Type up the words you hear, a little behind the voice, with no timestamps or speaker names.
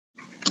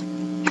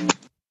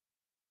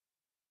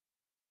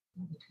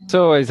It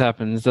always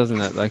happens, doesn't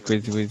it? Like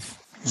with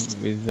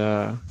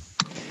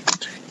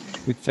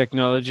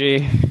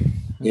technology.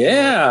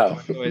 Yeah,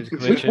 Always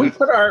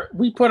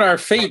we put our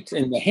fate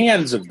in the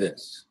hands of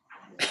this.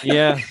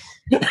 Yeah.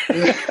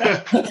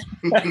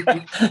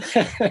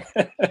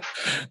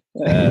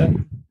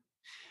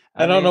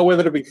 I don't know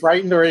whether to be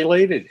frightened or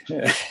elated.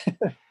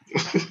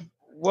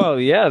 Well,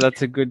 yeah,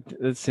 that's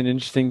an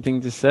interesting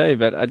thing to say,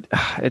 but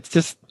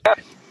it's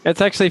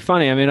actually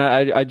funny. I mean,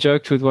 I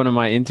joked with one of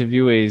my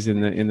interviewees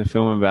in the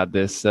film about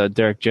this,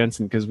 Derek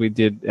Jensen, because we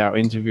did our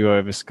interview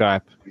over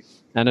Skype,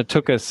 and it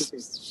took us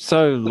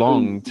so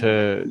long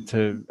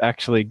to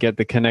actually get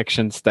the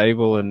connection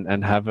stable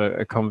and have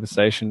a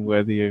conversation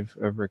worthy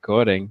of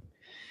recording.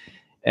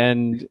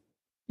 And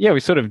yeah, we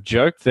sort of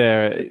joked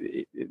there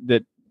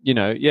that,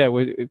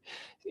 we,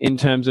 in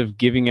terms of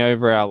giving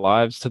over our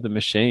lives to the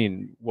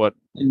machine, what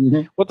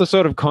the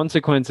sort of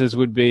consequences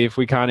would be if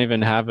we can't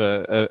even have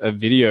a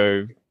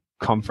video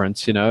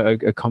conference,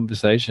 a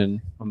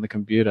conversation on the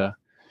computer.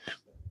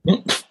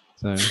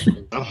 So,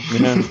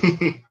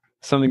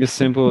 something as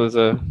simple as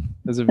a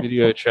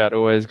video chat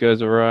always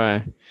goes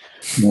awry.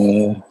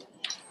 Yeah.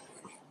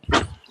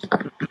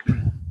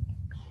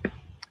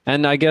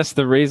 And I guess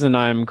the reason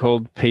I'm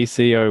called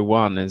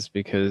PCO1 is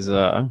because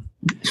I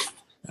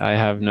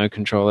have no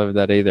control over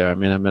that either. I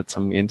mean, I'm at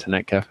some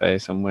internet cafe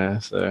somewhere,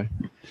 so.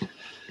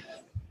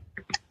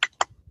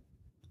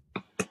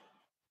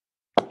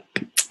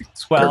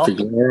 Well,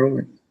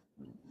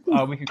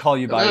 we could call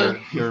you by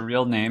your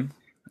real name.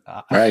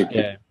 Right.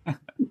 Yeah.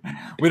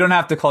 We don't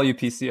have to call you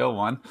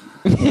PCO1.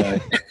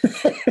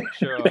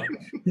 Sure.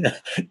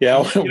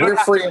 Yeah, we're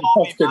free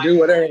enough to do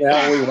whatever the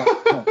hell we want.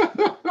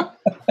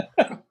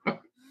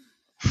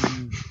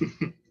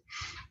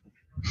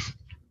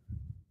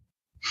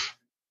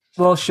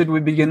 Well, should we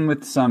begin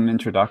with some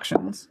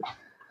introductions?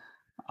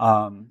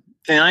 Can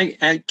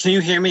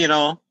you hear me at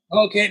all?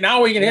 Okay,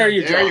 now we can hear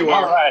you. There you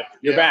are. All right,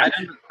 you're back.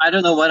 I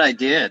don't know what I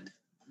did.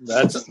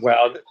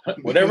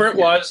 Whatever it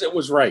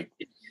was right.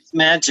 It's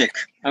magic.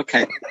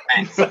 Okay,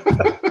 thanks.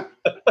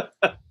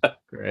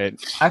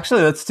 Great.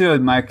 Actually, let's do a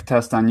mic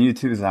test on you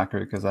too,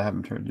 Zachary, because I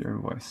haven't heard your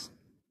voice.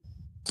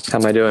 How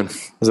am I doing?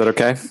 Is that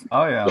okay?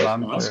 Oh yeah,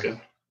 loud and That's clear.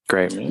 good.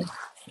 Great.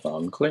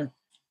 Loud and clear.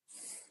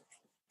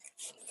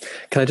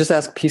 Can I just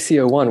ask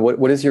PCO1,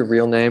 what is your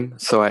real name?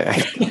 So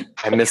I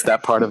missed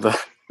that part of the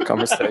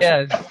conversation.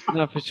 Yeah,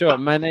 no, for sure.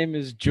 My name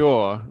is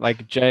Jore,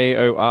 like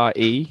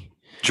Jore.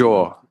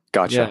 Jore.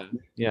 Gotcha.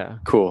 Yeah.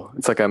 Cool.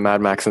 It's like a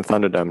Mad Max and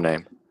Thunderdome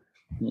name.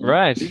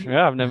 Right.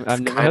 Yeah, I've never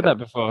heard that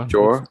before.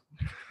 Jore?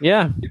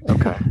 Yeah.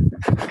 Okay.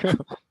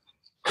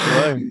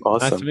 Hello.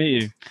 Awesome. Nice to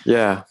meet you.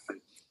 Yeah.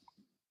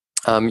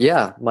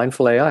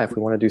 Mindful AI, if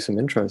we want to do some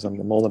intros,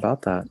 I'm all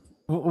about that.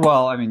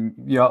 Well, I mean,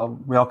 we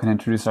all can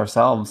introduce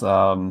ourselves.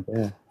 I'm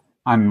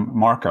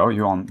Marco.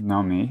 You all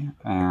know me,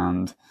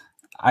 and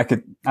I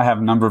have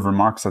a number of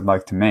remarks I'd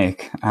like to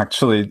make,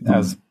 actually,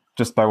 as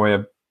just by way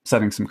of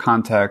setting some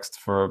context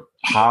for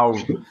how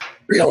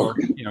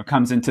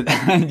comes into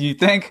you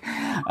think,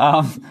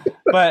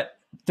 but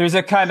there's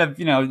a kind of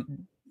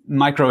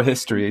micro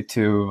history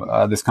to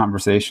this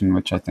conversation,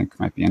 which I think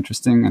might be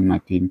interesting and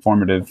might be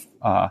informative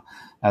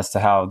as to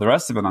how the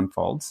rest of it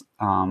unfolds.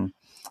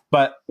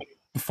 But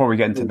before we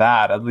get into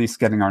that, at least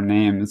getting our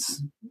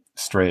names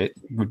straight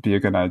would be a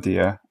good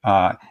idea.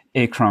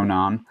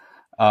 Achronon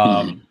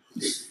and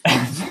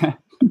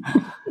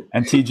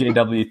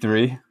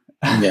TJW3.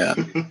 Yeah.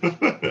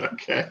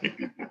 Okay.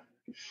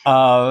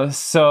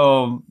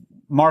 So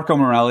Marco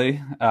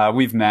Morelli,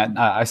 we've met.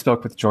 I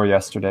spoke with Joy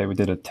yesterday. We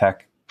did a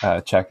tech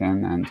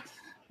check-in, and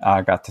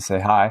I got to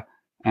say hi.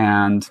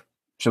 And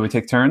shall we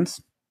take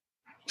turns?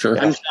 Sure.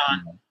 I'm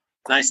John.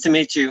 Nice to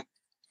meet you.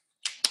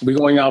 We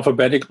going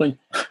alphabetically?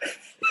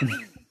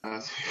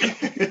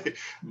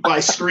 By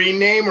screen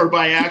name or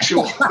by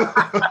actual?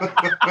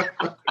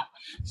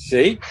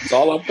 See, it's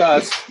all up to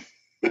us.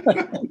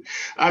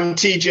 I'm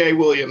TJ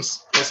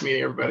Williams. Nice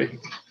meeting everybody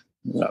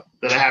that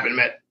I haven't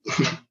met.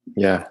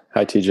 Yeah.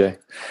 Hi, TJ.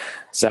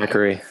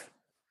 Zachary.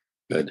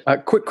 Good.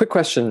 Quick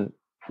question,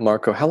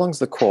 Marco. How long's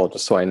the call,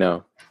 just so I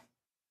know?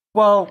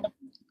 Well,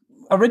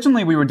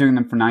 originally we were doing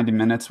them for 90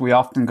 minutes. We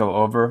often go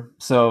over.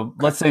 So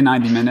let's say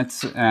 90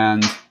 minutes,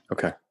 and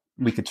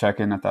we could check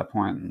in at that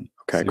point.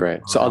 Okay,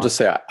 great. So I'll just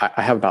say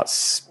I have about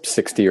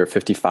 60 or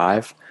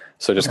 55.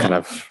 So just kind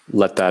of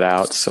let that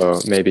out.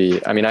 So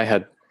maybe, I mean, I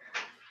had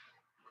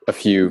a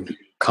few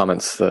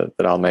comments that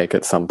I'll make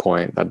at some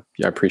point. I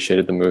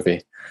appreciated the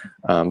movie.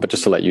 But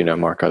just to let you know,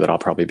 Marco, that I'll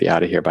probably be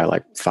out of here by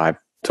like 5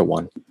 to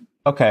 1.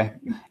 Okay.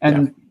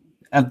 And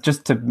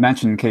just to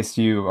mention, in case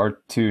you are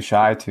too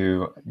shy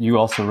to, you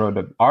also wrote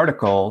an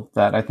article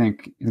that I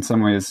think in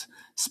some ways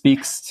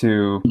speaks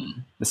to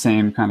the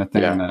same kind of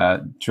thing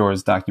that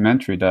Jore's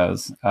documentary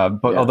does,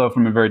 but although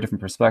from a very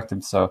different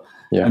perspective. So,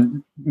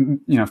 and,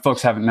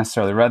 folks haven't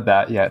necessarily read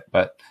that yet,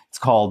 but it's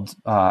called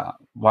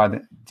Why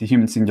the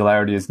Human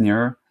Singularity is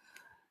Nearer.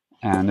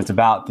 And it's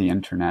about the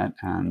internet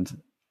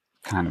and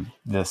kind of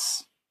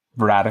this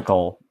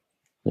radical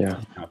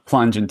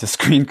plunge into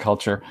screen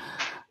culture.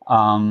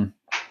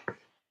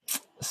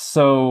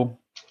 So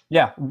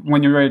yeah,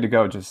 when you're ready to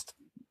go, just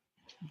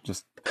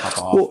pop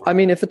off. Well, I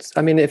mean, if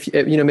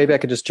maybe I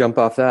could just jump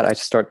off that. I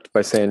start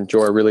by saying,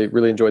 Joe, I really,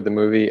 really enjoyed the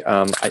movie.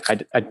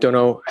 I don't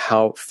know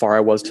how far I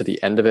was to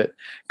the end of it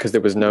because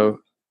there was no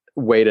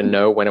way to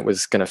know when it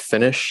was going to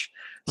finish.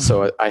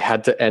 So I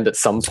had to end at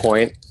some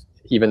point,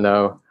 even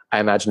though I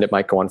imagined it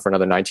might go on for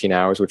another 19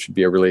 hours, which would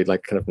be a really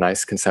like kind of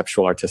nice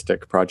conceptual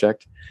artistic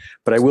project.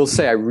 But I will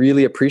say I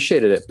really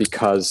appreciated it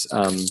because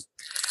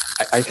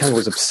I kind of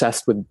was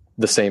obsessed with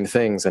the same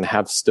things and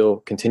have still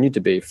continued to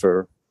be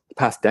for the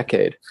past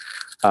decade.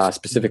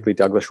 Specifically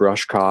Douglas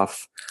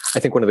Rushkoff. I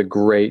think one of the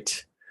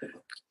great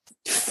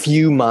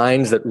few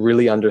minds that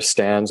really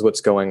understands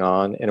what's going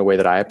on in a way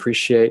that I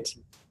appreciate.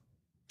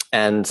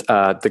 And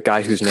the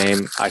guy whose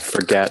name I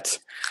forget,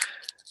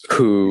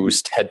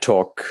 whose TED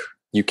Talk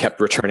you kept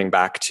returning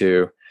back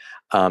to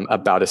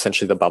about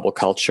essentially the bubble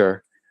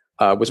culture,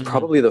 was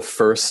probably the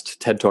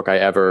first TED Talk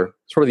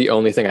it's probably the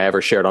only thing I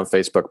ever shared on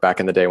Facebook back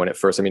in the day when it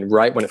first,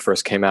 right when it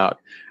first came out.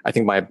 I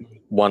think my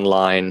one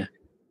line,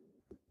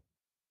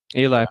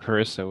 Eli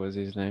Parissa was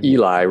his name.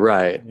 Eli,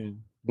 right. Yeah.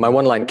 My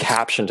one line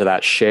caption to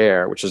that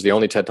share, which is the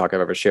only TED Talk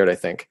I've ever shared, I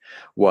think,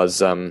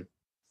 was,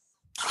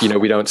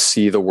 we don't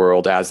see the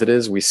world as it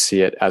is. We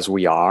see it as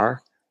we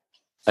are.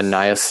 A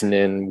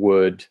niacin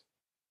would,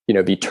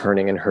 be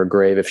turning in her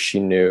grave if she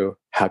knew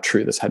how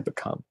true this had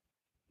become.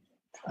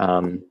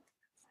 And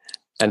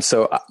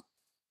so,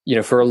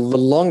 for the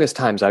longest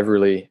times I've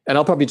really, and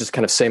I'll probably just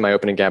kind of say my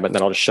opening gambit and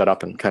then I'll just shut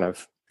up and kind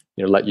of,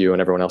 let you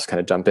and everyone else kind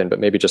of jump in, but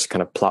maybe just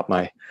kind of plot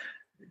my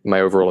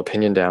overall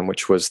opinion down,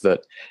 which was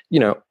that,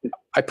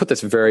 I put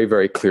this very,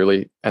 very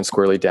clearly and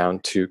squarely down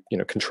to,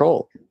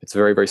 control. It's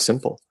very, very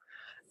simple.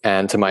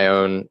 And to my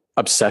own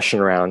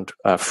obsession around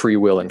free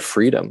will and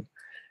freedom,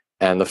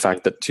 and the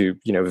fact that to,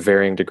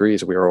 varying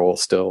degrees, we are all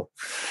still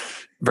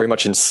very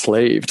much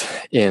enslaved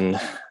in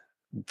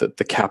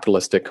the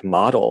capitalistic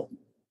model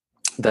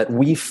that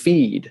we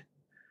feed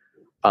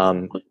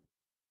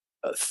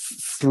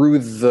through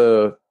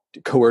the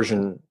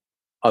coercion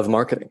of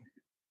marketing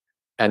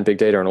and big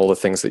data and all the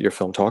things that your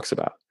film talks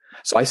about.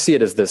 So I see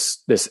it as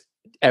this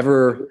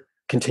ever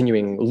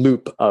continuing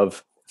loop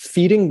of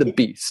feeding the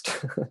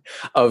beast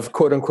of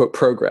quote unquote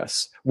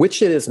progress,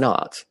 which it is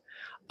not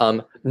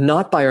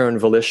by our own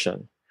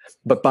volition,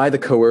 but by the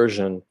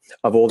coercion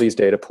of all these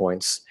data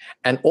points.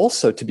 And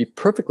also, to be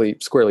perfectly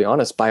squarely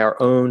honest, by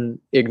our own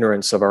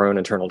ignorance of our own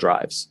internal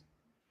drives,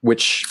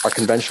 which our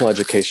conventional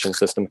education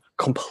system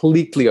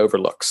completely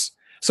overlooks.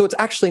 So it's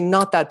actually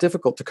not that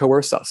difficult to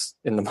coerce us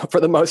for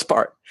the most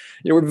part.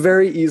 We're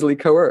very easily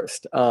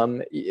coerced.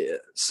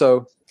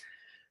 So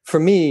for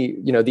me,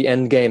 the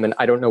end game, and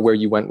I don't know where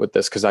you went with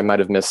this because I might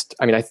have missed.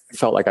 I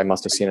felt like I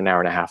must have seen an hour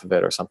and a half of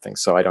it or something.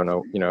 So I don't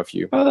know, if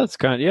you. Oh, that's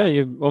kind. Yeah,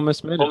 you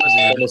almost made it.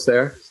 Almost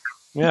there.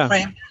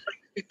 Yeah.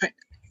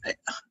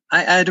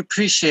 I'd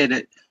appreciate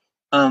it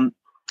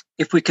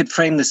if we could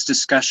frame this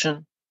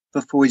discussion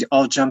before we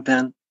all jump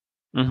in.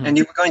 Mm-hmm. And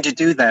you were going to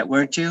do that,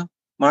 weren't you,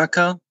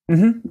 Marco?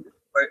 Mm-hmm.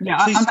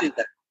 Yeah, please do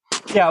that.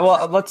 Yeah,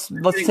 well, let's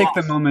take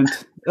the moment.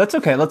 That's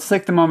okay. Let's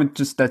take the moment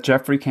just that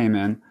Jeffrey came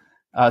in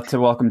to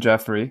welcome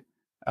Jeffrey.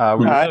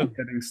 We're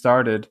getting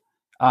started.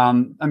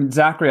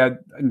 Zachary, I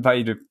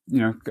invite you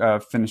to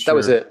finish. That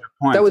was it.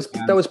 That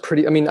was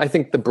pretty. I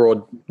think the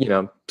broad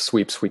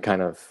sweeps we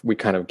kind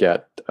of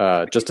get.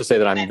 Just to say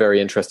that I'm very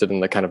interested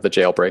in the kind of the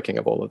jailbreaking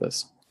of all of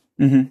this.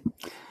 Mm-hmm.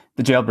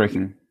 The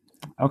jailbreaking.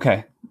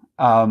 Okay.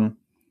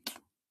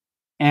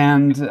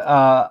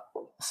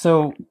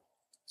 So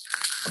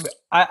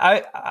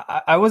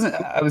I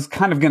was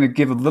kind of going to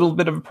give a little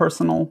bit of a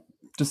personal,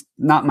 just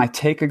not my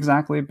take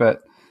exactly,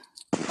 but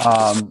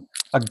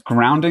a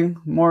grounding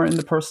more in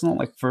the personal,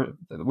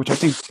 which I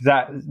think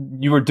that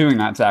you were doing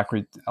that,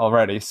 Zachary,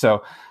 already.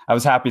 So I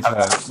was happy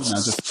to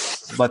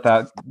just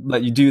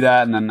let you do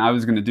that, and then I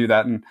was going to do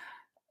that, and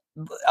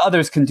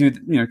others can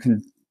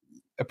can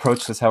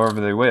approach this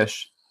however they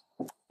wish.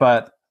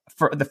 But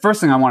for the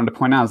first thing I wanted to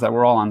point out is that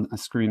we're all on a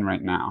screen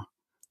right now,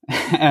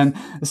 and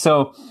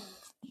so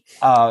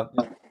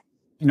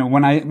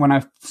when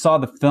I saw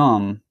the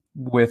film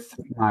with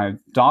my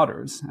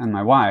daughters and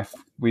my wife,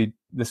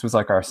 this was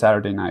like our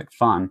Saturday night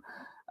fun,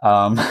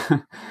 and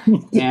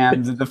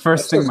the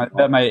first thing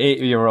that my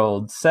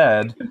 8-year-old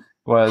said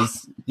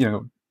was,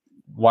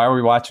 why are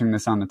we watching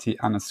this on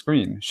the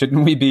screen?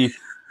 Shouldn't we be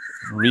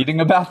reading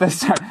about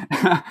this?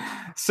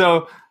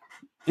 So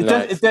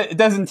it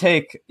doesn't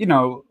take,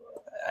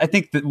 I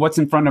think that what's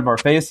in front of our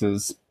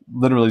faces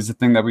literally is the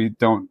thing that we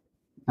don't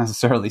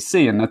necessarily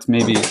see, and that's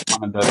maybe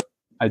one of the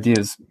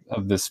ideas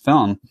of this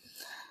film.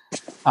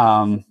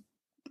 And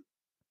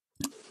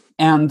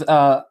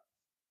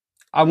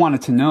I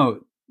wanted to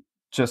note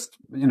just,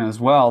 as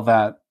well,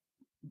 that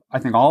I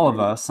think all of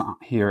us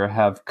here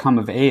have come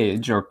of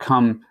age or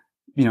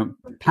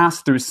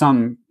passed through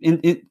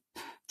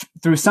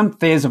through some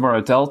phase of our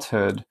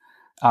adulthood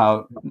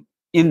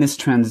in this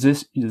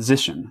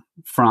transition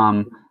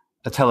from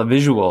a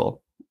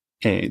televisual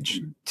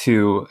age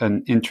to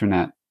an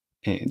internet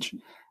age.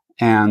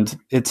 And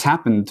it's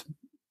happened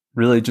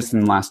really just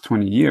in the last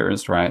 20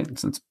 years, right?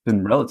 So it's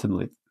been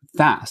relatively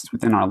fast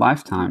within our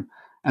lifetime.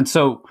 And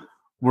so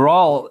we're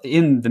all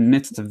in the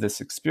midst of this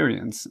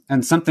experience.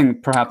 And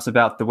something perhaps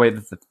about the way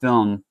that the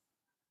film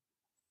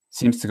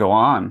seems to go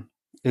on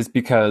is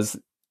because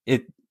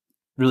it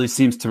really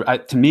seems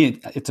to me,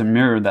 it's a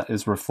mirror that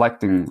is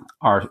reflecting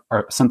our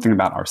something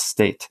about our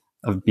state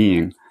of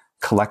being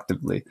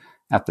collectively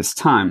at this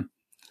time.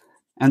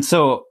 And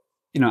so,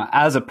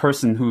 as a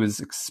person who is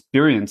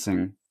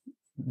experiencing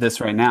this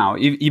right now,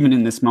 even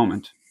in this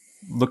moment,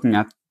 looking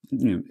at,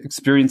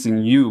 experiencing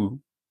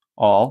you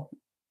all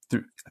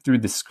through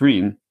the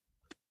screen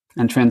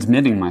and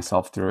transmitting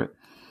myself through it,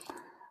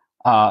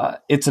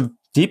 it's a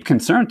deep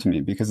concern to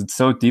me because it's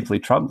so deeply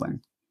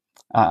troubling.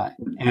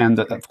 And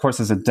of course,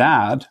 as a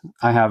dad,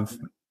 I have,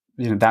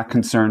 that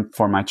concern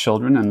for my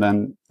children, and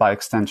then by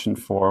extension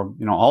for,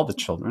 all the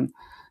children.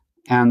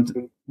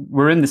 And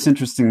we're in this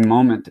interesting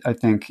moment, I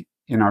think,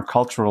 in our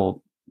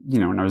cultural,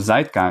 in our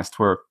zeitgeist,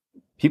 where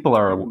people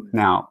are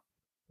now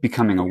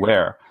becoming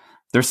aware.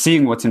 They're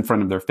seeing what's in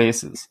front of their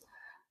faces.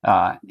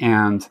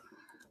 And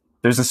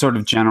there's a sort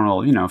of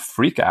general,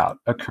 freak out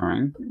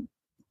occurring.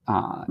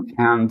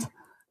 And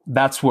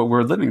that's what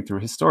we're living through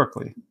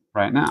historically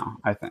right now,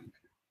 I think.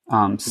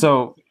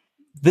 So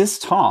this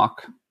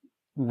talk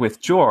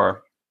with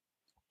Jor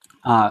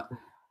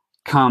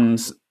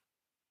comes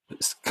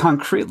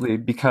concretely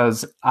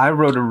because I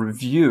wrote a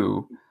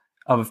review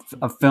of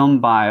a film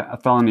by a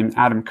fellow named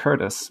Adam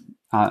Curtis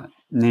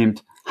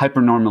named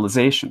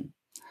Hypernormalization.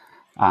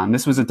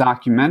 This was a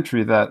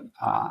documentary that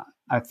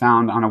I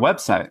found on a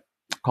website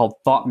called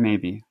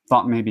thoughtmaybe.com.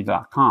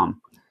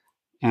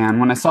 And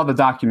when I saw the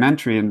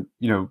documentary and,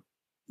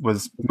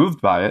 was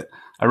moved by it,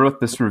 I wrote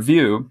this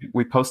review.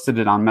 We posted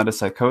it on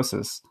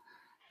Metapsychosis.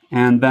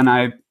 And then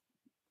I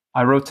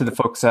wrote to the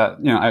folks at,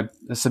 I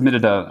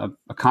submitted a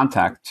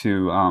contact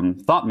to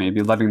Thought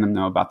Maybe, letting them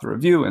know about the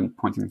review and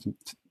pointing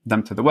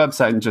them to the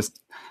website and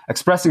just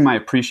expressing my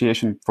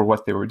appreciation for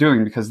what they were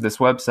doing, because this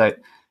website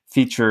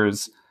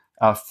features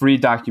free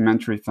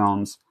documentary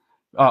films,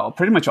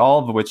 pretty much all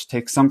of which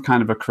take some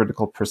kind of a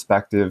critical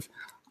perspective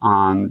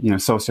on,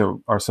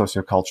 our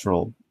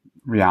sociocultural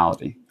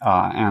reality.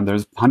 And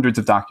there's hundreds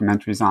of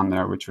documentaries on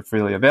there which are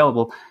freely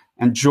available.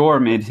 And Jor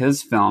made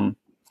his film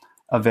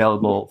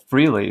available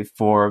freely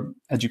for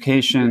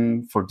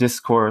education, for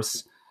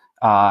discourse,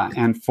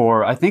 and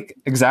for, I think,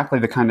 exactly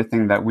the kind of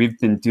thing that we've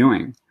been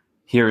doing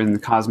here in the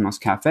Cosmos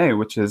Café,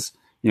 which is,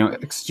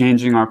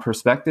 exchanging our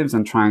perspectives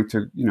and trying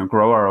to,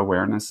 grow our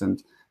awareness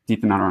and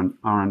deepen our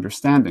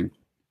understanding.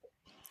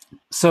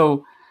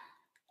 So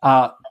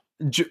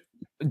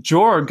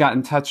Jor got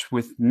in touch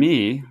with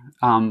me,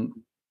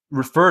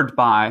 referred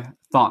by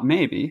Thought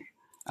Maybe,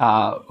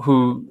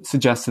 who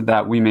suggested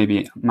that we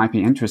might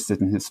be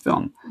interested in his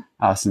film,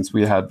 since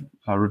we had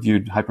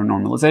reviewed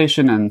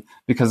Hypernormalization and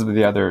because of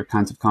the other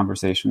kinds of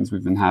conversations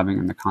we've been having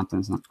and the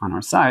contents on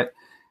our site.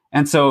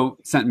 And so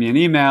sent me an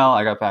email.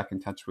 I got back in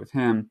touch with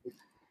him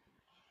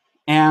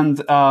and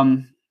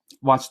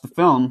watched the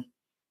film.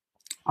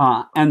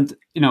 And,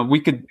 we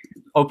could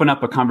open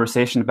up a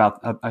conversation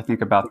about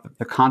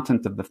the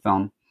content of the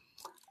film.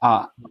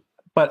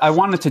 But I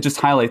wanted to just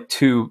highlight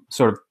two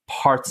sort of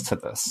parts to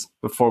this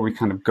before we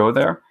kind of go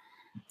there.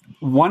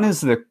 One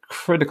is the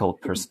critical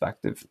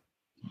perspective.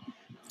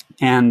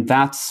 And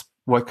that's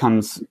what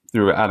comes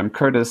through Adam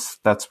Curtis.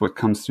 That's what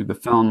comes through the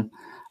film.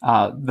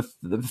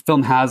 The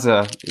film has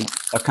a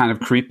kind of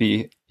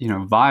creepy,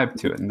 vibe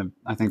to it. And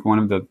I think one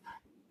of the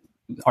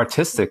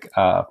artistic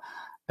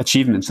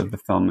achievements of the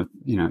film,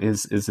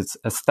 is its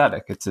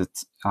aesthetic. It's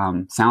its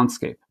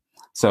soundscape.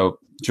 So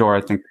Jor,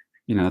 I think,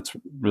 that's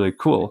really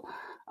cool.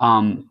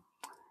 And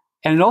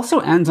it also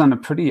ends on a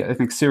pretty, I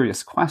think,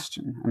 serious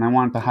question. And I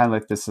wanted to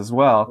highlight this as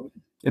well.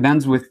 It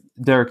ends with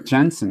Derek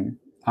Jensen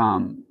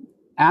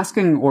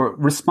asking or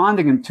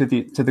responding to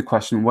the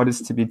question, what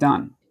is to be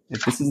done?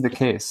 If this is the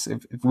case,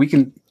 if we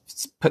can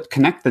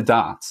connect the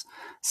dots,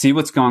 see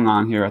what's going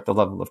on here at the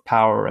level of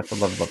power, at the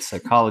level of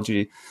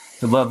psychology,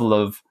 the level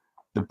of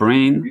the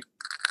brain,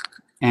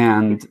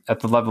 and at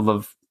the level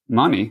of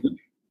money,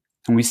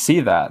 and we see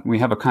that, we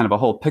have a kind of a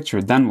whole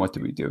picture, then what do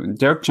we do? And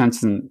Derek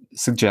Jensen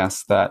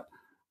suggests that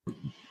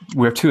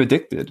we're too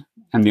addicted,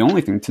 and the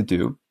only thing to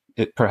do,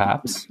 it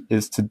perhaps,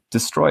 is to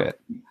destroy it.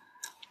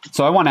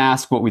 So I want to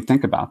ask what we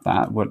think about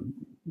that, what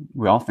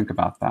we all think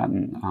about that,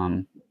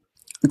 and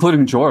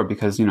including Jor,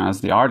 because,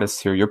 as the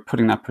artist here, you're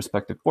putting that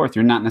perspective forth.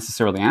 You're not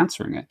necessarily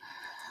answering it.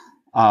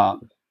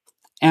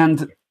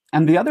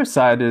 And the other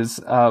side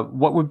is,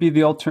 what would be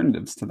the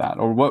alternatives to that,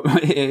 or what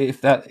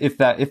if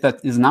that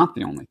is not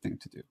the only thing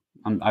to do?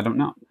 I don't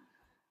know.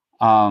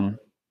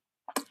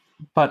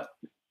 But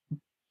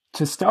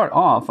to start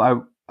off, I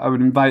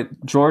would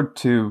invite Jor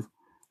to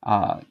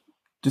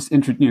just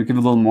give a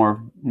little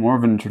more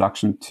of an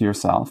introduction to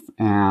yourself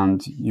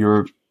and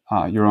your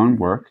own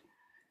work,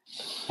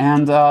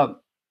 and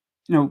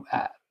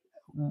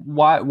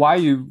what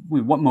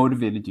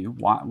motivated you?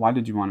 Why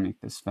did you want to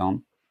make this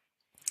film?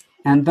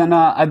 And then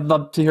I'd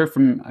love to hear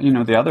from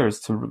the others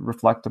to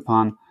reflect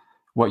upon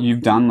what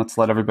you've done. Let's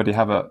let everybody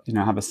have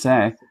a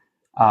say,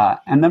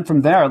 and then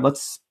from there,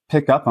 let's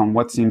pick up on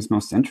what seems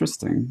most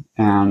interesting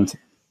and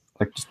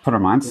like just put our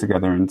minds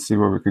together and see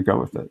where we could go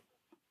with it.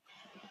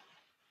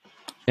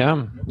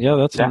 Yeah,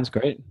 that sounds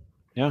great.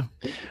 Yeah.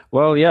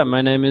 Well, yeah,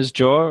 my name is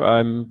Jor.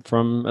 I'm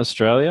from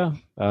Australia.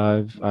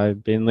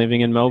 I've been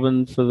living in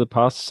Melbourne for the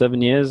past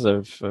 7 years.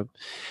 I've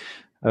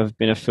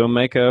been a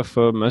filmmaker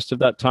for most of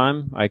that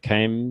time. I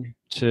came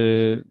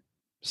to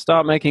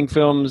start making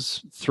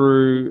films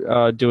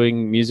through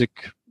doing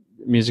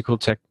musical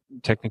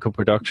technical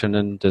production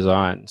and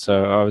design.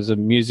 So I was a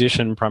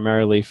musician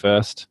primarily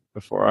first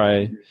before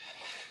I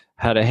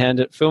had a hand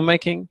at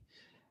filmmaking.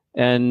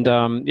 And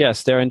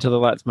Stare Into the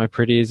Lights, My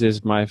Pretties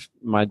is my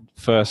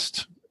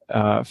first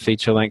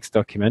feature-length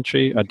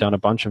documentary. I'd done a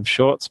bunch of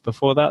shorts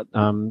before that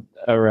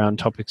around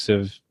topics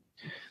of,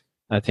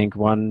 I think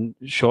one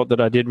short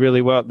that did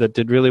really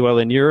well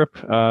in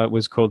Europe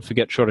was called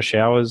Forget Shorter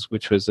Showers,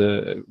 which was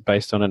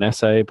based on an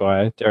essay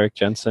by Derek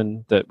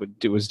Jensen that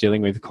was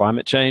dealing with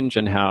climate change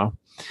and how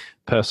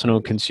personal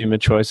consumer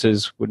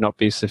choices would not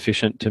be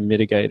sufficient to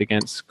mitigate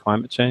against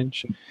climate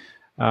change.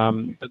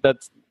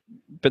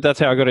 But that's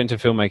how I got into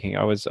filmmaking.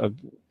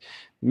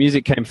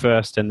 Music came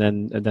first, and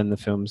then the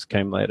films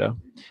came later.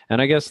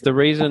 And I guess the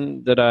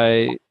reason that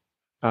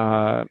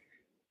a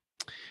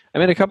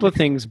couple of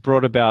things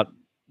brought about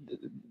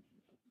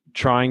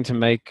trying to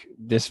make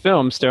this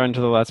film, Stare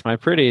Into the Lights, My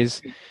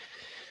Pretties.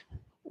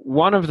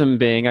 One of them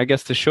being, I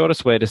guess the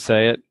shortest way to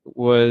say it,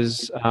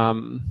 was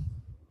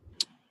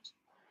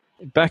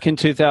back in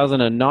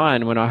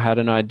 2009 when I had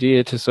an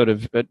idea to sort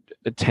of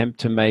attempt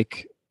to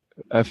make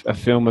a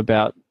film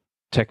about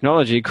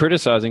technology,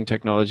 criticizing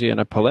technology, and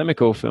a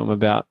polemical film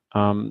about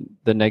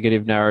the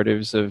negative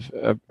narratives of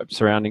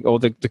surrounding all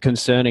the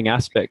concerning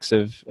aspects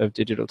of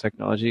digital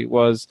technology.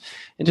 Was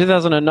in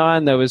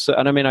 2009 there was,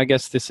 and I mean, I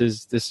guess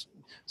this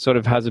sort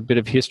of has a bit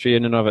of history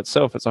in and of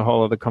itself. It's a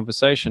whole other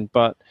conversation,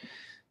 but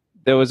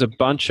there was a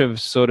bunch of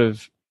sort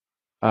of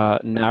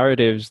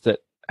narratives that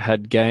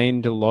had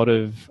gained a lot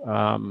of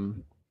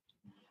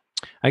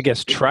I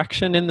guess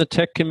traction in the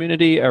tech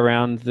community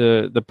around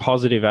the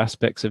positive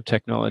aspects of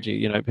technology.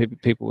 You know,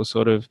 people were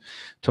sort of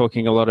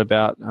talking a lot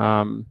about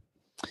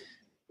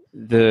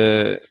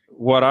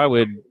what I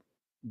would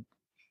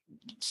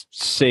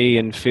see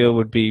and feel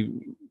would be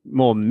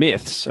more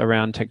myths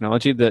around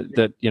technology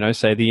that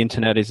say the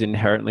internet is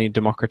inherently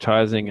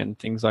democratizing and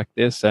things like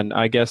this. And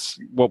I guess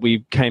what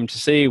we came to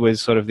see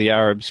was sort of the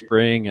Arab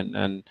Spring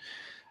and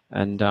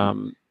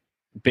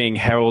being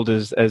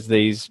heralded as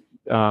these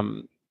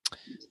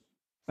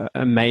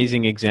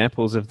amazing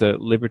examples of the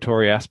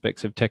liberatory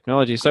aspects of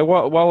technology. So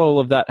while all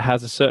of that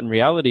has a certain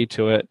reality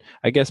to it,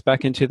 I guess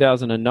back in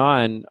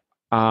 2009,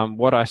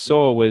 what I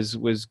saw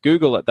was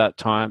Google at that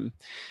time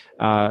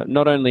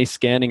not only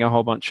scanning a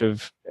whole bunch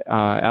of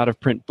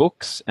out-of-print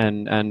books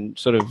and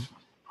sort of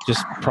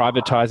just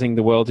privatizing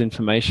the world's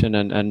information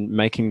and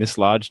making this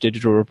large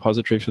digital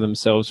repository for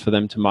themselves for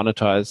them to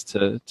monetize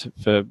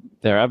for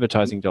their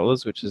advertising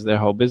dollars, which is their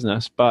whole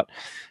business, but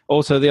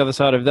also the other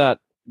side of that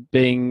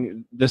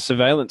being the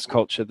surveillance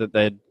culture that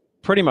they'd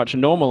pretty much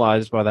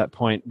normalized by that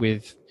point,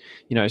 with,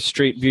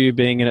 Street View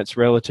being in its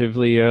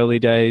relatively early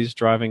days,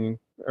 driving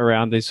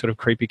around these sort of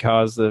creepy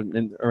cars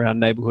around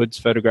neighborhoods,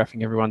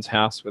 photographing everyone's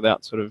house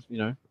without sort of,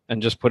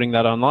 and just putting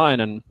that online.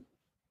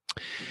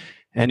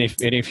 And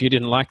if you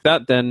didn't like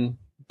that, then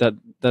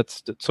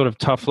that's sort of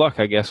tough luck,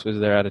 I guess, was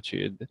their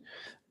attitude.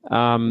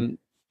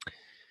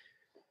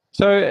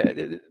 So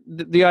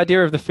the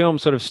idea of the film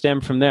sort of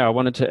stemmed from there.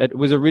 It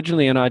was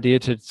originally an idea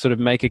to sort of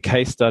make a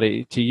case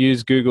study, to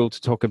use Google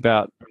to talk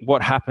about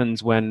what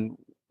happens when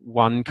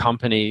one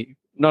company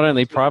not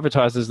only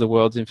privatizes the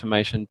world's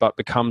information, but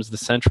becomes the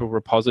central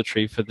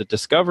repository for the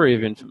discovery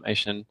of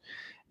information,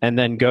 and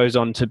then goes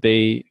on to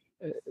be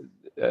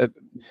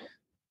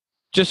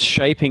just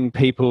shaping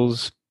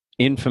people's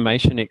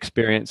information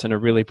experience in a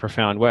really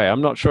profound way.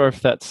 I'm not sure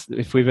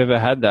if we've ever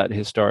had that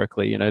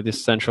historically,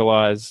 this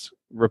centralized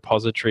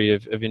repository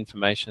of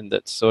information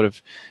that's sort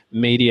of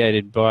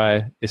mediated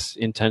by this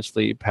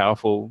intensely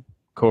powerful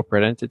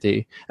corporate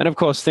entity. And of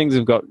course, things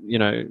have got,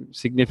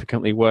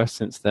 significantly worse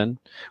since then.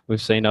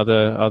 We've seen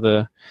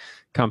other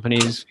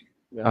companies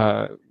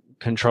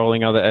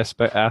controlling other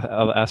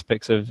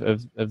aspects of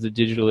the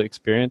digital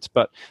experience,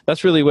 but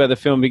that's really where the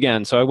film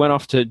began. So I went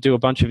off to do a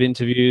bunch of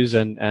interviews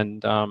and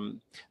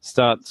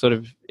start sort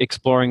of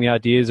exploring the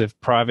ideas of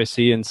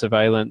privacy and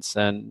surveillance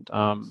and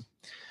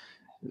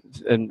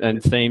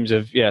themes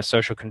of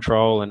social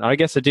control. And I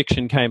guess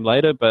addiction came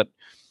later, but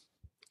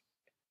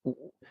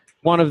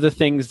one of the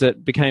things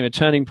that became a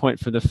turning point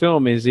for the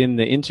film is in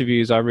the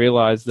interviews I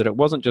realized that it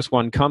wasn't just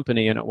one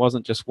company and it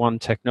wasn't just one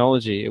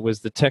technology. It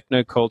was the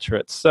techno culture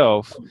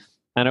itself,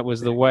 and it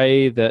was the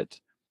way that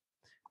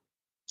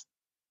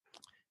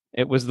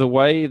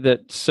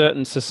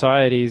certain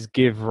societies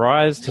give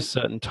rise to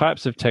certain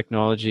types of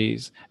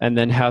technologies, and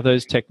then how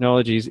those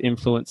technologies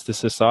influence the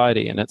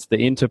society. And it's the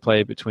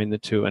interplay between the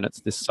two, and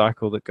it's this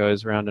cycle that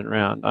goes round and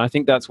round. I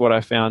think that's what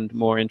I found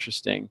more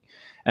interesting.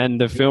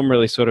 And the film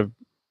really sort of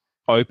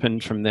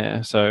opened from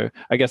there. So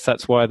I guess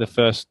that's why the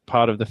first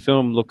part of the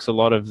film looks a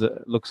lot at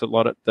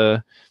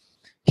the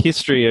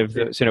history of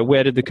the,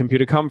 where did the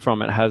computer come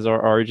from? It has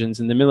our origins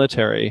in the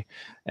military,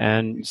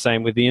 and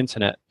same with the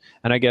internet.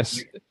 And I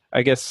guess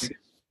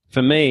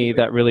for me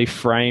that really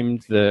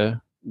framed it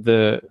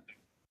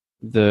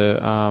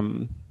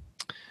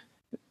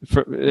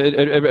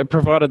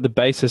provided the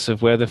basis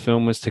of where the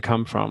film was to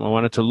come from. I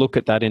wanted to look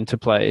at that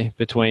interplay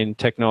between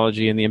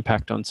technology and the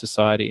impact on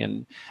society,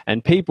 and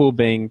people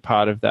being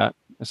part of that.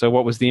 So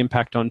what was the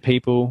impact on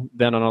people?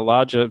 Then on a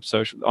larger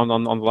on the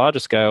larger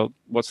scale,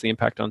 what's the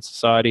impact on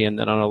society? And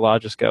then on a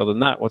larger scale than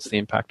that, what's the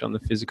impact on the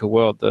physical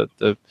world,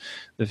 the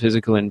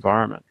physical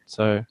environment?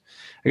 So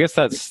I guess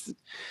that's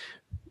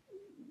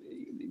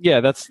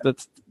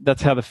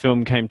how the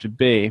film came to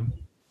be.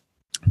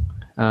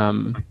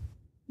 I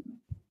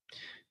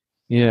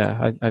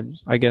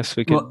guess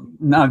we could. Well,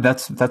 no,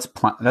 that's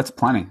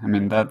plenty. I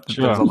mean, there's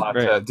a lot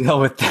to deal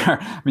with there.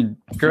 I mean,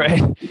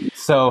 great.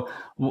 So,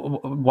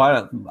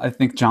 why I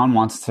think John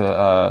wants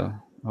to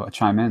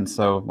chime in.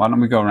 So, why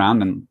don't we go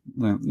around and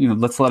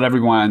let's let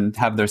everyone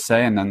have their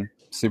say and then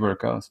see where it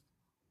goes.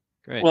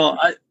 Great. Well,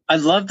 I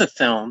love the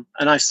film,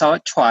 and I saw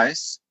it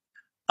twice,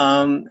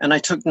 and I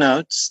took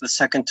notes the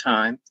second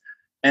time,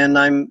 and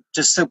I'm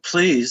just so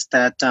pleased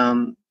that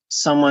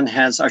someone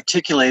has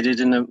articulated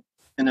in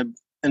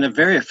a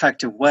very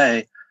effective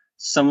way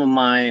some of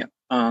my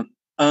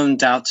own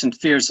doubts and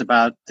fears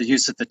about the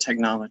use of the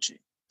technology.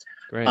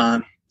 Great.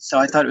 So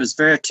I thought it was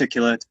very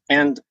articulate,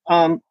 and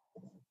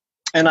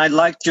I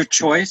liked your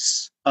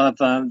choice of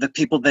the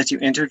people that you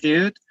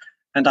interviewed,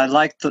 and I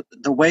liked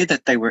the way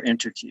that they were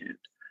interviewed.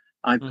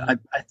 I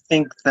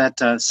think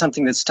that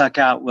something that stuck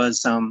out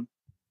was how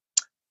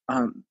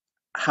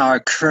our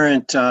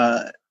current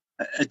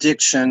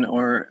addiction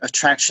or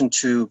attraction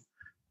to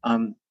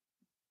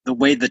the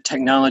way the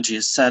technology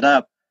is set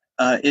up,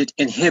 it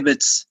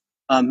inhibits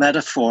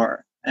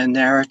metaphor and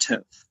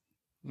narrative.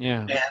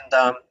 Yeah.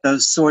 And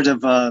those sort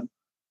of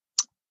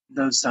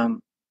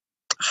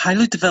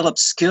highly developed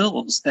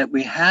skills that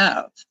we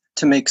have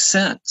to make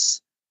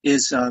sense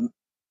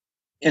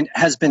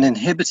has been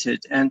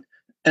inhibited, and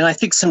I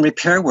think some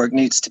repair work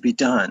needs to be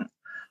done.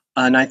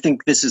 And I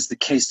think this is the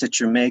case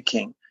that you're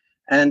making.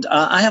 And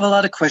I have a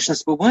lot of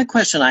questions, but one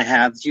question I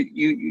have,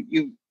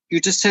 you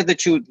just said that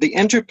the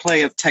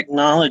interplay of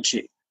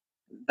technology,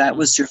 that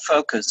was your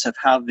focus of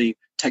how the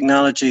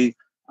technology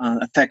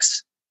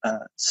affects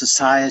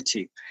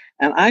society.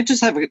 And I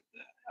just have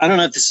I don't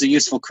know if this is a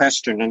useful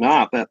question or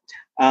not, but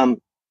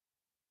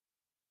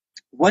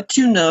what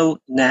do you know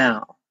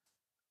now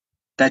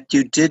that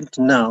you didn't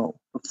know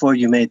before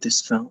you made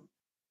this film?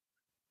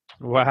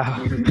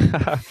 Wow.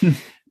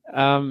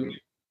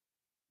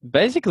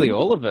 Basically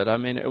all of it. I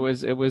mean, it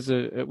was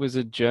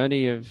a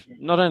journey of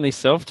not only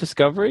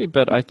self-discovery,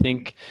 but I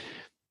think,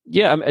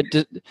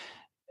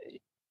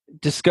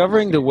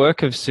 discovering the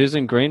work of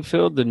Susan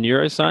Greenfield, the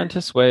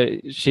neuroscientist, where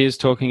she is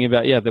talking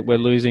about, that we're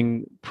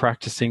losing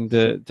practicing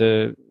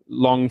the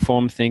long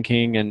form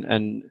thinking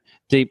and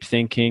deep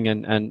thinking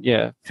and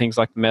things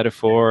like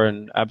metaphor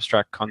and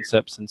abstract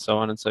concepts and so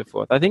on and so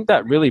forth. I think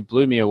that really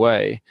blew me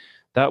away.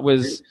 That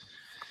was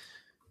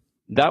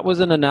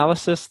an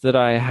analysis that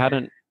I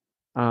hadn't,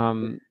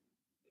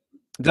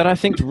 that I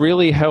think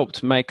really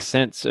helped make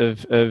sense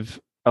of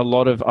a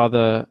lot of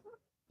other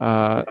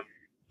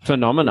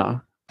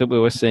phenomena that we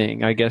were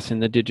seeing, I guess, in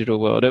the digital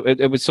world.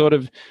 It was sort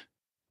of,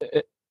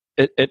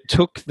 it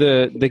took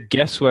the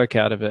guesswork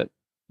out of it,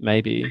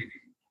 maybe.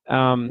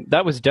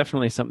 That was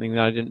definitely something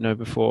that I didn't know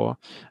before.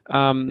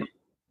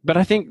 But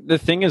I think the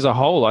thing as a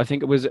whole, I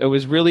think it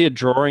was really a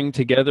drawing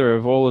together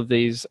of all of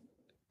these,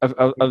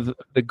 of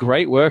the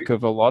great work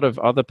of a lot of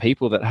other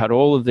people that had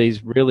all of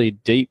these really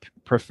deep,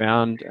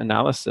 profound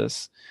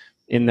analysis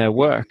in their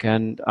work.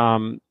 And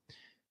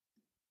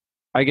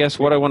I guess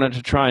what I wanted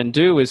to try and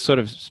do is sort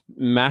of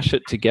mash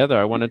it together.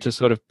 I wanted to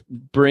sort of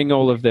bring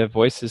all of their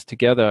voices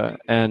together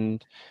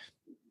and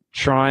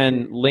try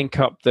and link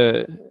up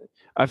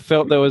I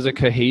felt there was a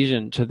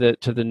cohesion to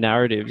the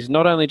narratives,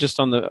 not only just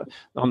on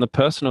the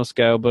personal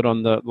scale, but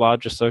on the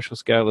larger social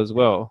scale as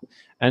well.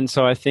 And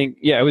so I think,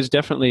 it was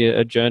definitely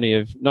a journey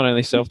of not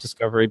only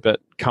self-discovery,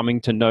 but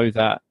coming to know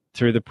that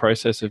through the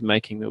process of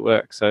making the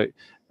work. So,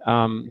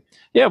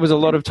 it was a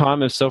lot of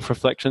time of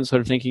self-reflection,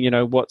 sort of thinking,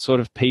 what sort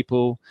of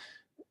people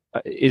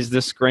is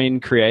the screen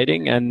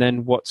creating, and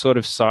then what sort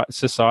of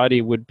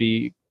society would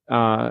be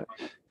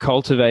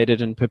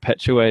cultivated and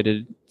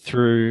perpetuated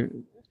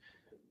through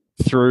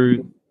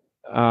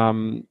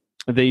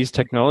these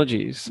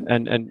technologies,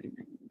 and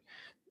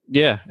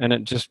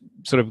it just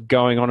sort of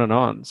going on and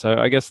on. So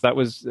I guess that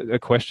was a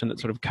question that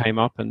sort of came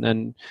up, and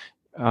then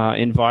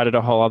invited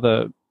a whole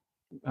other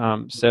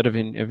set of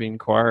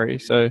inquiry.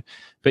 So,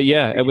 but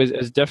it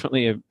was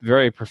definitely a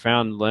very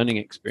profound learning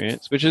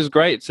experience, which is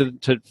great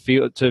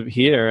to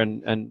hear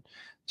and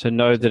to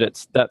know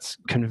that that's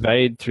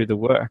conveyed through the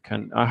work.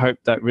 And I hope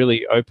that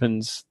really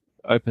opens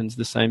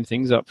the same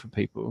things up for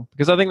people,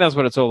 because I think that's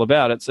what it's all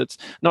about. It's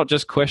not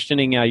just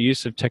questioning our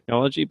use of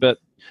technology, but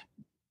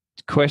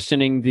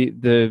questioning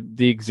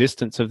the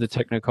existence of the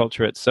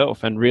technoculture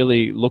itself, and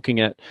really looking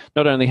at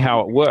not only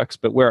how it works,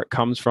 but where it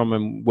comes from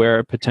and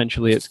where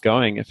potentially it's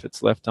going if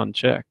it's left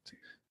unchecked.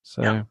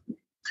 So, yeah.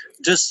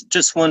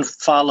 Just one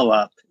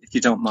follow-up, if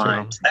you don't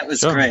mind. Sure. That was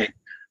Sure. great.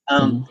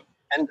 And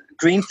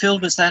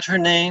Greenfield, was that her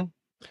name?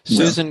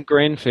 Susan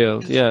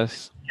Greenfield,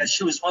 yes. Yeah,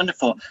 she was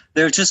wonderful.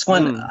 There was just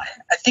one.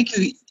 I think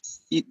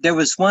there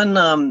was one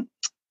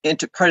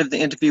part of the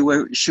interview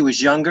where she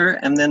was younger,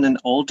 and then an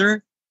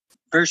older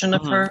version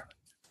of her.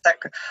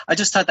 I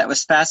just thought that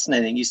was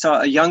fascinating. You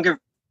saw a younger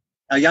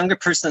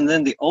person and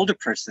then the older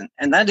person,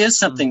 and that is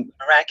something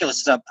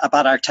miraculous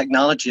about our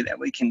technology that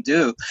we can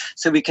do.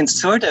 So we can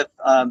sort of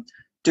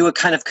do a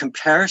kind of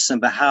comparison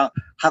about how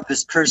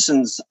this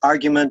person's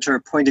argument or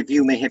point of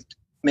view may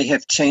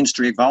have changed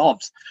or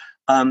evolved.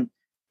 And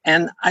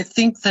I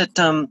think that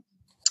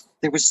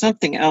there was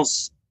something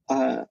else.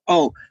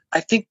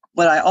 I think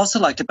what I also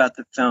liked about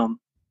the film,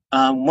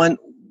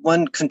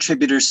 one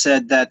contributor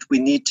said that we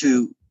need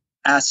to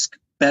ask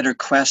better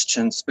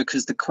questions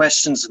because the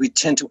questions we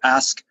tend to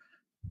ask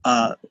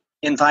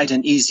invite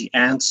an easy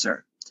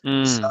answer.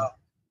 So,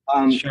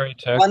 one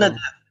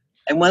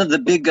of the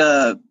big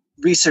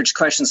research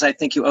questions I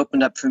think you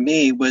opened up for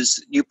me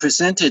was you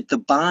presented the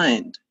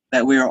bind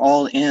that we are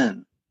all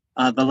in.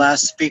 The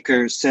last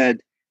speaker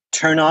said,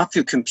 turn off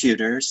your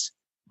computers,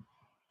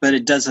 but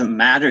it doesn't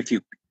matter if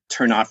you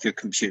turn off your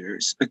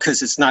computers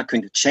because it's not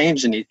going to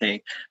change anything.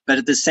 But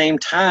at the same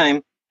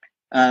time,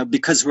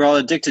 because we're all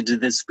addicted to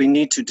this, we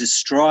need to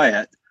destroy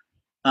it.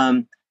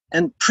 And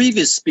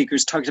previous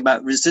speakers talked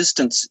about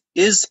resistance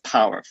is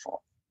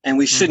powerful, and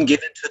we shouldn't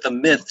get into the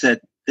myth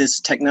that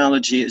this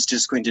technology is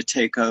just going to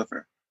take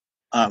over.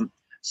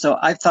 So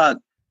I thought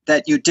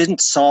that you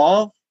didn't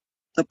solve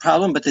the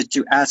problem, but that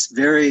you asked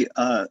very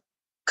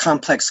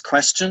complex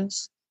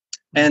questions,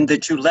 and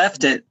that you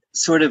left it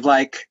sort of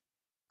like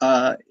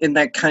in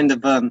that kind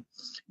of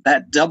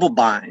that double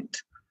bind.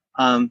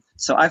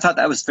 So I thought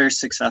that was very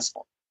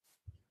successful.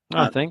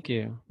 Oh, thank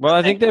you. Well,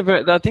 I think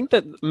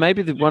that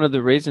maybe one of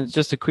the reasons,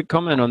 just a quick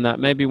comment on that,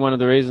 maybe one of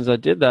the reasons I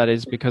did that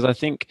is because I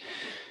think,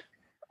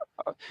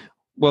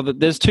 well,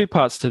 there's two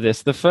parts to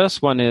this. The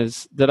first one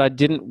is that I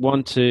didn't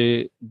want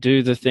to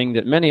do the thing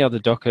that many other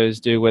docos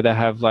do where they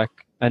have like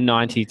a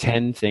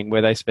 90-10 thing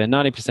where they spend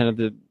 90% of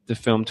the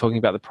film talking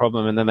about the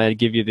problem and then they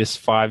give you this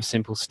 5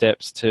 simple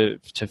steps to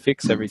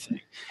fix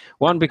everything.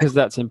 One, because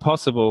that's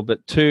impossible,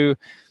 but two,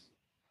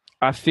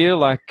 I feel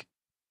like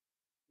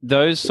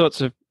those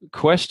sorts of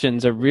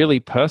questions are really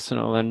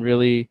personal and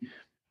really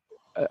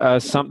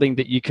something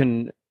that you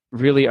can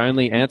really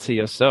only answer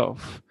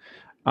yourself.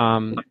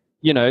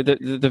 You know,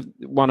 the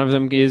one of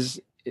them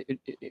is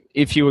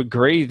if you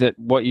agree that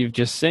what you've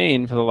just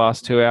seen for the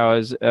last 2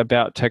 hours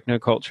about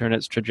technoculture and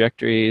its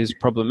trajectory is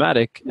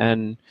problematic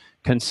and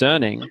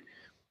concerning,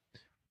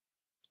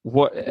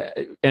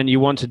 and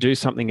you want to do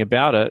something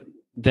about it,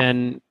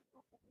 then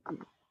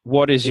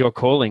what is your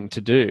calling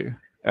to do?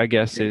 I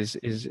guess is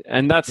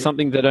and that's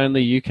something that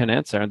only you can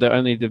answer and that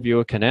only the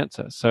viewer can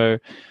answer. So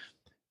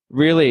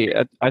really,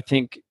 I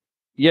think,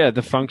 yeah,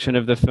 the function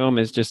of the film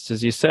is just,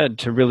 as you said,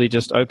 to really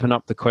just open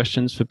up the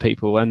questions for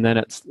people, and then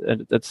it's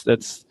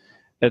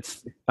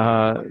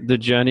the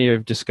journey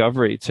of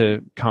discovery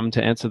to come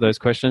to answer those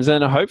questions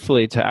and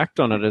hopefully to act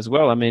on it as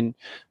well. I mean,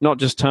 not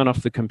just turn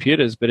off the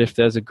computers, but if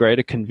there's a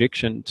greater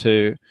conviction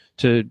to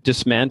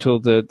dismantle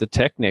the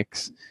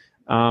techniques,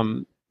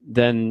 then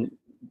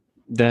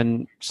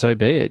so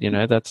be it. You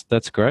know,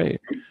 that's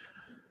great.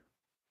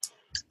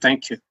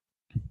 Thank you.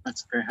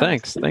 That's very helpful.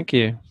 Thanks. Thank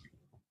you.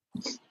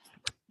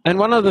 And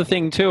one other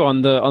thing too,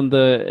 on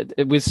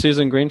the with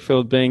Susan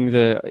Greenfield being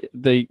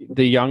the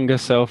younger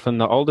self and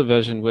the older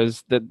version,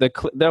 was that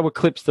there were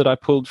clips that I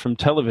pulled from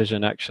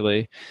television.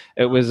 Actually,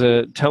 it was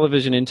a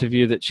television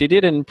interview that she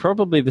did in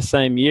probably the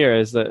same year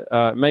as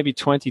maybe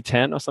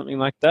 2010 or something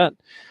like that.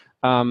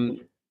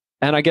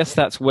 And I guess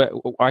that's where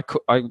I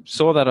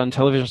saw that on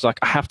television. I was like,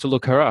 I have to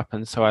look her up.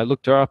 And so I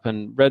looked her up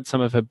and read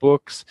some of her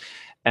books.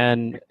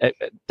 And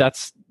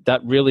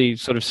that really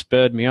sort of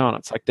spurred me on.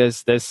 It's like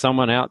there's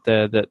someone out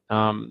there that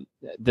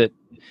that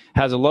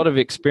has a lot of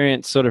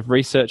experience sort of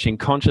researching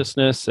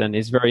consciousness and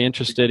is very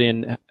interested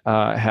in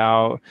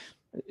how,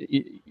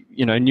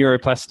 you know,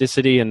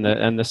 neuroplasticity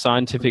and the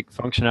scientific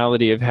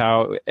functionality of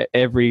how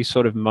every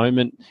sort of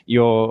moment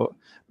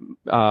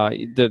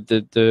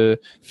the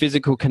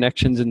physical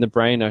connections in the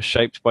brain are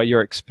shaped by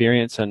your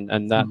experience,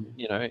 and that,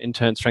 you know, in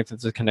turn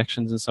strengthens the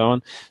connections and so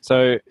on.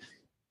 So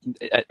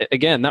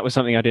again, that was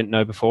something I didn't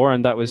know before,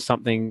 and that was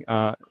something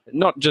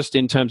not just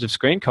in terms of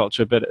screen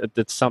culture, but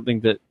that's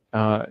something that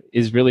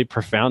is really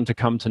profound to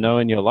come to know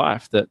in your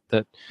life,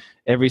 that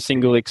every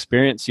single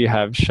experience you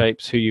have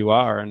shapes who you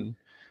are, and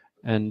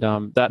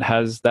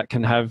that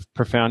can have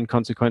profound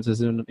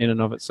consequences in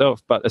and of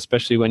itself, but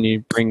especially when you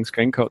bring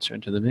screen culture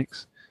into the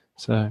mix.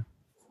 So,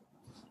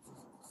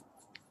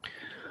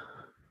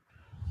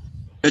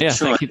 yeah,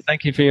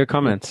 thank you for your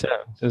comments,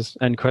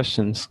 and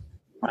questions.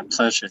 My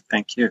pleasure.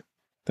 Thank you.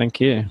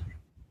 Thank you.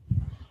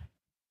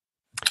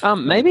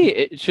 Maybe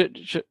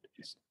it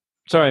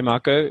Sorry,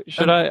 Marco.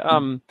 Should I?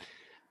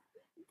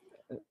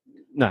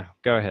 No,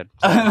 go ahead.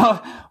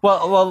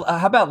 well,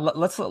 how about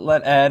let's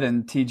let Ed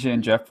and TJ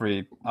and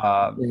Jeffrey.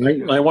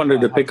 I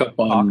wanted to pick up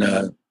on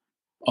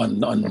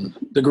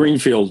the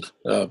Greenfield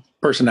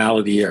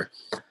personality here.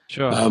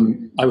 Sure.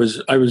 I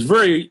was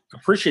very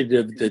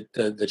appreciative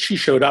that she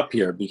showed up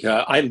here,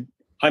 because I'm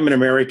an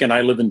American.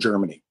 I live in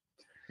Germany,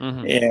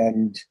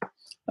 and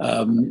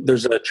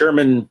there's a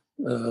German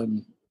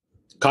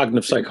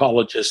cognitive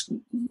psychologist,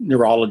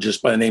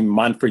 neurologist by the name of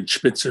Manfred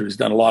Spitzer, who's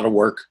done a lot of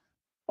work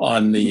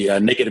on the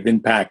negative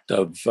impact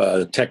of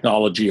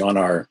technology on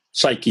our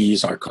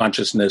psyches, our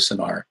consciousness,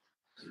 and our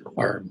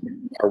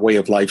way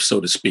of life,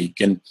 so to speak.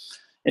 And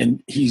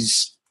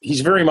he's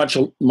very much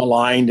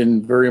maligned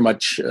and very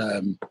much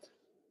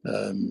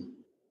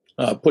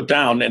put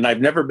down. And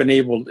I've never been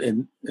able,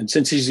 and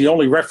since he's the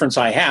only reference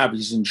I have,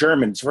 he's in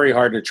German, it's very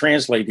hard to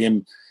translate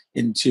him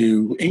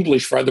into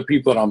English for other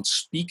people that I'm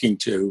speaking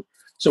to.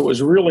 So it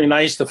was really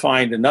nice to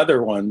find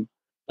another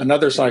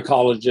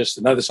psychologist,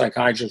 another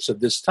psychiatrist of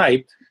this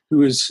type,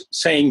 who is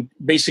saying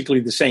basically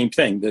the same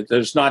thing, that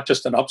there's not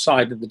just an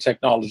upside to the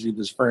technology,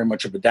 there's very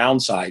much of a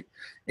downside.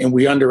 And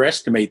we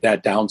underestimate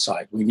that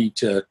downside. We need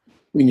to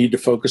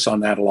focus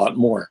on that a lot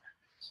more.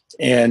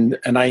 And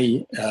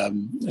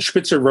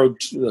Spitzer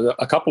wrote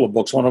a couple of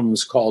books. One of them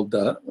is called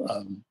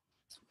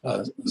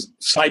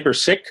Cyber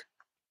Sick,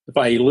 if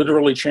I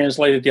literally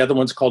translate it. The other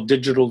one's called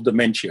Digital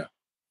Dementia.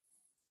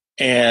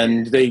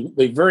 And they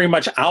very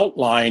much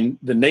outline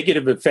the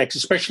negative effects,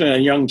 especially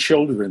on young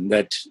children,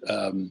 that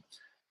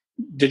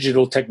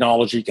digital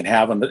technology can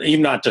have on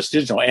even not just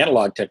digital,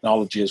 analog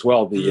technology as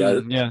well. The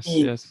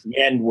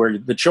end where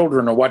the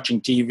children are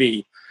watching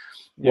TV.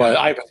 Yeah. Well,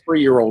 I have a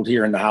 3-year-old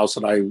here in the house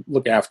that I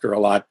look after a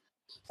lot.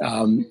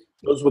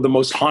 Those were the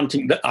most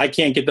haunting. I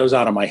can't get those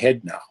out of my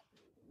head now.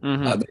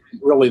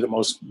 Really, the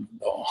most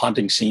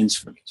haunting scenes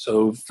for me.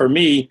 So for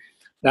me,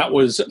 that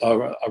was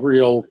a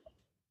real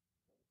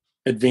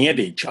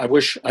advantage. I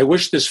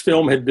wish this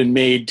film had been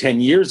made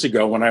 10 years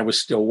ago when I was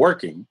still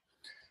working,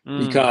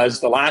 because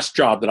the last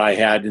job that I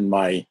had in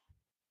my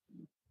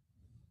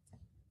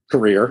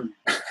career,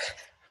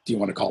 do you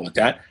want to call it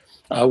that,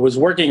 was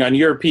working on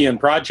European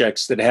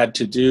projects that had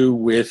to do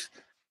with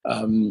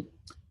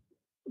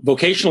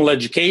vocational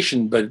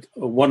education, but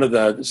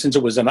since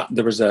there was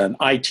an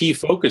IT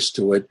focus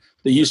to it,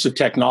 the use of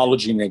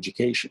technology in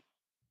education.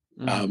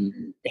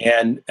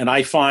 And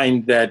I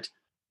find that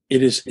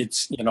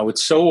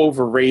it's so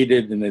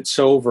overrated and it's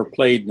so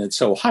overplayed and it's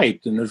so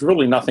hyped, and there's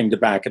really nothing to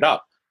back it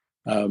up.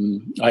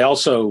 I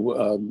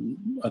also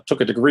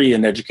took a degree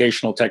in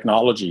educational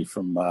technology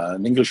from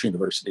an English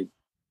university,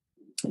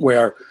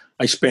 where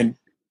I spent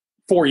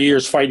 4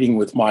 years fighting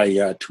with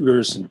my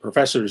tutors and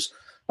professors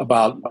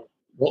about,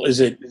 well,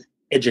 is it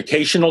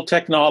educational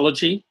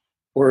technology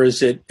or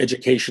is it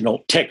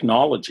educational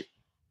technology?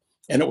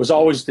 And it was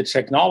always the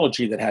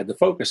technology that had the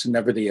focus and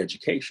never the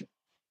education.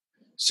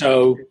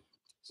 So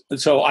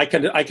I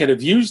could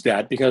have used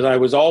that, because I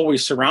was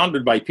always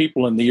surrounded by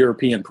people in the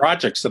European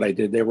projects that I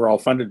did. They were all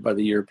funded by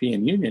the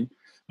European Union,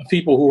 of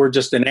people who were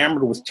just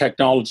enamored with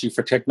technology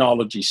for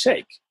technology's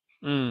sake.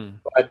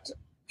 But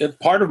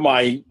part of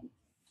my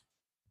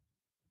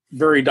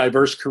very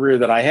diverse career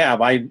that I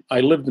have, I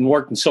lived and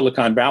worked in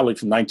Silicon Valley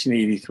from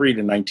 1983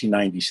 to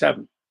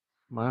 1997.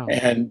 Wow.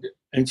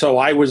 And so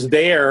I was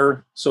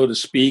there, so to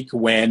speak,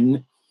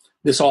 when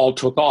this all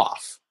took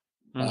off.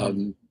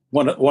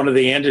 One of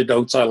the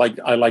anecdotes I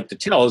like to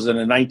tell is that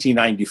in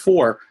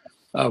 1994,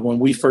 when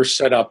we first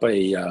set up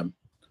a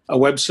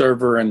web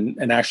server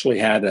and actually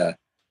had a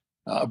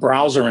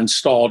browser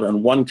installed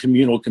on one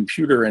communal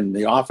computer in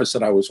the office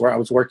that I was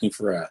working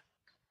for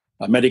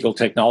a medical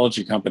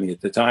technology company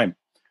at the time.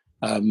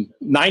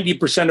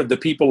 90% of the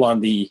people on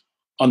the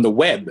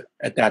web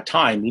at that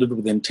time lived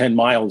within 10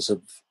 miles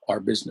of our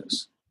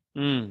business.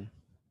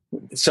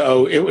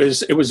 So it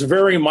was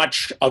very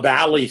much a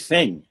valley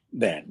thing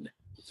then.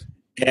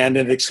 And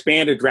it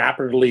expanded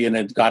rapidly, and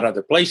it got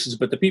other places.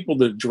 But the people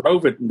that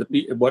drove it, and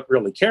what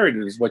really carried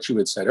it, is what you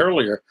had said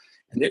earlier,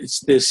 and it's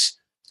this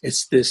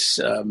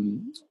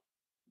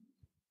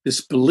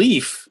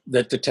belief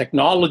that the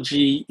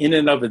technology in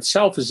and of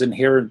itself is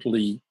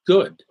inherently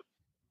good,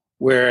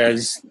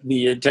 whereas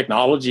the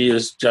technology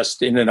is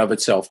just in and of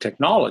itself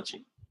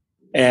technology,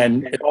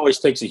 and it always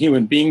takes a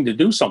human being to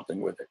do something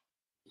with it.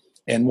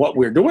 And what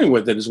we're doing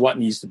with it is what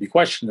needs to be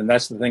questioned. And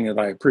that's the thing that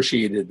I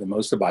appreciated the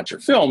most about your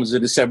film, is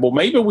that it said, well,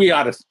 maybe we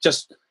ought to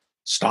just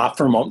stop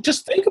for a moment,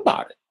 just think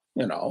about it,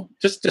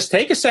 just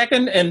take a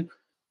second and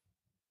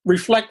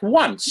reflect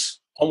once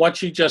on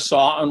what you just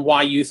saw and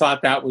why you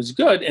thought that was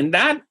good. And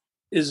that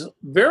is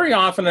very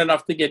often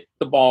enough to get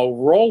the ball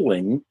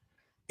rolling,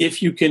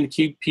 if you can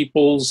keep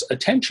people's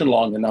attention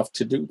long enough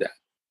to do that.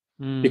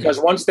 Because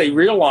once they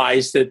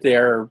realize that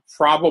they're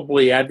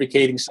probably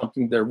advocating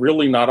something they're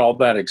really not all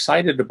that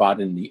excited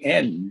about in the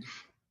end,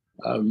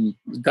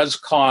 it does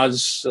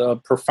cause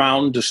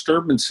profound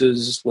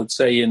disturbances, let's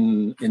say,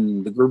 in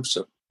the groups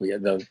of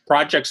the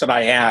projects that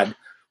I had.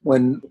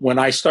 When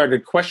I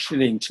started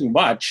questioning too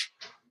much,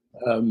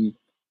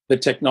 the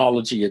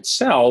technology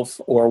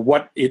itself or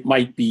what it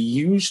might be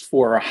used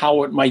for or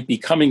how it might be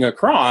coming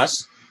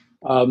across,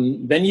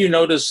 then you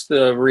notice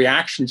the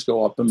reactions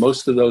go up, and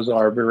most of those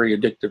are very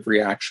addictive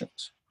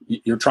reactions.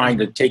 You're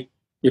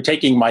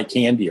taking my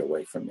candy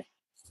away from me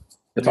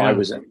if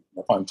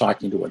I'm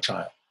talking to a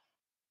child.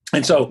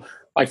 And so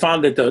I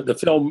found that the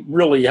film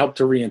really helped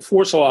to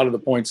reinforce a lot of the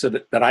points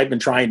that I've been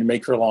trying to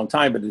make for a long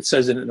time, but it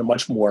says it in a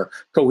much more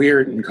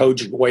coherent and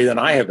cogent way than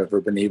I have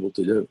ever been able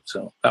to do.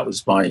 So that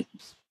was my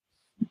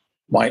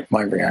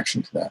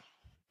reaction to that.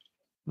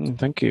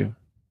 Thank you.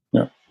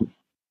 Yeah.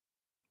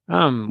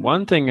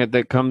 One thing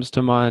that comes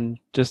to mind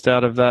just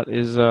out of that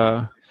is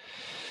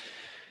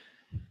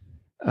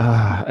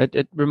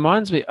it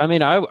reminds me. I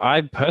mean,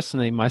 I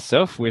personally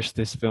myself wish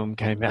this film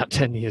came out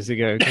 10 years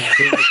ago.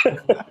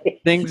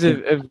 Things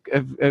have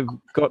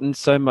gotten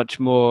so much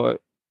more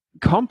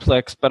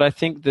complex, but I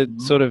think that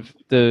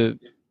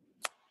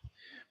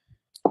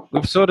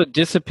we've sort of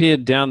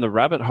disappeared down the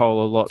rabbit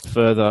hole a lot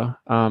further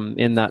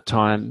in that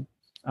time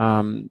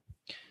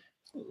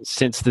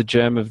since the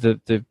germ of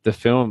the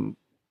film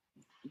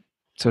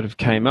sort of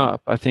came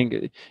up. I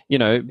think,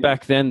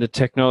 back then the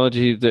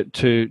technology that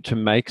to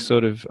make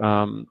sort of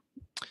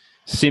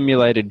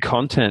simulated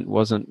content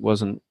wasn't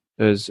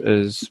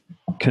as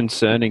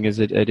concerning as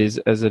it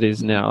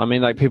is now. I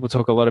mean, like, people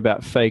talk a lot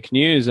about fake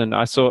news, and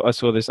I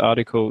saw this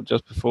article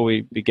just before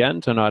we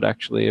began tonight,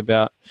 actually,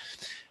 about,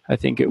 I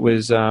think it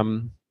was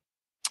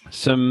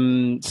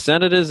some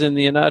senators in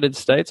the United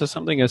States or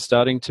something are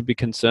starting to be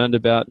concerned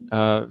about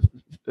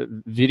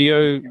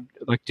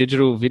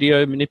digital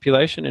video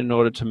manipulation in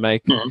order to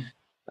make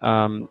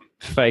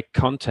fake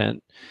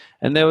content.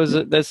 And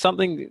there's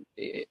something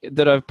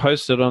that I've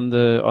posted on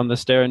the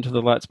Stare Into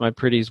the Lights My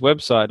Pretties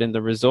website in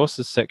the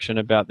resources section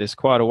about this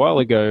quite a while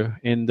ago,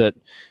 in that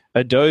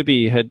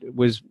Adobe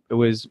was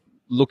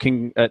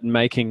looking at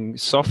making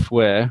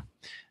software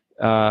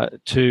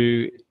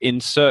to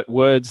insert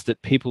words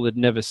that people had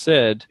never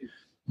said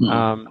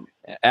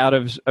out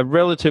of a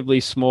relatively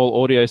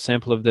small audio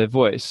sample of their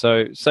voice.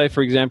 So say,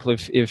 for example,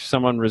 if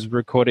someone was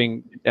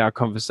recording our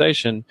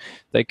conversation,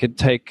 they could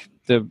take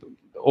the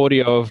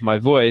audio of my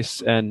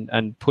voice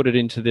and put it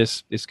into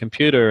this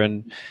computer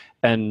and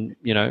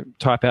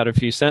type out a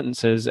few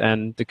sentences,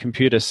 and the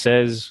computer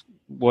says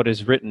what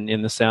is written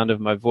in the sound of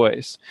my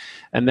voice.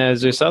 And there's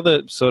this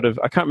other sort of,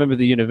 I can't remember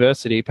the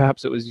university,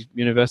 perhaps it was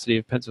University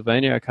of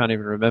Pennsylvania, I can't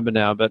even remember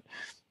now, but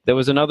there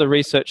was another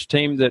research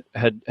team that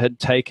had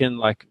taken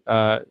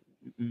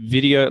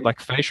video, like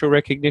facial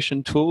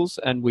recognition tools,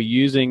 and were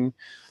using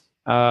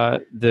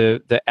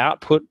the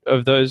output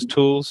of those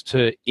tools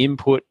to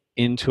input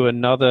into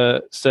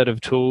another set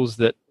of tools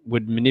that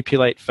would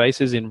manipulate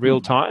faces in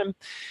real time.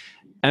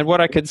 And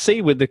what I could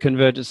see with the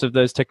convergence of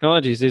those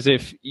technologies is,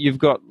 if you've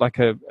got like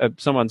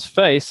someone's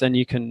face and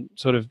you can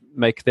sort of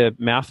make their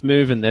mouth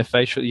move and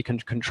you can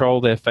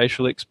control their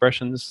facial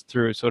expressions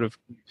through sort of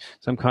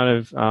some kind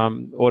of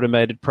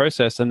automated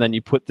process, and then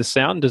you put the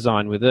sound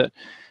design with it,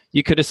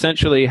 you could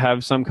essentially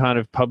have some kind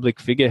of public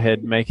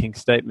figurehead making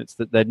statements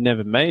that they'd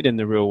never made in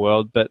the real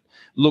world, but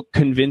look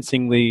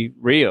convincingly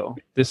real.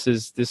 This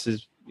is,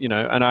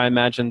 and I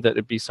imagine that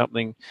it'd be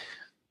something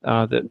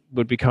that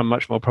would become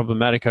much more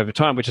problematic over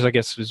time, which is, I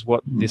guess, is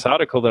what this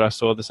article that I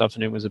saw this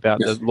afternoon was about.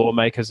 Yes. The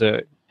lawmakers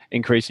are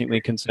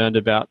increasingly concerned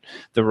about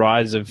the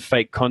rise of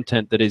fake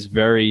content that is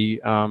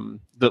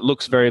that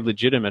looks very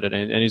legitimate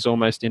and is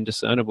almost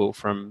indiscernible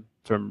from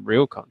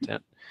real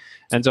content.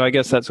 And so I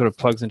guess that sort of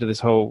plugs into this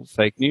whole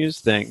fake news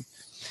thing.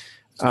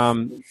 I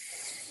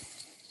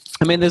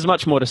mean, there's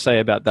much more to say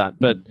about that,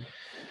 but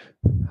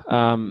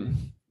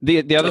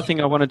the other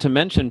thing I wanted to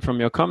mention from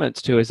your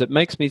comments too is it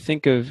makes me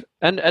think of,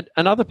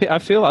 I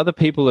feel other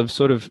people have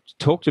sort of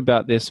talked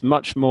about this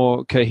much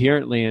more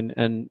coherently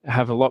and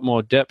have a lot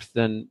more depth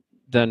than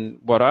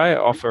what I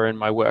offer in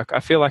my work.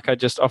 I feel like I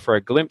just offer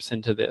a glimpse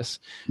into this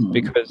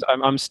because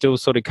I'm still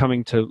sort of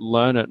coming to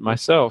learn it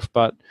myself.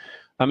 But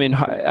I mean,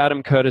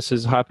 Adam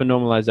Curtis's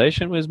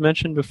hypernormalization was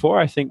mentioned before.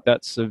 I think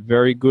that's a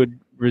very good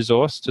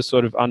resource to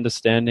sort of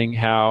understanding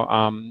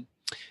how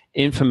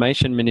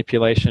information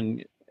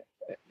manipulation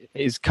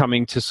is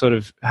coming to sort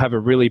of have a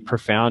really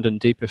profound and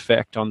deep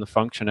effect on the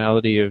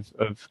functionality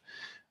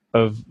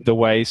of the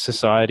way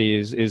society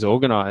is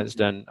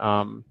organized. And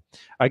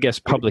I guess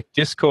public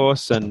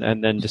discourse and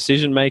then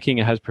decision making,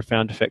 it has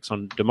profound effects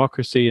on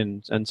democracy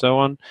and so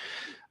on.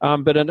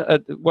 But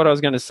what I was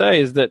going to say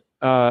is that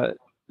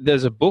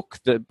there's a book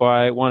that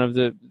by one of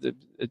the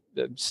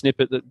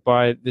snippet that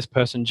by this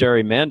person,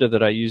 Jerry Mander,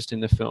 that I used in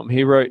the film.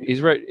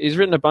 He's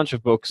written a bunch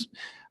of books.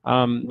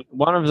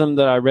 One of them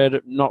that I read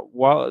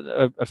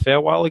a fair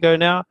while ago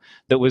now,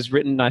 that was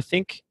written, I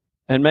think,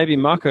 and maybe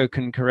Marco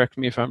can correct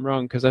me if I'm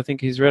wrong, because I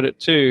think he's read it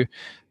too,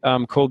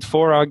 called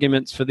 4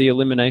 Arguments for the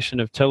Elimination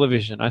of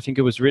Television. I think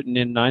it was written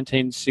in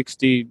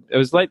 1960. It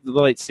was the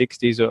late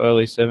 60s or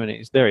early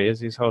 70s. There he is.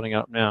 He's holding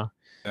up now.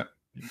 Yeah.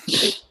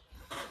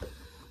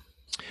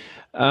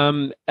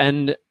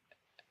 And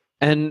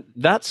And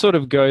that sort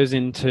of goes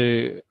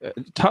into,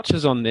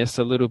 touches on this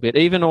a little bit,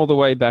 even all the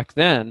way back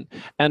then.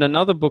 And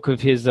another book of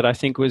his that I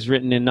think was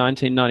written in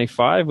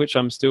 1995, which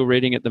I'm still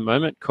reading at the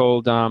moment,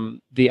 called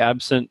The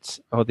Absence,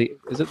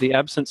 is it The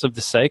Absence of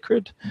the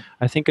Sacred?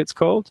 I think it's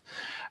called.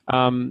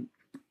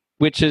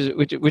 Which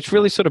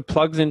really sort of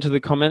plugs into the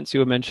comments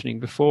you were mentioning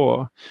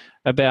before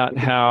about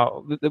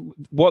how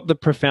what the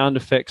profound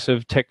effects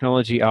of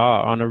technology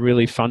are on a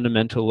really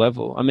fundamental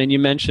level. I mean, you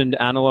mentioned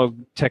analog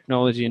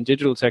technology and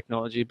digital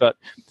technology, but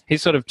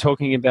he's sort of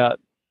talking about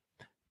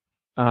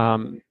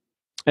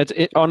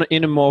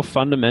in a more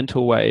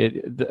fundamental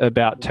way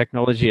about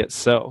technology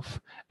itself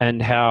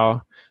and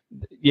how,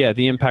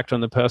 the impact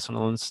on the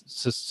personal and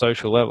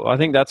social level. I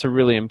think that's a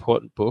really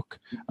important book.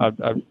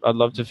 I'd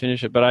love to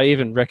finish it, but I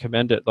even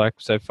recommend it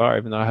so far,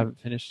 even though I haven't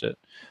finished it.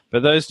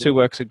 But those two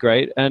works are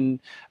great,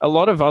 and a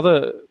lot of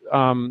other.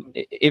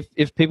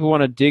 If people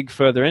want to dig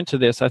further into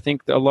this, I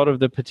think a lot of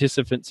the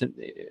participants in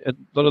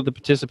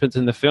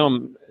the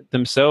film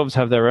themselves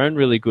have their own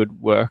really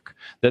good work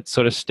that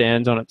sort of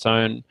stands on its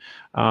own.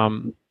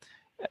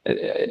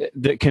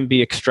 That can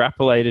be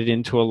extrapolated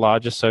into a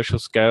larger social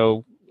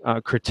scale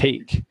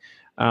critique.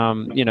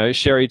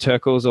 Sherry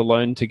Turkle's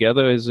Alone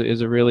Together is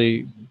a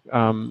really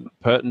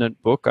pertinent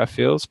book, I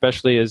feel,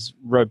 especially as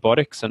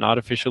robotics and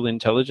artificial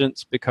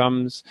intelligence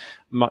becomes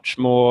much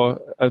more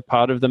a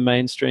part of the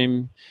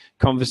mainstream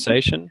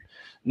conversation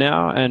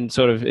now, and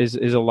sort of is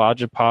a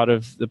larger part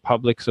of the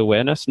public's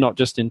awareness, not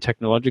just in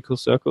technological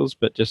circles,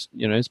 but just,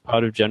 as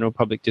part of general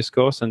public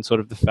discourse, and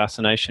sort of the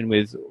fascination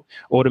with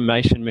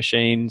automation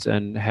machines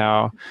and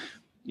how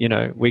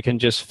we can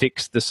just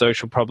fix the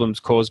social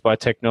problems caused by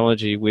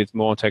technology with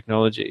more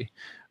technology.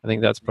 I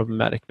think that's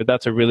problematic. But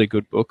that's a really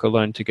good book,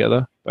 Alone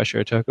Together by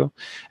Sherry Turkle.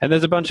 And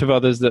there's a bunch of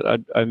others that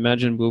I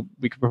imagine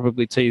we could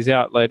probably tease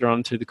out later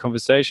on through the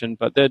conversation,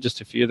 but they're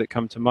just a few that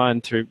come to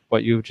mind through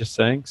what you were just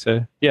saying.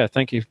 So, yeah,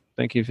 thank you.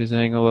 Thank you for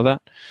saying all of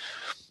that.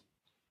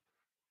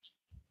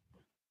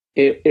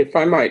 If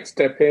I might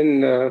step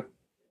in,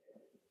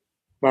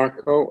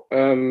 Marco,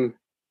 you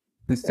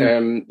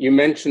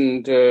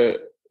mentioned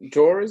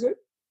Jor, is it?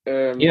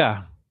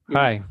 Yeah.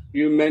 Hi.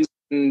 You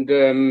mentioned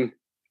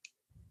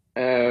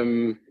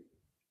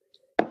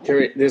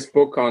this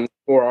book on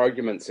 4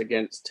 arguments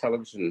against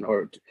television,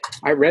 or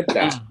I read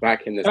that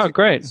back in the 60s. Oh,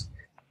 great.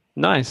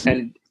 Nice.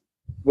 And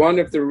one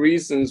of the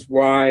reasons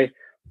why,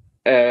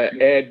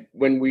 Ed,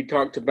 when we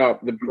talked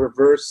about the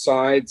perverse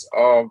sides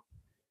of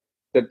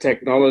the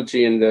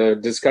technology and the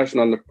discussion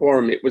on the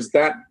forum, it was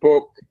that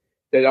book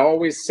that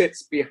always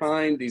sits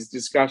behind these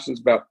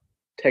discussions about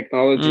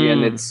technology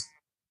and its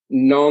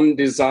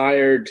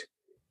non-desired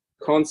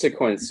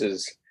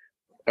consequences,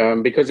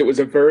 because it was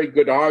a very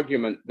good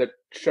argument that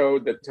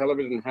showed that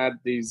television had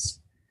these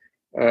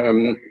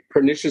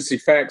pernicious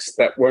effects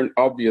that weren't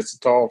obvious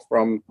at all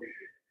from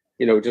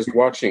just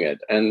watching it,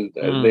 and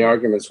the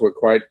arguments were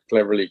quite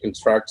cleverly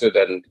constructed,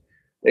 and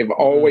they've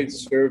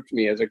always served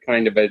me as a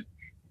kind of a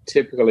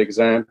typical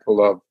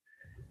example of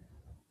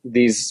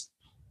these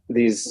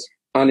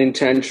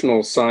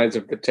unintentional sides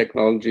of the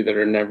technology that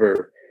are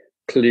never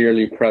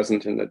clearly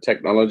present in the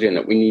technology, and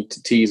that we need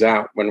to tease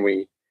out when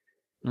we're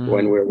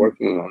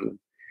working on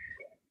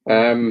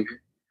them.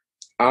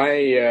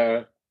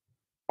 I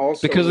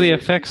also, because the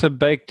effects are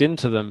baked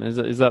into them.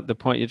 Is that the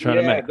point you're trying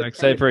to make? Like,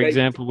 say, for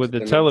example, with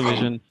the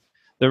television,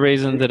 the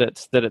reason that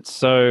it's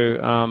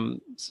so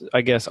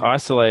I guess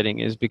isolating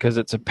is because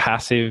it's a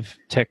passive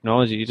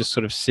technology. You're just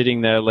sort of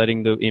sitting there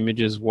letting the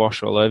images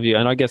wash all over you.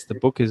 And I guess the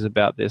book is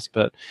about this,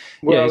 but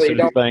they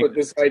don't put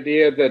this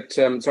idea that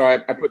so I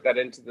put that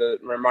into the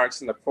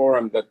remarks in the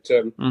forum, that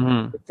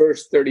the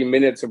first 30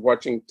 minutes of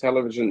watching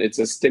television, it's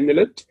a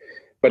stimulant,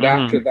 but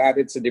after that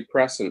it's a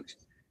depressant.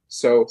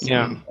 So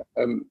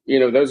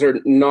those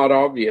are not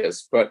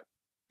obvious, but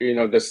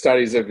the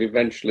studies have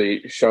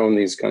eventually shown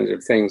these kinds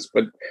of things.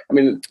 But I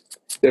mean,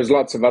 there's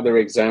lots of other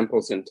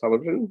examples in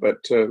television,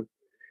 but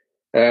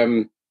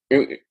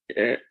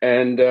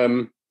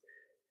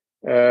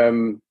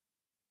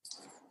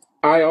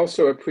I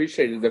also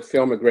appreciated the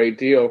film a great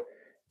deal.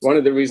 One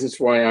of the reasons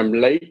why I'm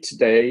late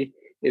today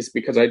is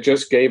because I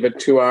just gave a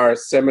 2-hour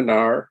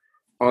seminar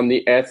on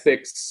the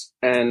ethics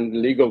and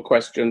legal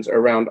questions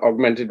around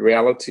augmented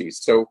reality.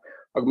 So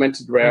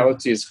augmented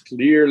reality is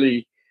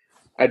clearly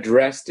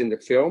addressed in the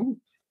film,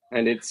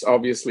 and it's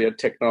obviously a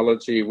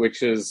technology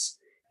which is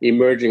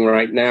emerging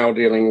right now,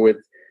 dealing with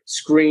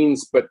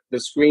screens, but the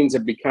screens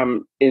have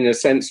become, in a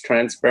sense,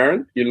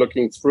 transparent. You're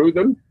looking through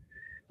them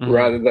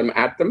rather than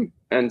at them,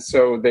 and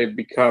so they've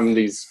become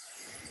these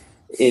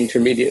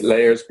intermediate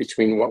layers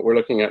between what we're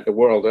looking at the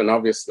world. And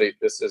obviously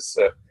this is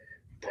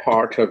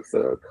part of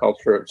the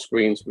culture of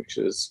screens, which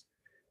is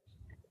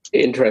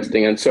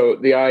interesting. And so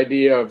the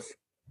idea of,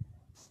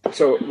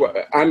 so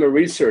I'm a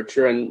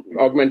researcher, and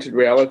augmented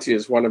reality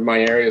is one of my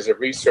areas of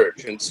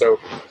research. And so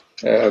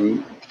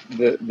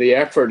the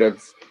effort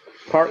of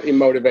partly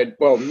motivated,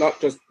 well, not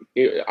just,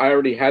 I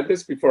already had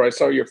this before I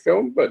saw your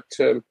film, but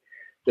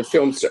the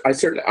film,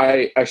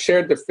 I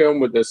shared the film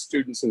with the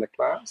students in the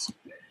class.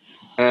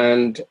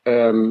 and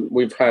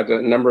we've had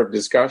a number of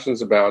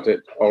discussions about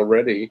it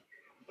already.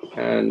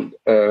 And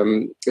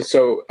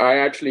so I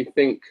actually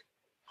think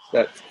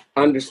that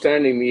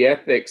understanding the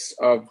ethics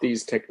of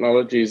these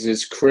technologies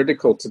is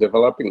critical to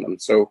developing them.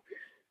 So,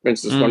 for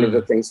instance, one of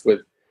the things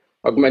with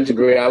augmented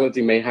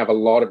reality may have a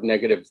lot of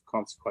negative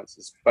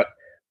consequences, but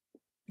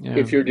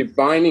if you're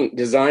designing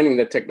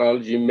the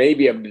technology, you may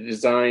be able to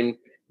design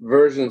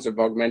versions of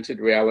augmented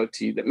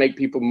reality that make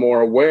people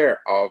more aware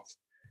of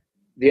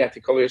the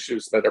ethical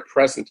issues that are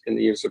present in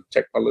the use of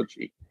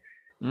technology.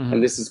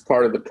 And this is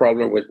part of the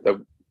problem with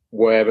the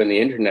web and the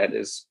internet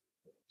is,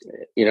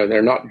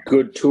 they're not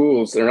good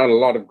tools. There are not a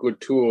lot of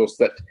good tools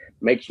that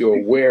make you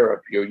aware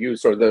of your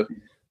use, or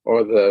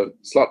the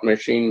slot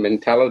machine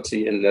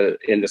mentality in the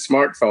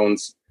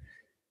smartphones,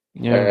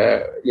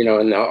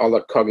 and all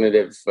the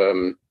cognitive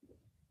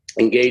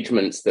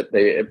engagements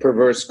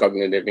perverse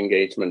cognitive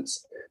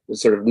engagements.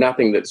 There's sort of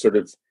nothing that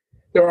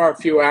there are a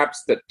few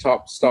apps that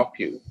stop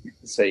you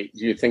and say,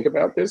 do you think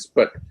about this?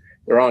 But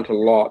there aren't a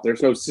lot.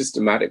 There's no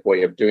systematic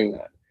way of doing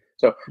that.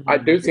 So I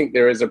do think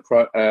there is a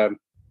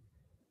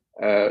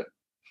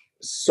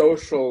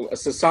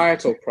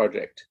societal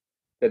project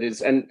that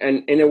is, and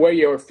in a way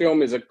your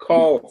film is a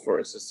call for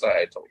a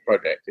societal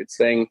project. It's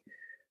saying,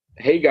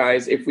 hey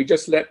guys, if we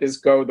just let this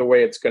go the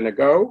way it's going to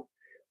go,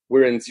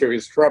 we're in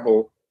serious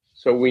trouble.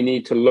 So we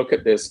need to look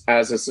at this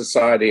as a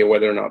society,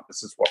 whether or not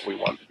this is what we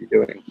want to be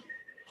doing.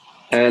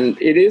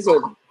 And it is a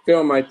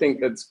film, I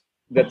think,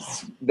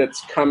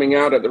 that's coming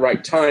out at the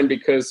right time,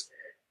 because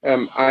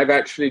I've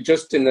actually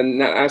just in the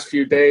last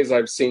few days,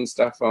 I've seen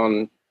stuff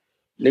on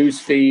news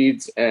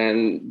feeds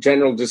and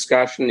general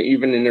discussion,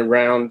 even in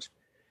around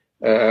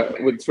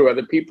through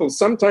other people,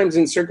 sometimes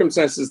in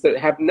circumstances that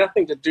have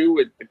nothing to do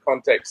with the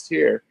context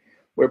here,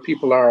 where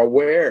people are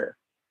aware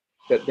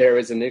that there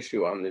is an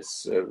issue on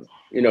this,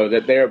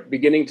 that they're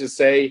beginning to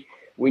say,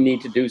 we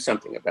need to do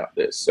something about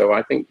this. So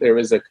I think there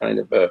is a kind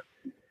of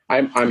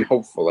I'm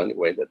hopeful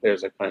anyway, that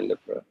there's a kind of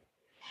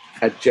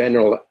a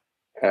general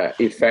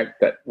effect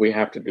that we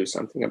have to do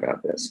something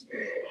about this.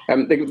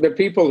 The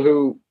people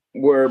who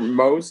were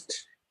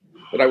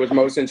I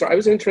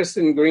was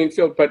interested in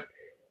Greenfield, but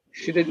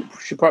she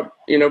probably,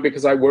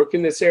 because I work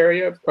in this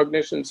area of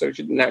cognition, so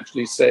she didn't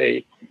actually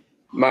say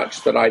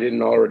much that I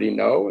didn't already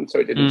know, and so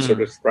it didn't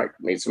sort of strike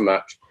me so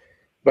much.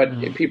 But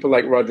people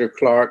like Roger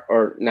Clark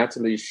or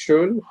Natalie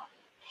Schul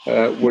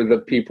were the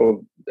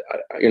people,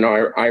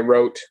 I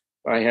wrote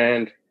by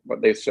hand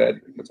what they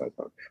said, because I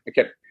thought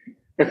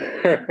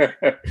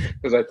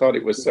because I thought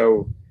it was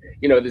so,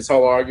 this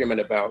whole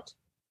argument about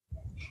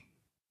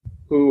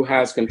who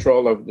has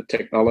control of the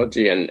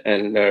technology,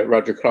 and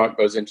Roger Clark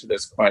goes into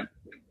this quite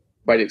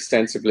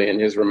extensively in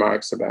his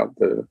remarks about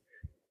the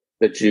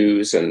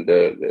Jews and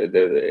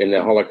in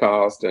the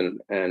Holocaust and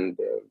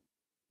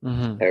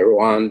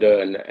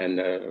Rwanda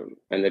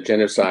and the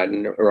genocide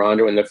in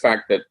Rwanda, and the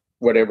fact that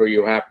whatever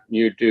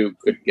you do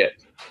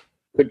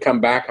could come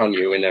back on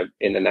you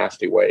in a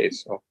nasty way.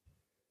 So.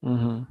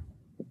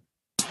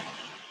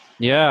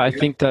 Yeah, I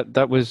think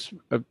that was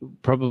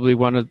probably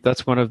one of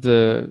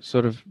the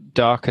sort of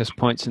darkest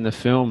points in the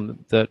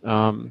film, that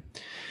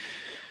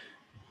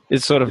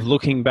is sort of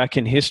looking back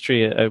in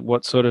history at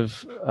what sort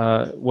of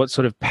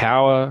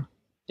power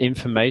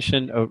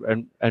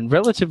information and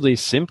relatively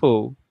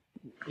simple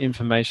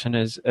information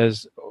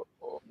has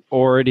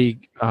already.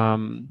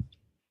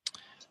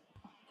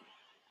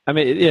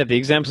 The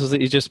examples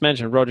that you just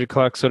mentioned, Roger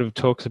Clark sort of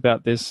talks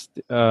about this.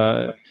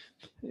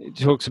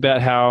 Talks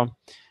about how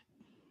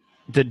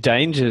the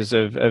dangers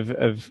of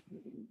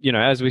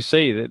as we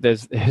see, that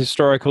there's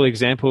historical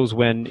examples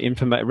when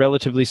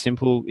relatively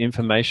simple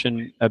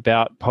information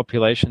about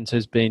populations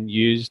has been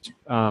used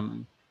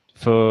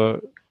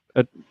for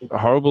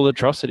horrible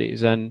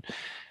atrocities. And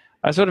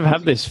I sort of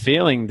have this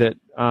feeling that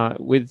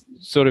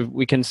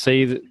we can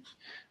see that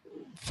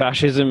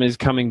fascism is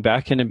coming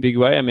back in a big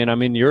way. I mean,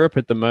 I'm in Europe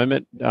at the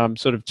moment,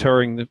 sort of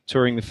touring the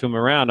film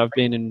around. I've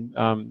been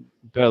in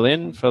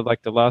Berlin for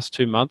like the last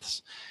 2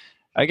 months.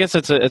 I guess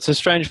it's a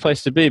strange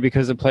place to be,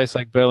 because a place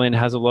like Berlin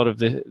has a lot of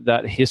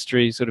that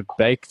history sort of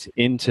baked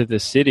into the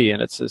city,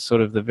 and it's part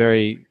of the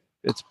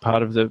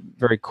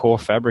very core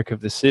fabric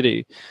of the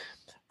city.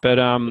 But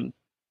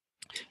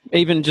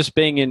even just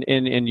being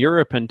in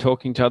Europe and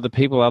talking to other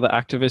people, other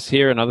activists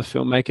here and other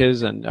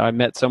filmmakers, and I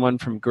met someone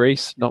from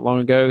Greece not long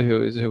ago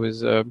who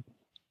was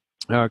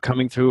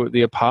coming through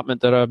the apartment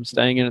that I'm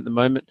staying in at the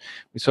moment.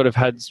 We sort of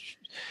had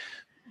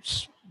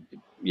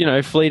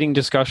fleeting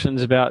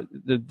discussions about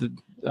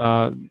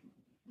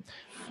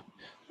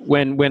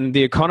when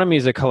the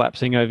economies are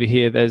collapsing over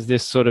here, there's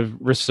this sort of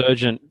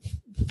resurgent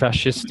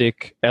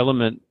fascistic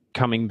element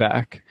coming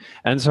back.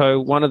 And so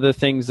one of the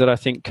things that I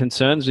think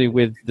concerns me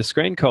with the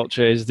screen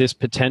culture is this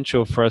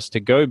potential for us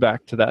to go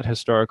back to that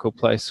historical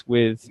place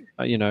with,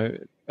 a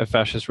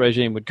fascist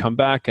regime would come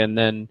back, and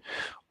then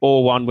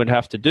all one would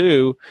have to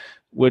do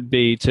would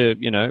be to,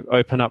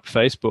 open up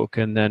Facebook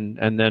and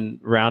then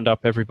round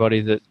up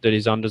everybody that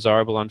is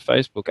undesirable on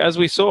Facebook. As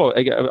we saw,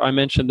 I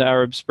mentioned the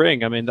Arab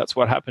Spring. I mean, that's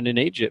what happened in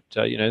Egypt.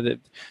 The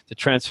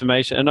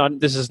transformation.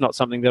 And this is not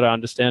something that I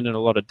understand in a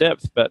lot of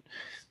depth, but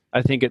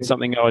I think it's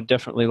something I would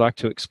definitely like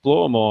to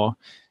explore more.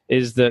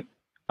 Is that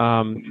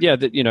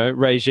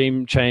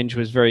regime change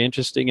was very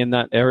interesting in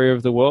that area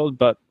of the world,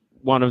 but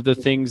one of the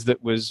things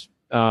that was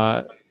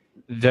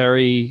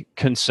very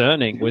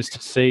concerning was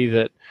to see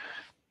that,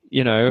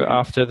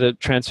 after the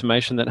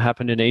transformation that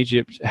happened in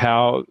Egypt,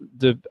 how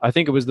I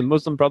think it was the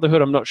Muslim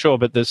Brotherhood, I'm not sure,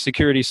 but the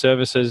security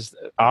services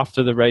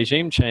after the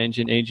regime change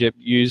in Egypt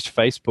used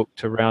Facebook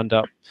to round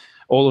up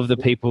all of the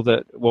people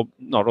that, well,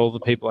 not all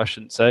the people, I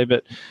shouldn't say,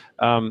 but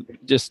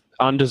just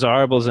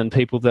undesirables and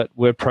people that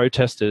were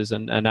protesters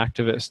and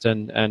activists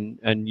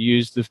and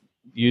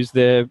use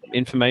their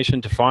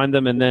information to find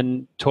them and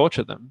then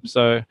torture them.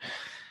 So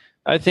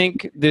I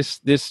think this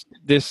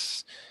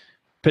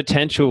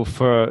potential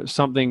for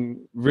something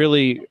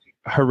really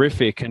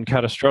horrific and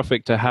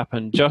catastrophic to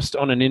happen just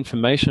on an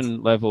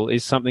information level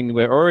is something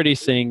we're already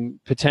seeing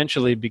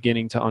potentially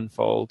beginning to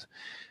unfold.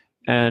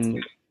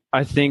 And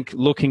I think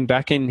looking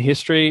back in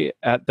history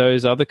at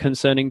those other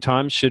concerning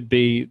times should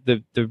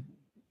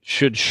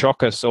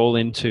shock us all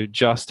into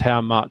just how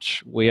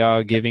much we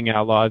are giving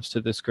our lives to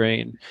the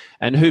screen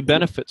and who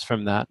benefits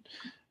from that.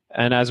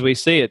 And as we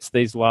see, it's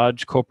these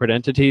large corporate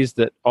entities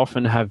that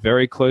often have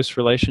very close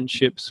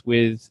relationships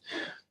with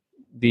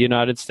the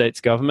United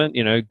States government.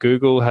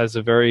 Google has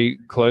a very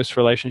close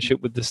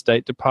relationship with the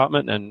State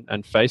Department,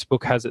 and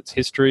Facebook has its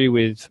history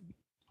with,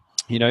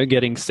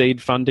 getting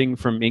seed funding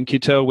from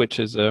Incutel, which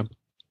is a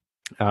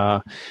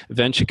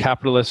venture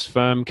capitalist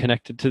firm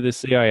connected to the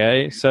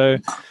CIA. So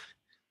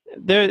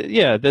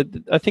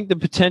I think the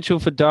potential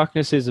for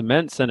darkness is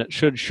immense, and it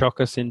should shock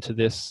us into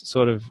this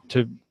sort of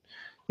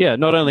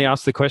not only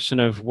ask the question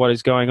of what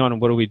is going on and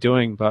what are we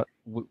doing, but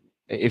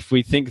if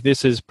we think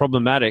this is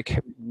problematic,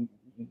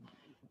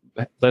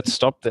 let's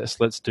stop this.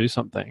 Let's do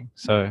something.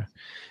 So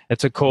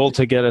it's a call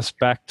to get us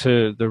back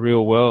to the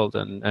real world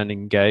and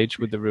engage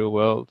with the real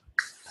world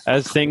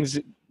as things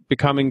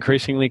become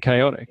increasingly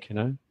chaotic,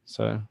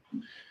 So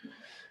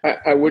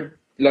I would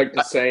like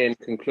to say in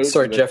conclusion.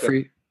 Sorry,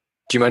 Jeffrey.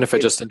 Do you mind if I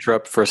just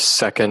interrupt for a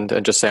second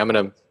and just say I'm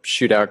going to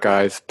shoot out,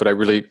 guys, but I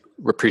really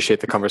appreciate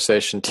the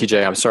conversation.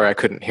 TJ, I'm sorry I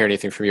couldn't hear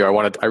anything from you.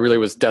 I really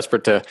was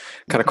desperate to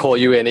kind of call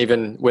you in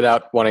even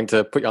without wanting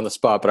to put you on the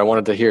spot, but I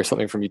wanted to hear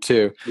something from you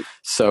too.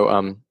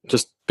 So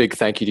just big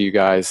thank you to you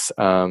guys.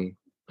 01,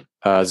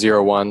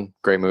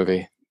 great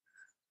movie.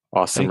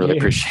 Awesome. Really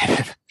appreciate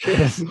it.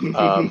 Yes.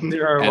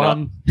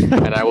 01.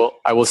 And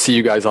I will see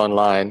you guys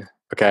online.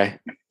 Okay.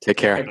 Take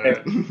care.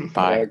 Okay.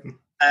 Bye.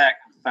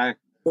 Bye.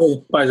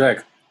 Bye,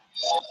 Zach.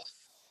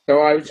 So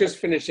I was just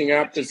finishing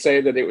up to say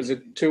that it was a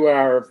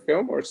 2-hour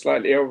film or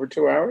slightly over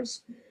 2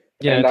 hours.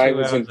 Yeah, and 2 I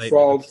was hours,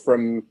 enthralled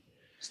from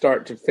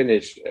start to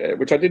finish,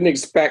 which I didn't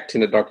expect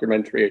in a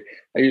documentary.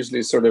 I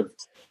usually sort of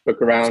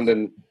look around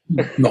and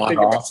think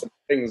about some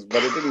things,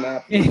 but it didn't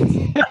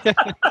happen.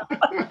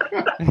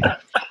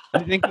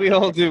 I think we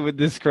all do with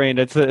this screen.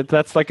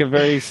 That's like a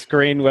very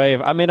screen way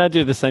of. I mean, I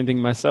do the same thing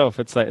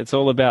myself. It's like it's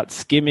all about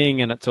skimming,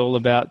 and it's all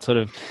about sort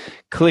of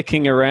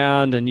clicking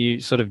around, and you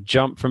sort of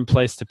jump from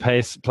place to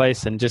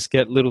place, and just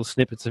get little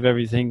snippets of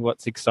everything.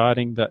 What's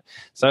exciting, but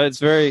so it's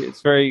very.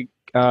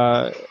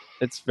 I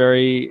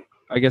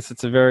guess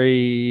it's a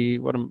very.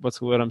 What's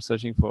the word I'm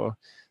searching for?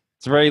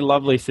 It's a very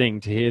lovely thing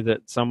to hear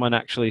that someone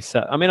actually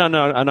sat. I mean, I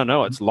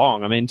know it's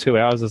long. I mean, 2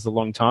 hours is a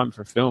long time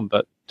for a film,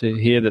 but to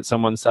hear that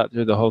someone sat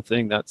through the whole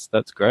thing, that's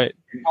great.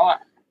 Oh,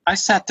 I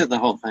sat through the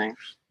whole thing.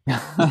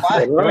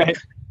 Right.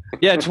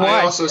 Yeah, twice.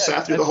 I also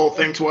sat through the whole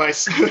thing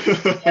twice.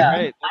 Yeah.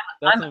 Right.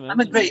 I'm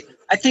a great.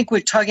 I think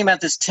we're talking about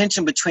this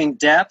tension between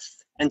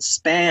depth and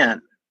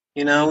span.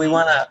 We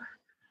want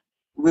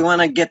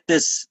to get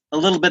this a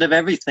little bit of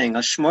everything, a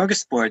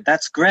smorgasbord.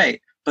 That's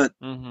great, but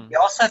we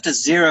also have to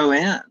zero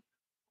in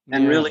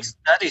and really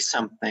study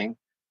something.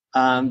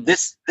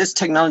 This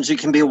technology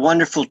can be a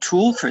wonderful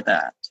tool for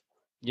that.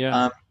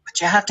 Yeah. But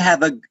you have to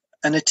have an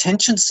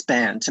attention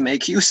span to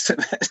make use of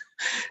it,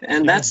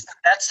 and that's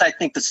I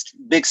think the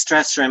big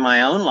stressor in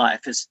my own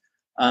life is,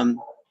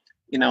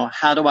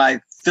 how do I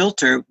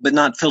filter but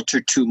not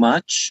filter too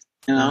much?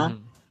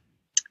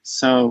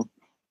 So.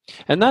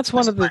 And that's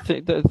one of the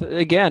things,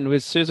 again,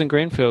 with Susan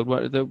Greenfield,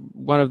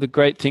 one of the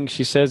great things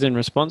she says in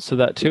response to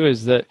that too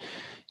is that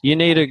you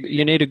need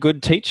a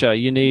good teacher.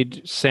 You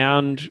need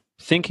sound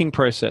thinking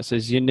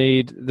processes. You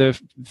need the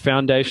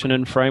foundation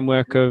and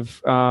framework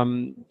of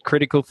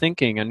critical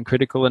thinking and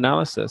critical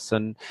analysis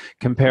and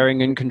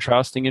comparing and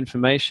contrasting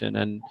information.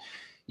 And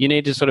you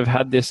need to sort of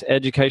have this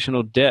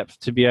educational depth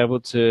to be able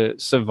to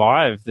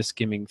survive the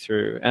skimming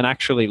through and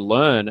actually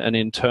learn and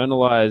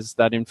internalize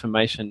that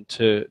information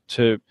to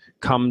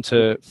come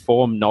to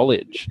form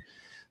knowledge.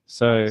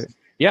 So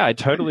yeah, I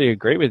totally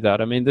agree with that.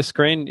 I mean, the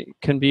screen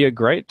can be a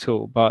great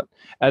tool, but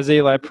as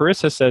Eli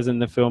Parissa says in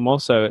the film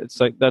also,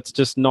 it's like that's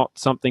just not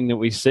something that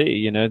we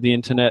see. The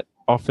internet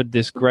offered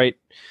this great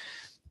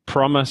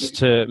promise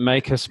to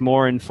make us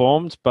more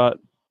informed, but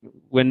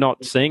we're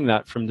not seeing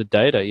that from the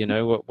data.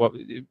 What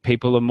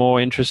people are more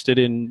interested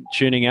in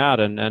tuning out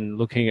and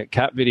looking at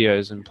cat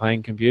videos and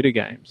playing computer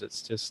games.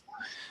 It's just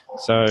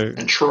so,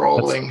 and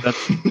trolling.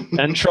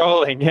 And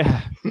trolling,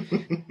 yeah.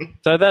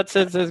 So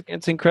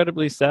it's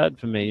incredibly sad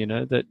for me,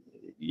 that,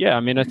 yeah,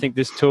 I mean, I think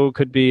this tool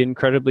could be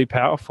incredibly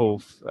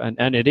powerful,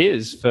 and it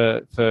is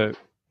for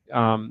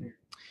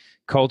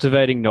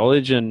cultivating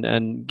knowledge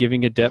and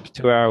giving a depth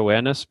to our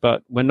awareness,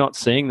 but we're not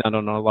seeing that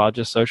on a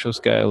larger social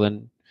scale,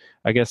 and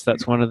I guess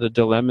that's one of the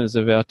dilemmas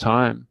of our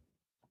time.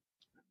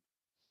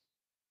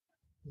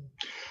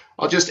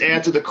 I'll just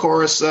add to the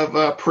chorus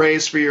of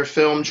praise for your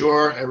film,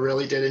 Jor. I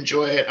really did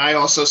enjoy it. I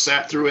also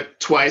sat through it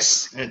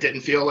twice, and it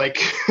didn't feel like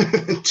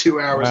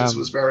 2 hours. Wow. This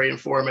was very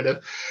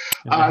informative.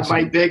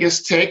 My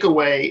biggest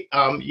takeaway,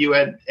 you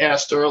had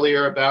asked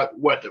earlier about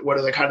what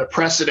are the kind of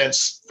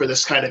precedents for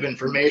this kind of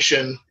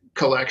information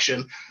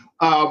collection.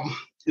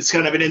 It's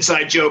kind of an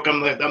inside joke. I'm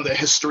the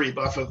history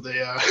buff of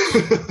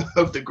the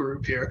of the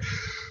group here.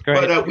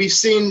 Great. But we've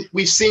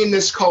seen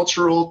this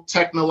cultural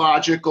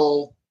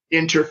technological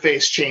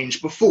interface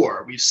change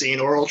before. We've seen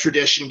oral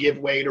tradition give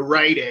way to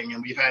writing,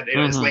 and we've had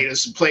as late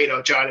as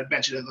Plato. John had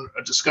mentioned in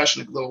a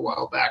discussion a little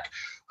while back,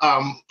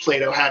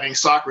 Plato having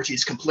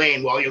Socrates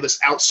complain, well, this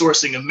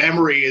outsourcing of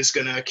memory is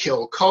going to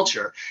kill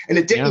culture, and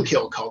it didn't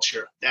kill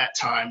culture that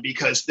time,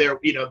 because the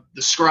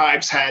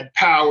scribes had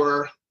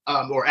power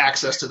or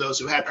access to those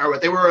who had power,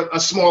 but they were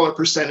a smaller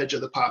percentage of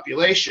the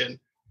population.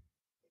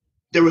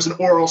 There was an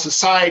oral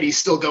society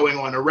still going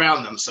on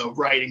around them. So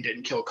writing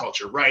didn't kill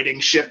culture. Writing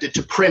shifted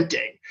to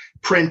printing.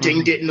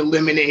 Printing didn't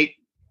eliminate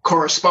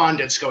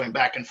correspondence going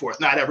back and forth.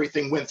 Not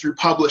everything went through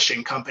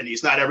publishing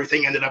companies. Not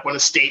everything ended up on a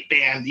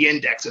state-banned, the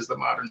index as the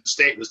modern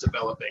state was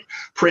developing.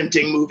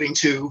 Printing moving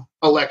to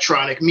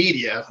electronic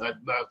media,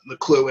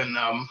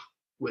 McLuhan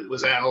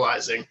was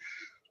analyzing.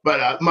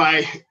 But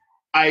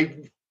I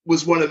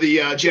was one of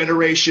the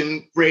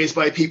generation raised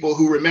by people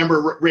who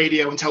remember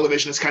radio and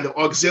television as kind of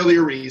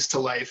auxiliaries to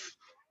life.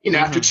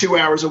 After 2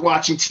 hours of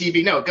watching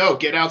TV, no, go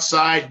get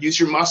outside, use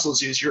your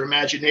muscles, use your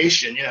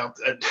imagination,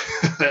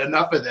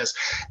 enough of this.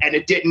 And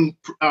it didn't,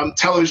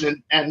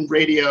 television and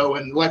radio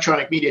and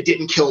electronic media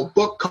didn't kill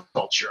book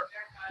culture,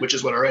 which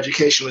is what our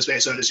education was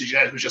based on, as you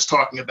guys were just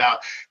talking about,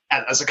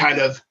 as a kind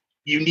of,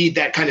 you need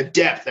that kind of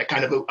depth, that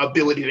kind of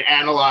ability to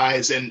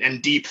analyze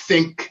and deep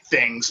think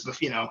things,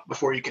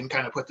 before you can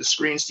kind of put the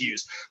screens to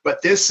use.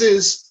 But this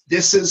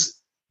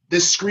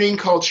screen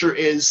culture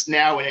is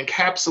now an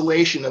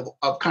encapsulation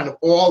of kind of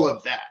all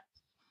of that.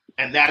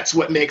 And that's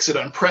what makes it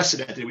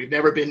unprecedented. We've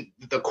never been,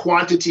 the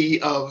quantity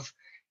of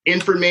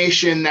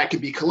information that can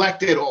be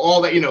collected,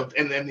 all that,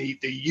 and then the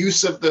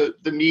use of the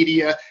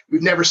media,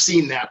 we've never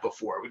seen that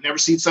before. We've never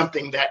seen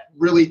something that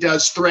really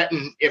does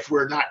threaten, if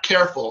we're not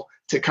careful,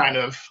 to kind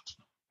of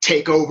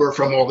take over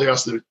from all the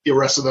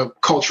rest of the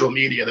cultural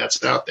media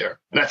that's out there.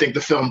 And I think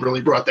the film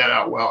really brought that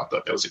out well. I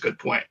thought that was a good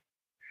point.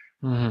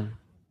 Mm-hmm.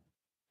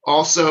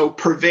 Also,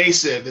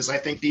 pervasive is, I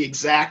think, the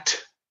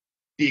exact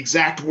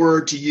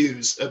word to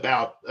use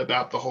about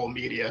the whole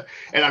media.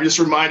 And I'm just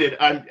reminded,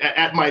 I'm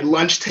at my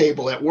lunch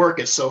table at work.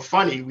 It's so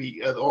funny.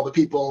 We all the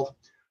people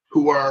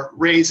who are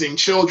raising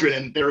children,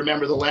 and they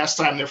remember the last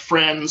time their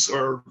friends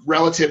or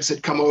relatives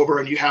had come over,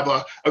 and you have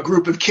a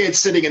group of kids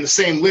sitting in the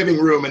same living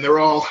room, and they're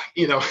all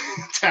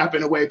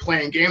tapping away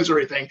playing games or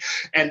anything.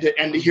 And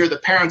to hear the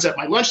parents at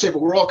my lunch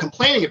table, we're all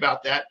complaining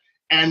about that.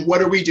 And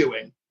what are we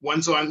doing?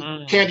 One's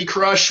on Candy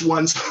Crush,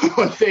 one's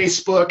on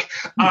Facebook.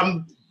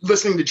 I'm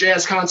listening to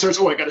jazz concerts.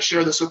 Oh, I got to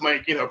share this with my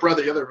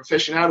brother, the other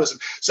aficionados.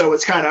 So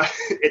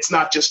it's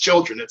not just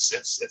children.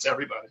 It's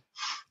everybody.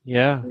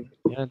 Yeah,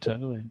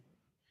 totally.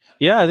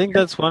 Yeah, I think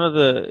that's one of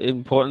the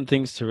important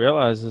things to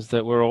realize, is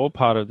that we're all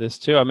part of this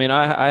too. I mean,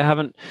 I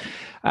haven't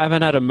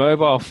had a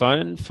mobile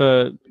phone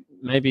for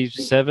maybe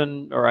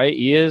 7 or 8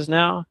 years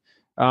now.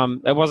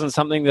 It wasn't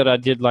something that I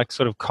did like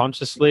sort of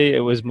consciously. It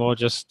was more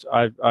just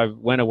I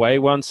went away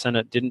once and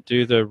it didn't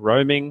do the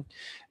roaming,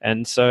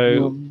 and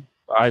so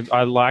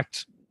I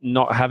liked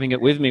not having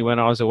it with me when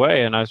I was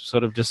away, and I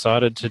sort of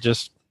decided to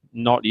just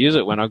not use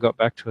it when I got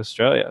back to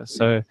Australia.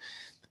 So,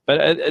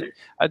 but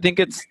I think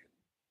it's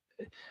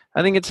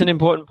an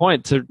important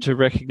point to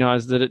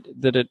recognize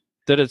that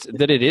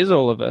it is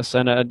all of us,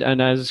 and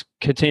as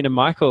Katina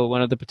Michael,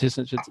 one of the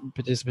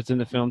participants in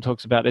the film,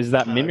 talks about, is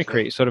that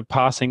mimicry, sort of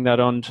passing that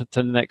on to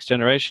the next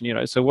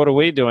generation. So what are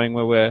we doing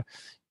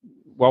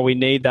while we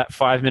need that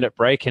 5-minute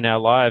break in our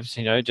lives,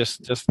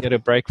 just get a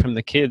break from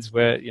the kids,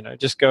 where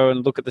just go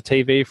and look at the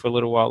TV for a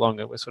little while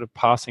longer. We're sort of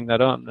passing that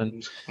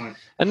on,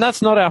 and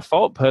that's not our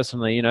fault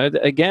personally.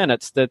 Again,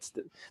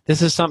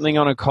 this is something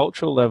on a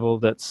cultural level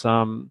that's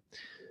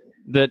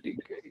that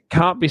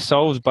can't be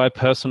solved by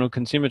personal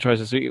consumer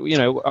choices.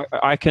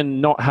 I can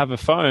not have a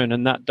phone,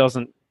 and that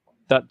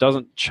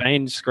doesn't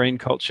change screen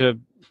culture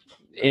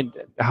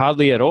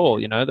hardly at all.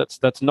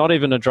 That's not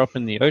even a drop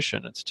in the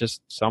ocean. It's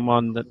just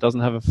someone that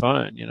doesn't have a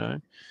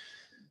phone.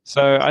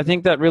 So I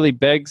think that really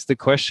begs the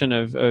question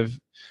of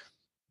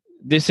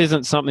this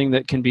isn't something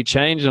that can be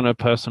changed on a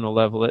personal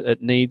level.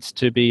 It needs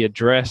to be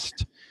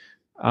addressed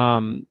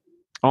on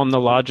the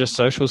larger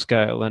social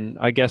scale. And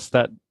I guess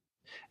that,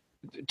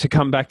 to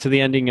come back to the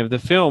ending of the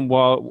film,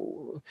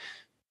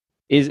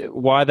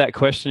 why that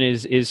question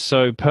is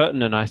so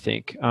pertinent, I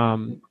think, how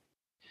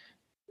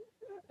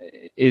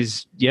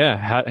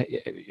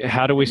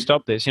do we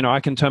stop this? I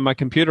can turn my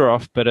computer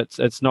off, but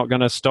it's not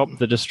going to stop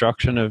the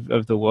destruction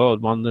of the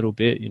world one little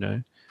bit.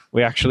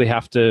 We actually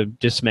have to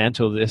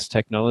dismantle this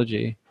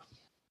technology.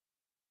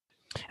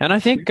 And I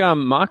think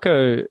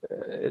Marco,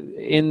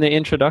 in the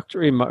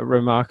introductory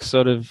remarks,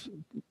 sort of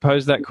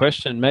posed that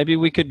question. Maybe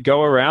we could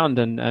go around,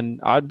 and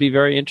I'd be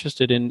very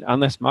interested in,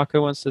 unless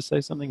Marco wants to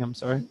say something. I'm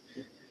sorry.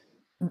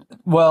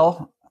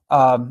 Well,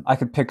 I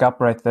could pick up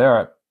right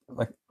there.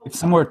 Like, if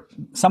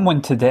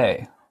someone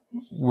today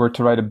were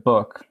to write a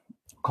book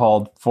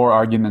called 4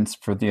 Arguments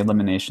for the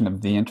Elimination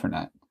of the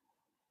Internet,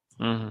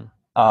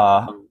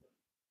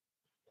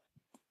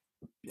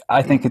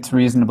 I think it's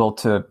reasonable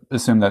to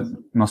assume that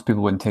most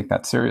people wouldn't take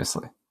that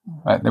seriously,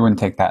 right? They wouldn't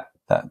take that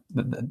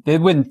they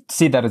wouldn't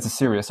see that as a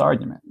serious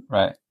argument,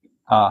 right?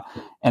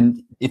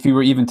 And if you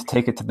were even to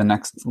take it to the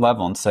next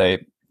level and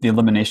say the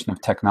elimination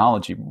of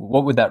technology,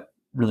 what would that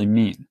really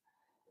mean?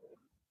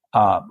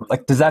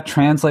 Like, does that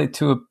translate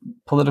to a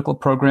political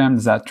program?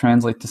 Does that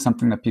translate to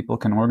something that people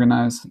can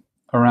organize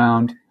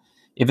around?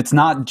 If it's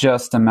not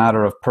just a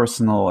matter of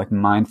personal, like,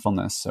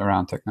 mindfulness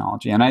around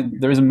technology,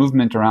 and there is a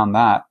movement around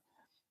that.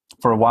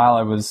 For a while,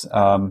 I was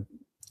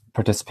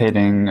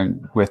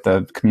participating with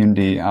a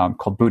community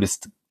called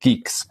Buddhist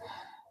Geeks,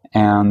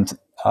 and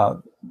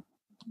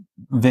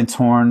Vince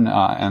Horn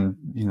and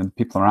the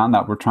people around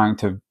that were trying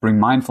to bring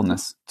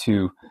mindfulness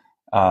to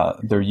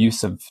their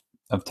use of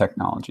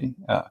technology.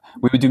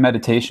 We would do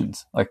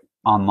meditations, like,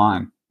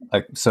 online.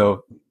 Like,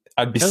 so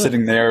I'd be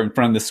sitting there in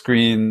front of the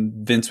screen,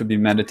 Vince would be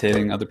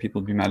meditating, other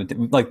people would be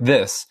meditating, like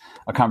this,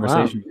 a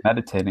conversation,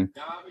 meditating.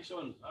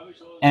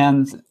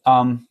 And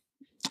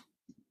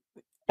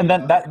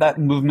then that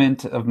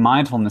movement of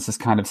mindfulness is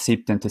kind of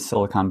seeped into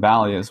Silicon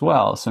Valley as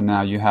well. So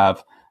now you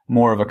have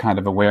more of a kind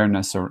of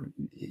awareness, or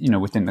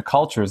within the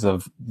cultures,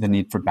 of the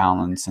need for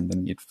balance and the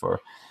need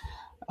for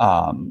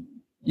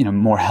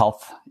more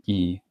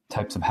healthy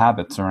types of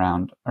habits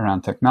around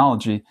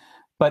technology.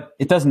 But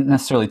it doesn't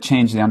necessarily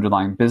change the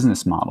underlying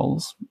business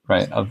models,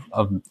 right, of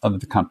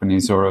the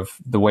companies or of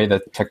the way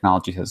that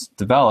technology has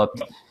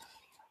developed.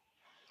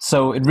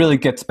 So it really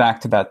gets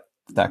back to that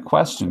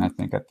question, I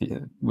think,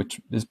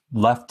 which is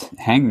left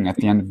hanging at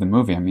the end of the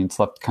movie. I mean, it's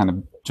left kind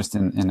of just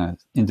in a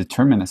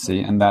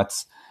indeterminacy, and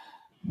that's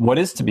what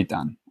is to be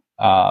done.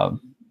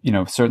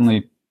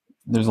 Certainly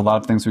there's a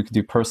lot of things we could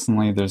do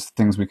personally. There's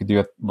things we could do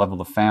at the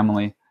level of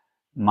family.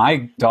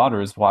 My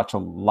daughters watch a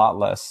lot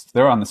less.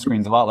 They're on the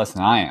screens a lot less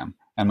than I am,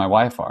 and my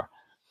wife are,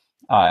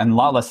 and a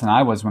lot less than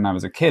I was when I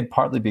was a kid,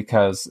 partly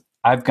because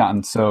I've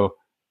gotten so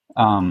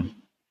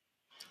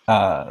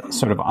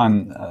sort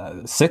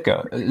of sick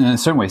of, in a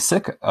certain way,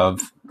 sick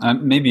of,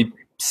 maybe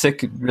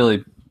sick,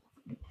 really,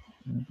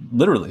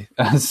 literally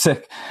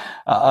sick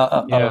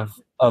of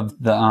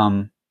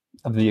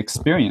the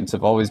experience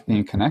of always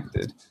being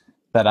connected,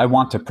 that I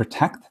want to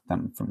protect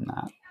them from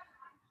that.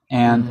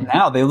 And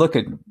now they look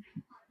at,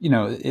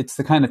 it's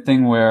the kind of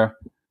thing where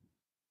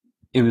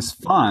it was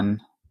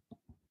fun.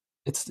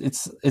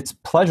 It's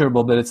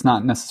pleasurable, but it's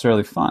not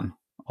necessarily fun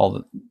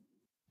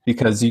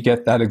because you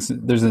get that,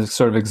 there's a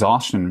sort of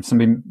exhaustion.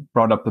 Somebody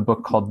brought up a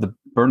book called The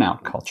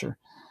Burnout Culture,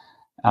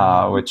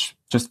 which,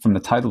 just from the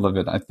title of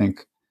it, I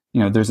think,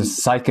 there's a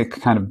psychic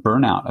kind of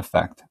burnout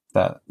effect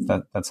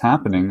that's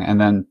happening.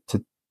 And then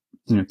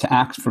to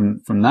act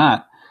from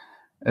that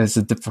is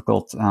a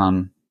difficult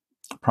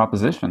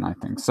proposition, I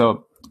think.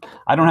 So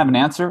I don't have an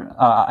answer.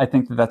 I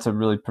think that's a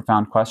really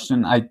profound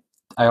question. I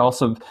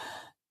also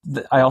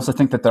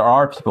think that there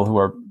are people who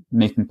are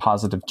making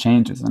positive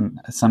changes, and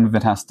some of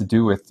it has to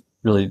do with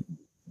really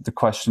the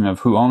question of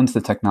who owns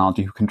the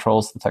technology, who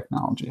controls the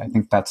technology. I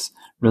think that's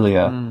really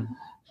an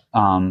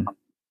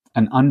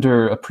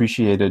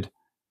underappreciated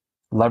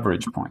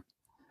leverage point,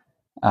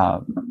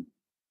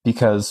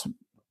 because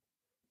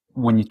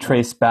when you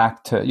trace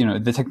back to,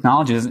 the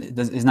technology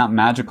is not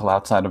magical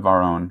outside of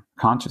our own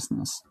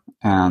consciousness,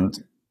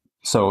 and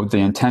so the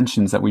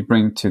intentions that we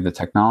bring to the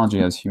technology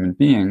as human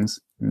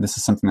beings, and this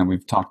is something that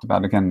we've talked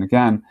about again and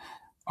again,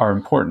 are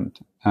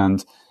important.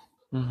 And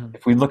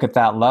if we look at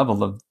that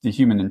level of the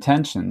human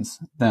intentions,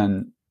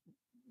 then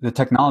the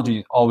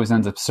technology always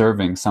ends up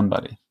serving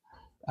somebody.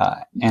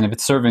 And if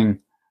it's serving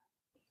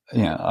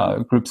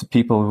groups of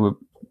people who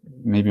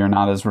maybe are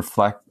not as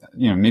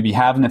maybe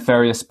have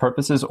nefarious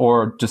purposes,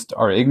 or just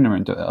are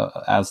ignorant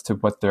as to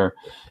what their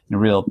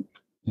real,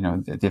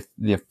 the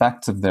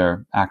effects of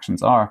their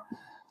actions are,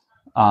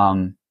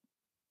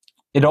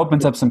 it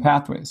opens up some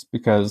pathways,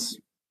 because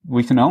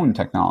we can own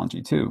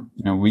technology too.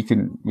 We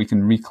can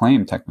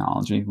reclaim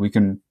technology. We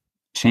can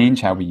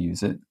change how we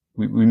use it.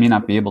 We may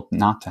not be able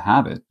not to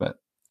have it, but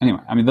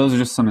anyway, I mean, those are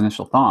just some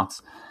initial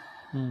thoughts.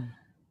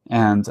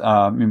 And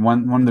I mean,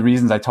 one of the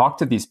reasons I talk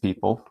to these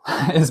people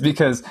is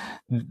because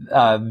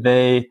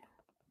they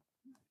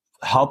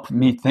help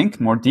me think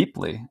more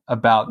deeply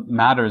about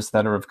matters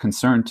that are of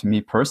concern to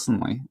me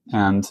personally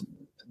and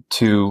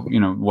to,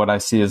 what I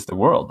see as the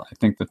world. I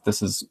think that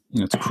this is,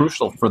 it's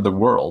crucial for the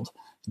worlds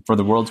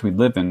we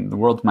live in, the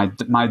world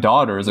my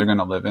daughters are going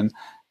to live in,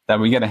 that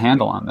we get a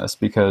handle on this,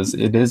 because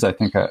it is, I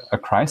think, a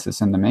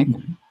crisis in the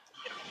making.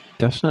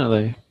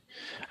 Definitely.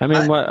 I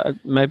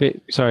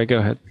mean, sorry, go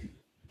ahead.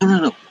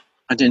 No.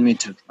 I didn't mean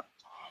to.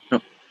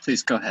 No,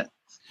 please go ahead.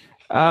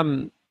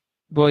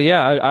 Well,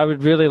 yeah, I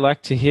would really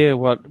like to hear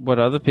what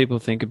other people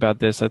think about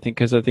this. I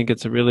think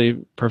it's a really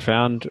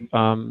profound.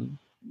 I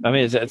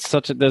mean,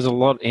 there's a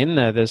lot in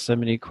there. There's so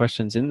many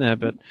questions in there.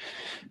 But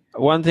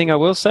one thing I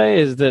will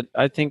say is that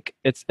I think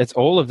it's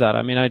all of that.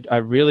 I mean,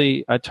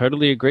 I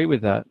totally agree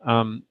with that.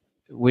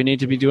 We need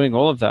to be doing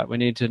all of that. We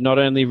need to not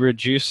only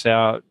reduce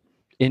our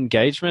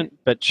engagement,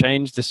 but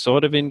change the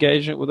sort of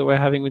engagement that we're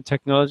having with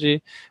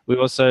technology. We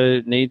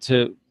also need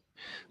to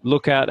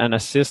look at and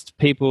assist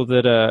people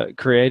that are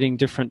creating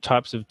different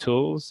types of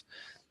tools.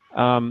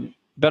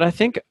 But I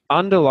think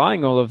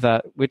underlying all of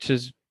that, which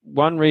is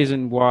one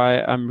reason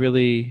why I'm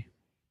really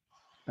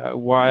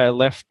why I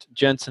left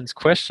Jensen's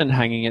question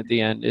hanging at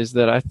the end, is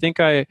that I think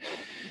I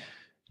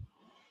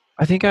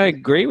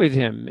agree with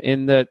him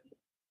in that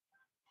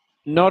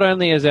not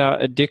only is our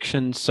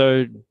addiction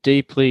so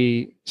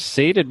deeply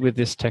seated with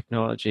this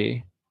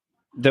technology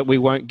that we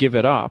won't give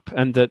it up,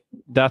 and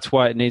that's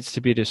why it needs to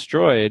be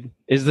destroyed,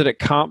 is that it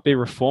can't be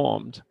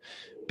reformed.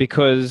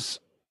 Because,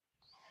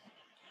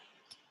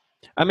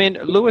 I mean,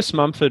 Lewis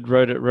Mumford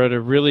wrote a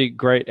really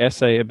great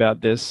essay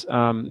about this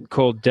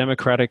called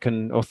Democratic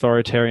and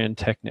Authoritarian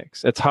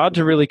Techniques. It's hard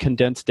to really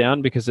condense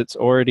down because it's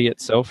already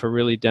itself a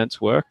really dense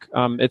work.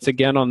 It's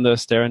again on the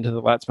Stare Into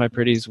the Lights, My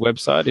Pretties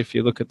website if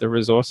you look at the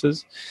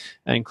resources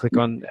and click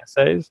on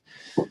essays.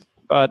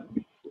 But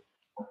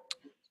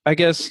I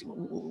guess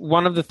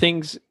one of the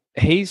things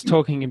he's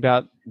talking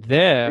about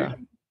there,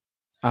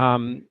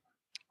 and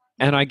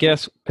I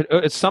guess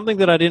it's something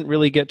that I didn't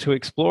really get to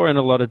explore in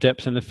a lot of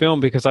depth in the film,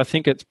 because I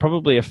think it's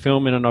probably a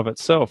film in and of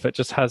itself. It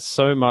just has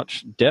so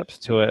much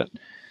depth to it,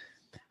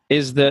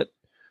 is that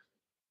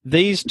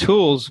these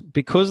tools,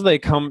 because they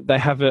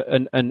have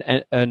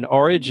an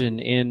origin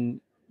in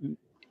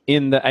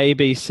the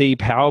ABC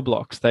power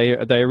blocks. They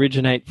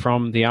originate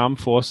from the armed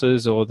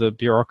forces or the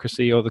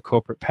bureaucracy or the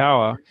corporate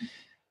power.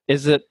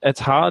 Is that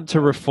it's hard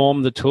to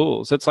reform the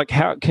tools. It's like,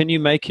 how can you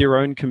make your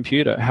own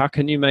computer? How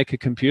can you make a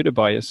computer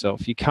by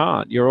yourself? You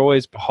can't. You're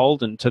always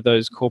beholden to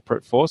those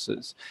corporate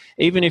forces.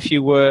 The if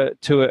you were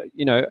to,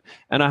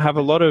 and I have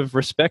a lot of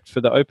respect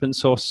for the open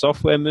source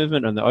software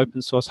movement and the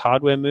open source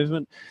hardware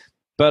movement,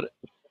 but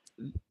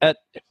at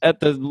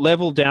the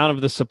level down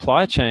of the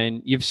supply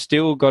chain, you've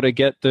still got to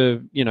get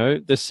the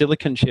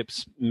silicon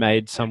chips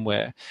made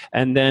somewhere.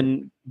 And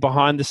then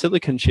behind the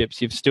silicon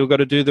chips, you've still got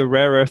to do the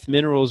rare earth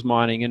minerals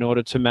mining in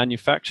order to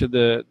manufacture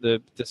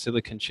the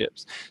silicon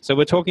chips. So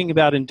we're talking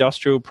about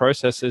industrial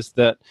processes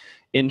that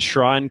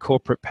enshrine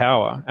corporate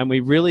power. And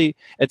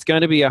it's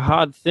going to be a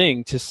hard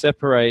thing to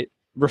separate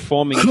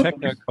reforming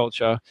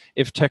technoculture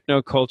if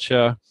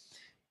technoculture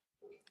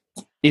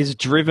is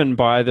driven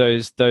by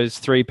those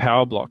three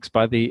power blocks,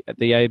 by the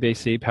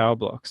ABC power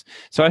blocks.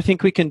 So I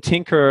think we can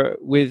tinker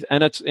with,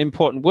 and it's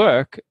important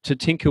work to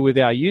tinker with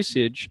our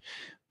usage,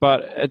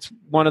 but it's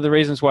one of the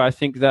reasons why I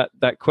think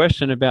that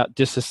question about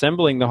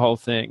disassembling the whole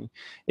thing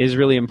is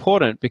really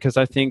important, because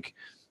I think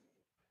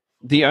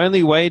the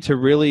only way to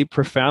really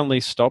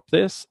profoundly stop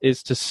this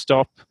is to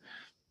stop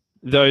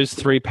those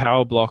three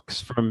power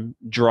blocks from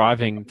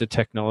driving the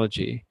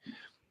technology.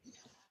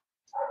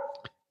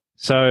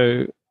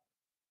 So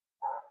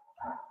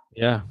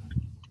yeah.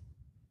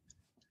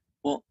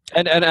 Well,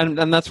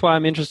 and that's why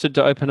I'm interested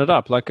to open it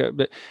up. Like,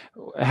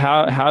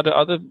 how do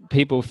other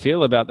people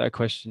feel about that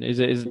question?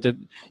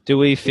 Do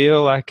we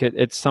feel like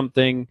it's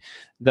something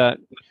that,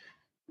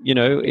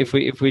 if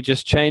we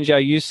just change our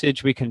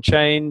usage, we can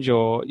change,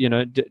 or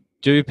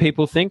do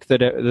people think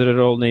that it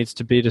all needs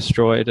to be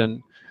destroyed?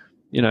 And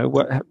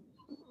what?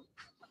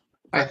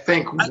 I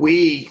think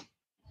we.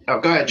 Oh,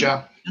 go ahead,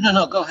 John.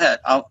 No, go ahead.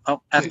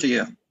 I'll after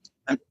you.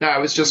 No, I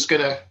was just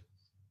gonna.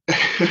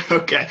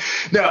 Okay.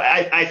 No,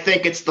 I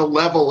think it's the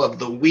level of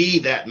the we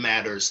that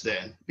matters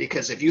then,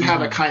 because if you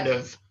have a kind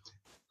of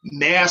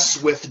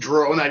mass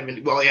withdrawal,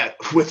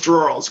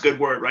 withdrawal is a good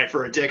word, right,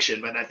 for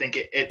addiction, but I think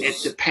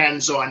it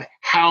depends on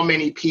how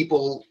many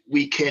people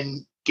we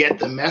can get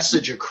the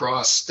message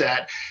across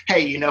that, hey,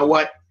 you know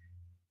what,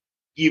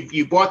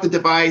 you bought the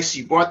device,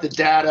 you bought the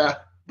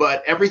data,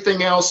 but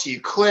everything else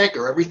you click,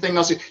 or everything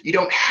else, you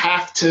don't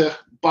have to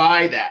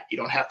buy that. You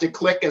don't have to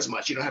click as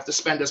much. You don't have to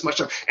spend as much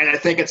time. And I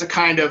think it's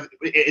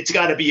it's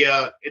got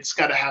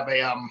to have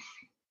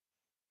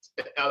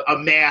a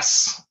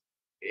mass.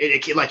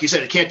 Like you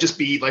said, it can't just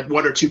be like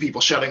one or two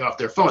people shutting off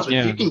their phones. But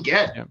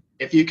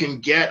if you can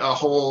get a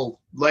whole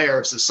layer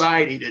of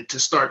society to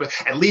start with,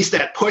 at least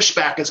that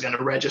pushback is going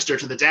to register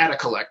to the data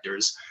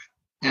collectors,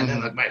 and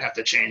then it might have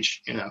to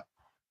change.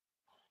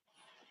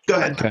 Go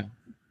ahead. Okay.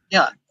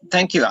 Yeah,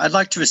 thank you. I'd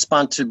like to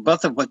respond to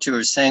both of what you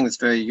were saying. Was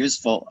very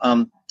useful.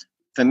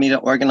 for me to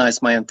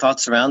organize my own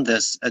thoughts around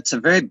this. It's a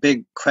very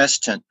big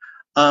question.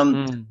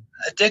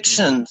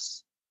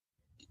 Addictions,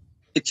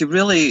 if you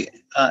really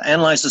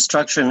analyze the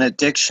structure of an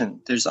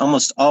addiction, there's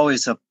almost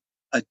always a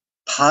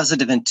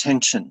positive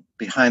intention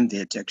behind the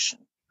addiction.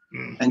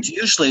 And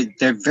usually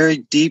they're very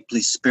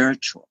deeply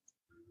spiritual.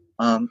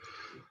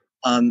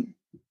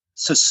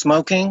 So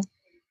smoking,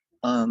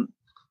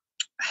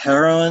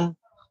 heroin,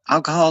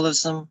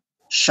 alcoholism,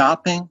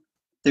 shopping,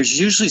 there's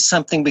usually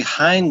something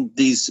behind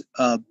these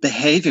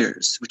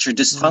behaviors which are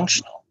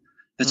dysfunctional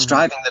that's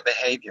driving the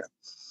behavior.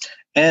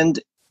 And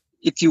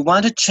if you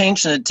want to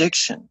change an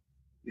addiction,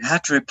 you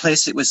have to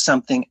replace it with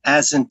something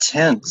as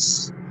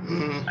intense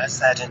as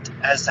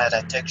that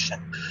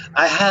addiction.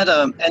 I had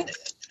and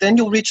then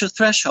you'll reach a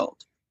threshold.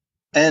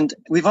 And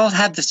we've all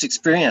had this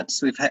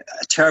experience. We've had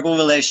a terrible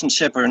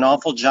relationship or an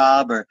awful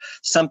job or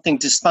something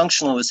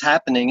dysfunctional was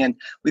happening, and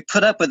we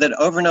put up with it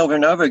over and over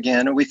and over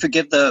again, or we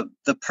forgive the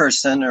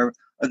person or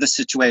the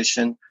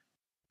situation.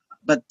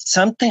 But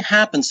something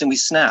happens and we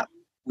snap.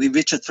 We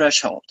reach a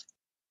threshold.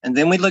 And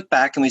then we look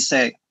back and we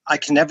say, I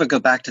can never go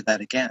back to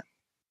that again.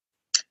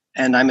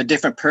 And I'm a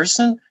different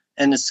person,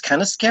 and it's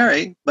kind of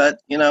scary, but,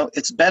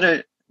 it's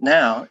better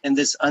now in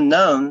this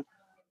unknown,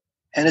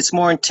 and it's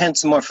more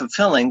intense and more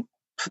fulfilling,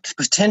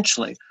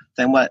 potentially,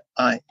 than what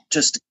I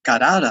just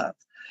got out of.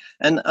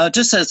 And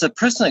just as a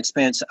personal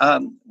experience,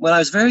 when I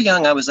was very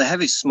young, I was a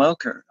heavy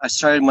smoker. I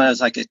started when I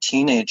was like a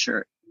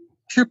teenager,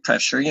 peer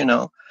pressure,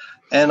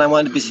 and I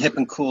wanted to be hip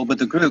and cool with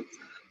the group.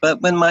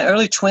 But when my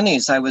early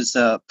 20s, I was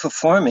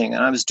performing,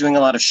 and I was doing a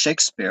lot of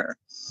Shakespeare,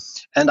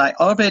 and I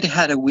already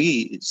had a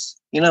wheeze.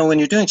 When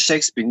you're doing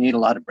Shakespeare, you need a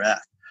lot of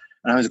breath.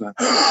 And I was going,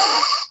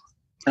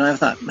 and I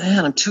thought,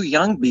 man, I'm too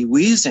young to be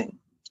wheezing.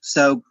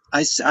 So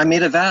I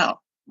made a vow.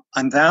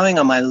 I'm vowing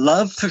on my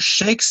love for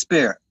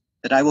Shakespeare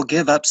that I will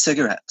give up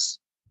cigarettes.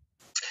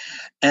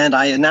 And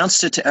I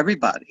announced it to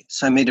everybody.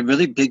 So I made a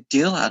really big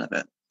deal out of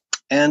it.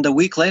 And a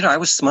week later, I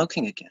was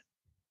smoking again.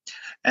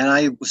 And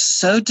I was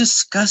so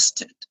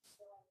disgusted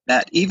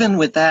that even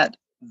with that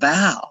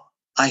vow,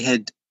 I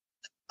had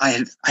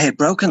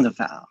broken the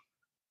vow.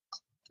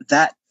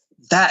 That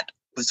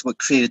was what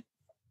created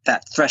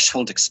that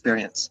threshold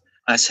experience.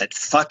 I said,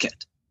 fuck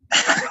it.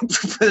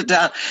 Put it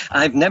down.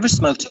 I've never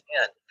smoked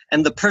again.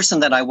 And the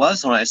person that I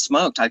was when I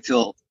smoked, I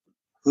feel,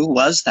 who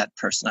was that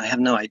person? I have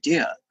no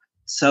idea.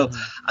 So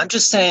I'm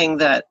just saying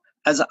that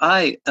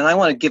I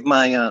want to give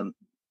my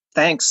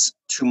thanks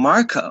to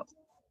Marco,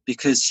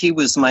 because he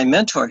was my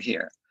mentor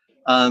here,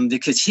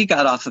 because he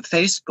got off of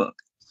Facebook.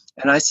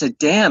 And I said,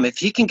 damn, if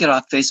he can get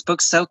off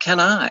Facebook, so can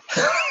I.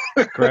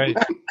 Great.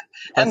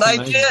 And I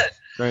did.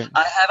 Great.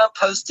 I haven't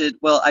posted,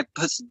 I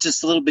posted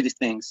just a little bit of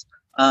things.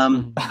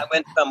 I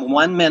went from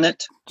 1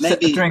 minute,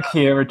 maybe a drink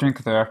here, a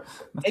drink there,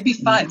 maybe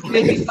five.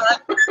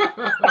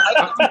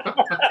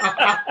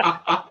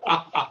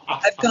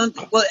 I've gone.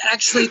 Well,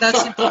 actually,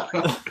 that's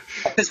important,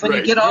 because when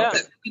you get off,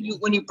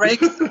 when you break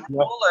the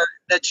ruler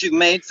that you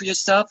made for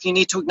yourself, you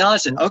need to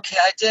acknowledge it. Okay,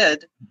 I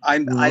did.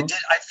 I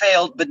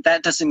failed, but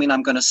that doesn't mean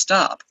I'm going to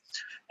stop.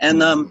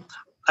 And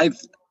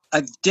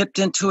I've dipped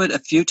into it a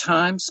few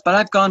times, but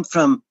I've gone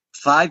from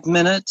 5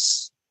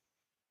 minutes.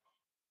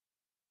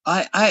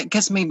 I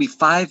guess maybe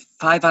five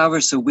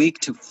hours a week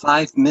to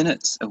 5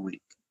 minutes a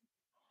week.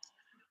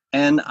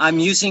 And I'm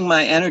using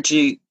my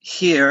energy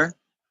here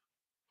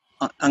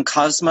on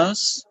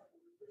Cosmos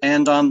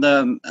and on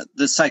the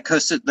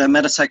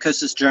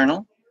Metapsychosis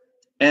Journal,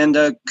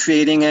 and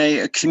creating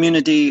a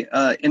community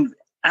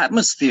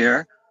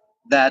atmosphere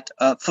that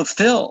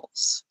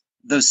fulfills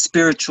those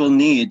spiritual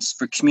needs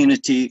for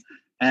community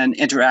and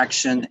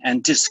interaction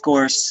and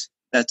discourse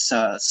that's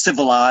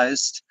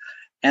civilized,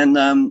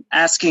 and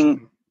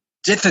asking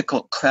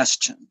difficult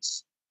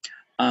questions,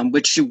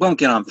 which you won't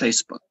get on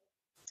Facebook.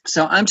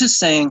 So I'm just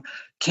saying,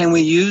 can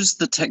we use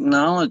the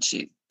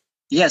technology?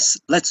 Yes,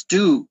 let's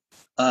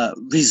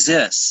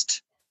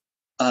resist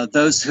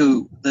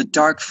the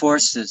dark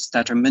forces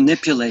that are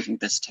manipulating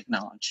this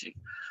technology.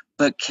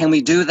 But can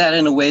we do that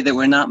in a way that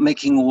we're not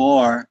making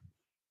war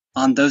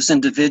on those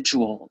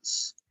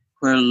individuals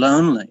who are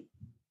lonely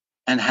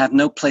and have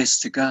no place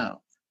to go,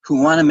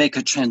 who want to make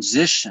a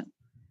transition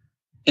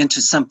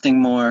into something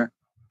more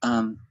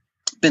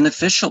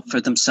beneficial for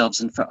themselves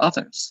and for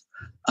others?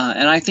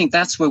 And I think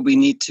that's where we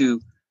need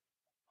to,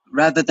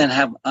 rather than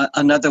have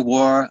another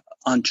war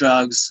on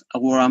drugs, a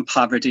war on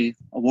poverty,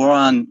 a war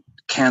on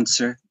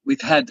cancer.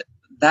 We've had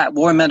that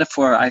war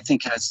metaphor, I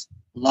think, has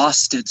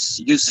lost its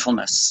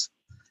usefulness.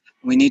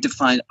 We need to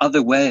find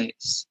other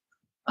ways.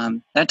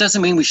 That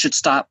doesn't mean we should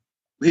stop.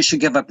 We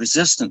should give up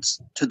resistance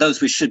to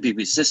those we should be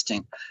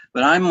resisting.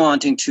 But I'm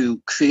wanting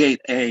to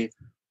create a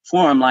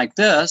forum like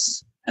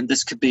this, and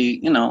this could be,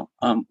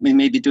 we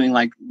may be doing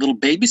like little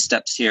baby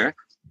steps here,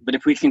 but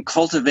if we can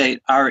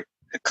cultivate our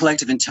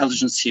collective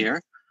intelligence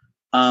here,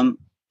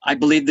 I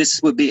believe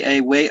this would be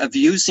a way of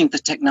using the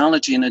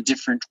technology in a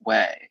different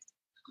way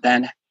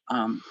than,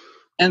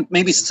 and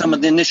maybe some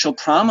of the initial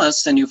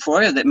promise and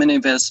euphoria that many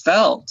of us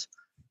felt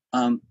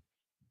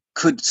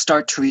could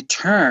start to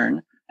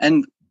return,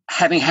 and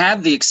having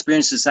had the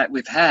experiences that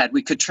we've had,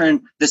 we could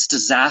turn this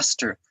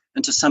disaster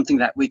into something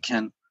that we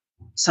can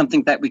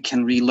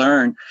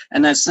relearn.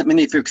 And as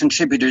many of your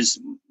contributors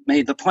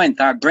made the point,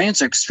 that our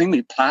brains are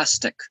extremely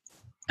plastic,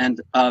 and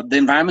the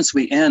environments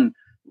we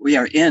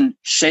are in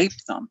shape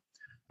them,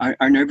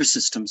 our nervous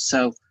system.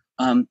 So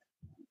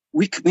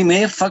we may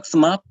have fucked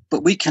them up,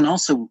 but we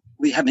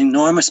have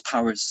enormous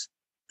powers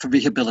for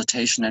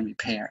rehabilitation and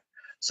repair.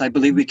 So I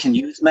believe we can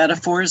use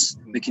metaphors,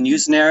 we can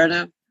use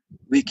narrative,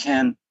 we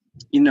can,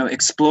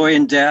 explore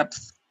in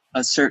depth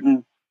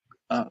certain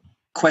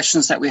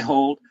questions that we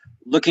hold.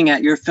 Looking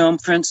at your film,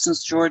 for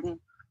instance, Jordan,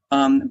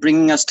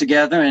 bringing us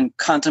together and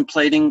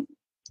contemplating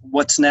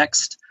what's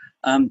next.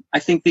 I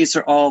think these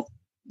are all,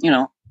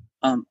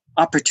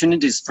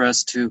 opportunities for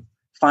us to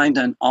find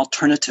an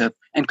alternative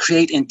and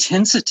create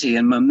intensity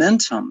and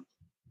momentum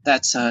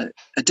that's a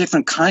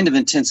different kind of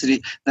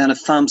intensity than a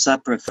thumbs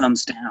up or a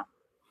thumbs down.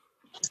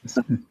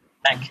 So,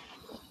 thank you.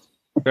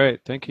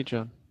 Great. Thank you,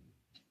 John.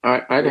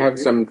 I'd have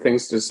some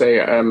things to say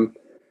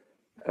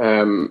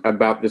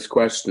about this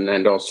question,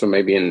 and also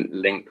maybe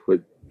linked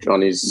with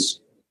Johnny's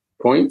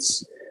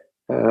points.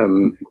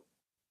 So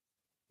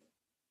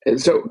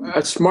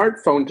a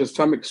smartphone to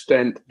some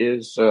extent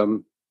is,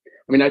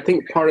 I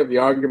think part of the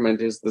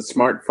argument is the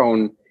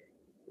smartphone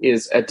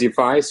is a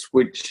device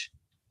which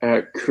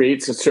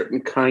creates a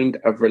certain kind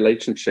of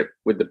relationship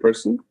with the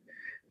person.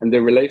 And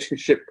the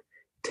relationship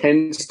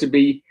tends to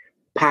be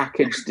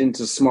packaged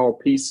into small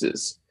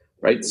pieces,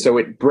 right? So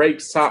it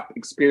breaks up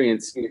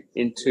experience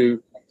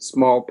into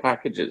small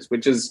packages,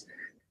 which is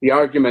the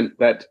argument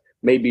that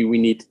maybe we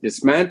need to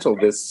dismantle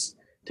this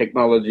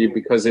technology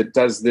because it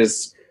does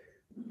this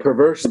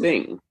perverse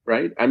thing,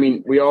 right?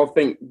 We all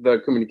think the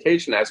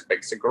communication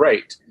aspects are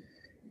great,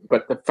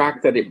 but the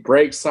fact that it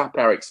breaks up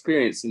our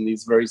experience in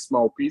these very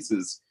small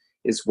pieces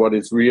is what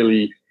is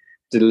really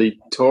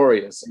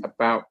deleterious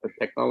about the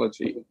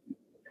technology.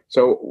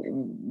 So,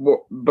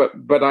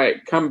 but I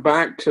come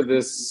back to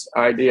this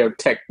idea of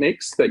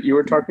techniques that you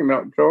were talking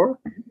about, Joe,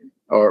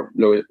 or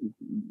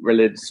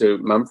related to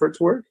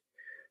Mumford's work,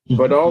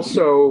 but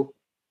also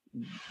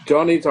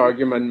Johnny's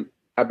argument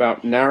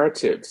about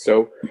narrative.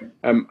 So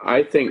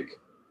I think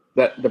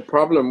that the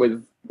problem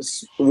with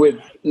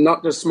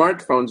not just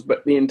smartphones,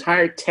 but the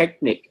entire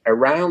technique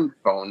around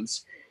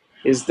phones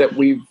is that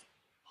we've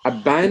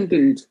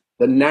abandoned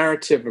the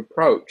narrative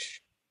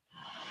approach.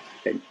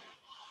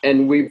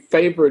 And we've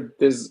favored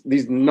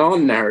these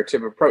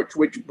non-narrative approach,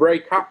 which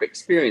break up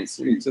experience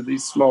into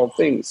these small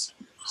things.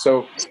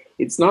 So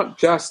it's not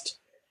just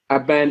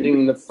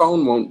abandoning the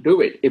phone won't do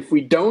it. If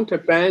we don't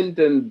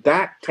abandon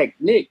that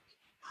technique,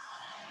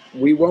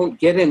 we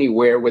won't get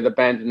anywhere with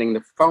abandoning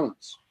the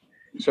phones.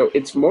 So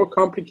it's more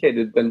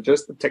complicated than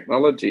just the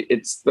technology.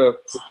 It's the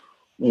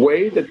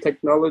way the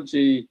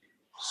technology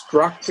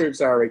structures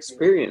our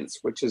experience,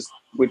 which is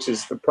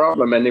the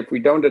problem. And if we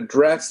don't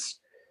address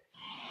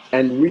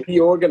and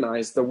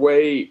reorganize the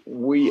way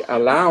we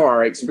allow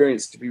our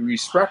experience to be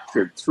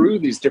restructured through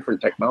these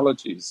different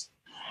technologies,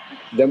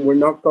 then we're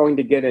not going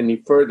to get any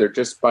further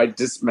just by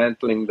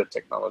dismantling the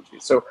technology.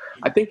 So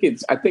I think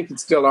it's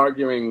still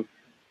arguing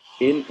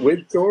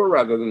with Thor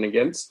rather than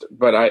against,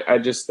 but I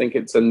just think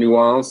it's a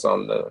nuance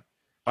on the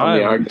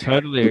argument. I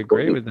totally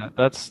agree with that.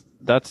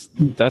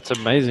 That's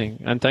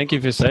amazing, and thank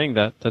you for saying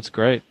that. That's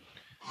great.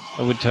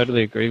 I would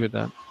totally agree with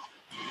that.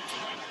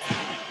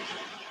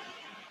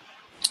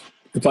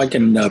 If I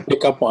can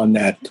pick up on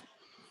that,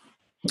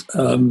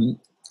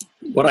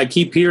 what I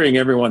keep hearing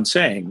everyone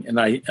saying, and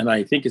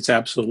I think it's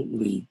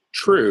absolutely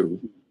true,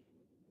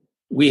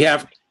 we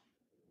have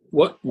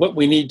what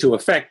we need to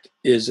affect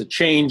is a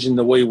change in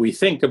the way we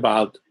think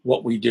about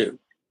what we do.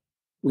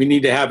 We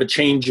need to have a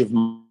change of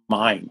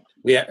mind.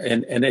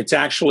 And it's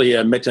actually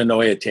a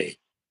metanoia.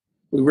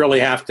 We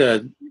really have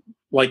to,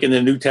 like in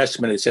the New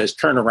Testament, it says,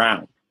 turn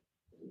around.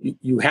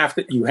 You have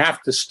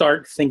to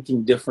start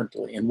thinking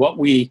differently. And what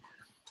we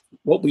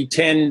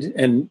tend,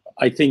 and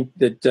I think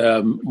that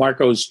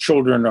Marco's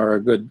children are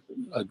a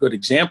good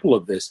example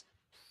of this.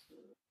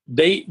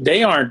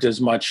 They aren't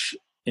as much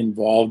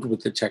involved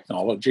with the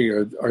technology,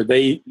 or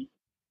they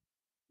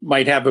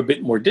might have a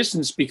bit more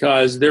distance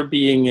because they're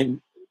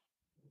being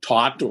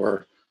taught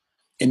or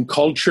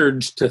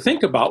encultured to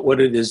think about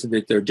what it is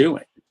that they're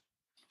doing.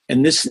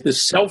 And this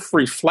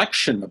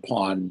self-reflection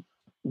upon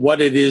what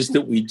it is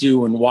that we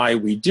do and why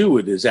we do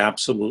it is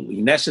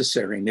absolutely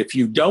necessary. And if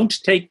you don't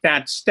take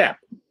that step,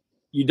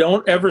 you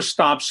don't ever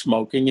stop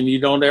smoking, and you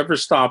don't ever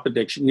stop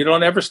addiction. You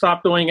don't ever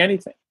stop doing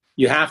anything.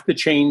 You have to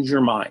change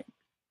your mind.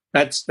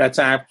 That's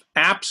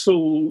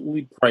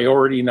absolutely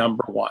priority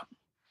number one.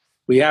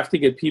 We have to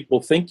get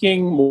people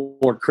thinking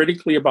more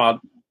critically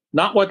about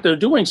not what they're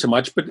doing so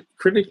much, but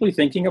critically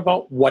thinking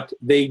about what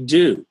they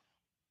do.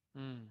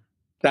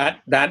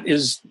 That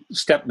is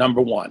step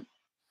number one.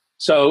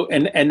 So,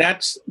 and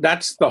that's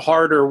the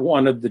harder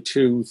one of the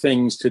two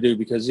things to do,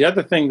 because the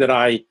other thing that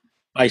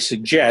I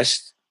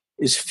suggest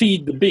is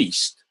feed the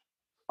beast.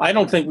 I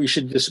don't think we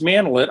should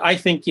dismantle it. I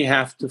think you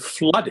have to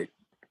flood it.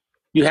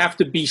 You have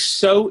to be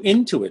so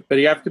into it, but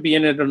you have to be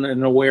in it in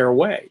an aware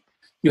way.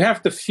 You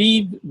have to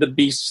feed the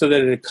beast so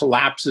that it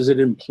collapses, it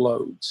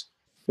implodes.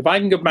 If I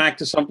can go back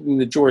to something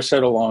that George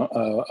said a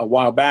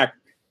while back,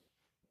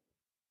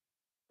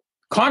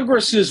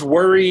 Congress is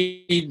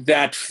worried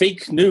that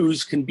fake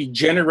news can be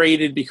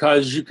generated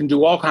because you can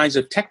do all kinds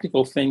of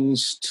technical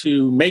things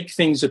to make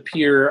things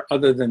appear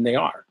other than they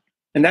are.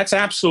 And that's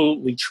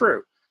absolutely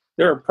true.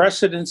 There are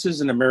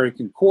precedences in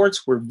American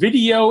courts where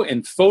video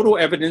and photo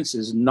evidence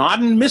is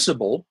not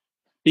admissible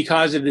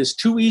because it is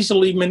too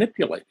easily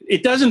manipulated.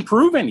 It doesn't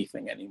prove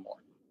anything anymore.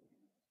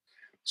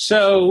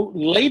 So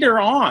later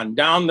on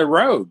down the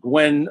road,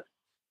 when,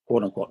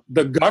 quote unquote,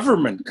 the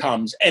government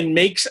comes and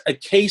makes a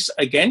case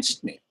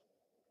against me,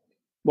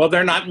 well,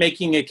 they're not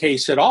making a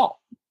case at all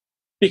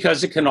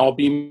because it can all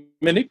be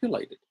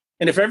manipulated.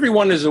 And if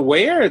everyone is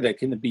aware that it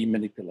can be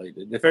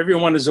manipulated, if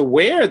everyone is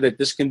aware that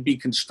this can be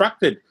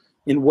constructed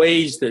in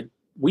ways that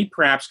we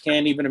perhaps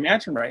can't even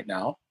imagine right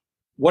now,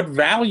 what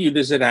value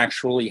does it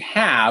actually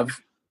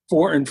have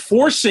for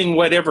enforcing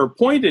whatever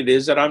point it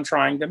is that I'm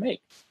trying to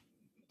make?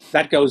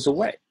 That goes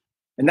away.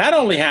 And that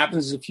only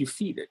happens if you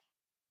feed it.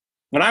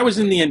 When I was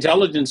in the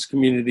intelligence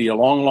community a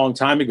long, long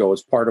time ago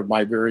as part of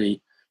my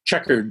very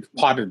checkered,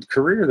 potted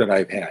career that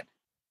I've had,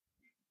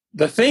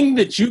 the thing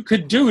that you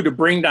could do to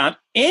bring down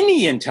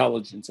any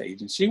intelligence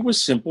agency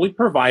was simply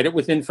provide it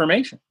with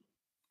information.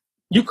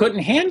 You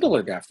couldn't handle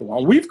it after a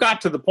while. We've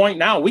got to the point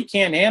now we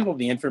can't handle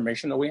the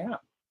information that we have.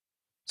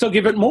 So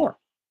give it more.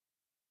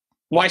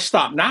 Why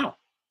stop now?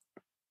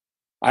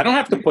 I don't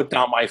have to put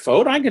down my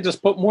phone. I can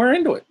just put more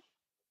into it.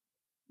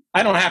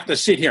 I don't have to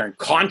sit here and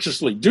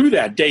consciously do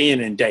that day in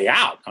and day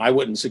out. I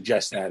wouldn't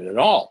suggest that at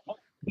all.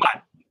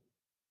 But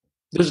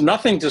there's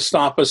nothing to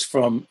stop us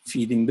from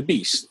feeding the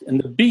beast,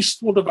 and the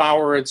beast will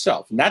devour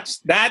itself. And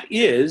that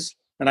is,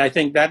 and I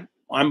think that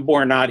I'm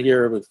born out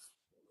here with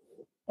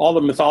all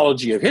the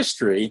mythology of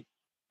history,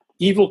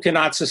 evil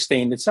cannot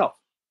sustain itself.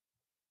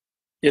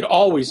 It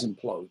always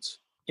implodes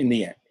in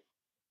the end.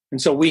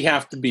 And so we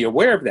have to be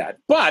aware of that.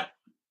 But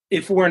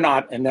if we're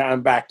not, and now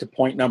I'm back to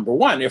point number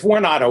one, if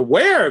we're not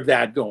aware of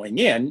that going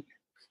in,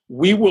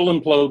 we will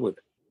implode with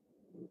it.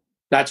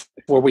 That's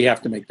where we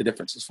have to make the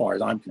difference as far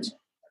as I'm concerned.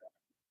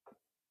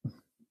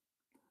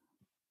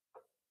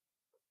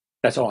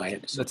 That's all I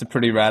had to say. That's a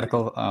pretty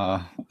radical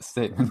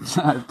statement.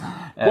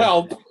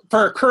 Well,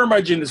 for a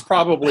curmudgeon, it's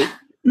probably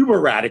uber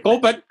radical,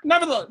 but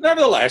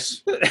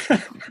nevertheless.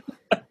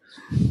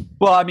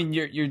 Well, I mean,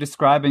 you're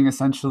describing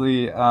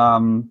essentially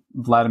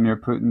Vladimir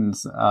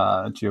Putin's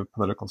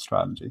geopolitical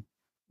strategy.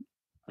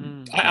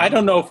 I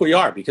don't know if we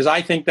are, because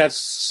I think that's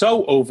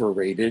so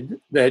overrated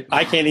that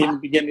I can't even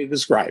begin to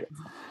describe it.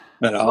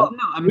 You know? Well,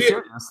 no, I'm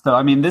serious though.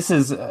 I mean, this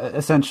is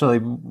essentially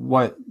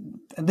what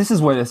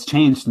has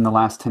changed in the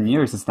last 10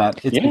 years is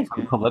that it's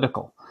become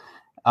political.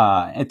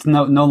 It's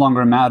no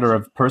longer a matter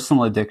of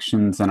personal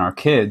addictions and our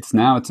kids.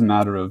 Now it's a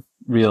matter of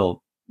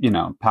real,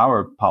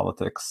 power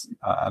politics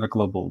at a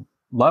global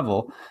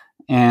level.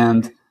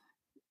 And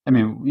I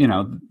mean,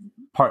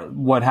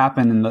 what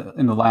happened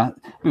in the last,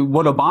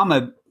 what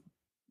Obama,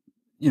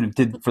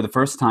 did for the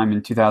first time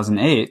in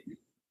 2008,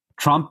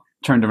 Trump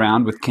turned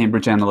around with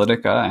Cambridge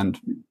Analytica and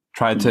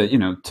tried to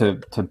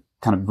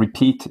kind of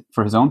repeat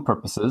for his own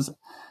purposes.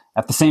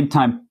 At the same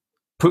time,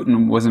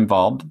 Putin was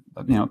involved,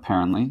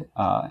 apparently,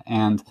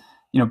 and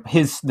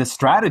the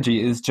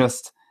strategy is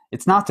just,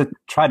 it's not to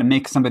try to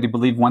make somebody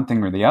believe one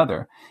thing or the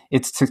other.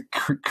 It's to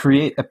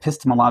create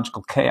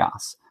epistemological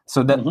chaos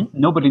so that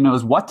nobody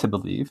knows what to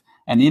believe,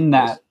 and in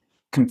that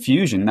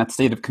confusion, that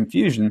state of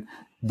confusion,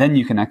 then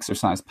you can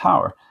exercise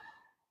power.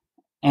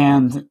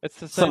 And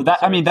so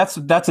that, I mean,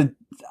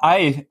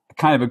 I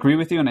kind of agree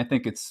with you, and I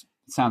think it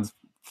sounds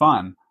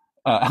fun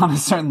on a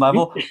certain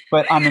level,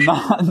 but on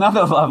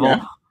another level,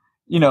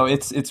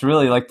 it's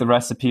really like the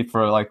recipe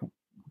for like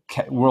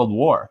world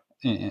war,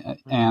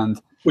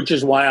 and which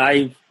is why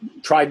I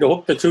tried to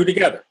hook the two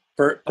together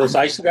for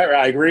precisely that.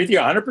 I agree with you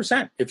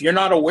 100%. If you're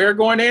not aware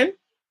going in,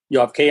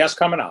 you'll have chaos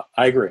coming out.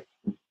 I agree.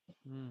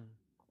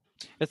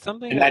 It's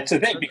something, and that's the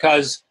thing,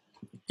 because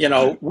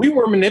we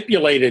were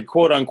manipulated,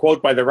 quote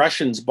unquote, by the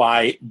Russians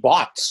by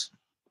bots.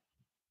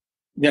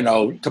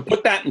 To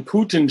put that in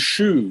Putin's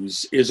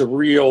shoes is a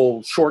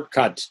real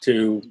shortcut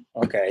to,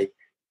 okay,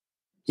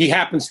 he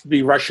happens to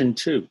be Russian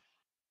too.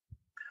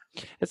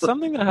 It's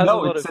something that has a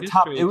lot of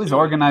history. It was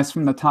organized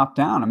from the top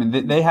down. I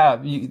mean, they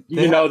have. You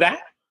know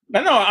that?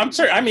 No, I'm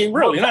sorry. I mean,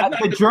 really,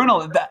 the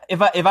journal.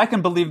 If I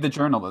can believe the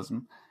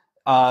journalism,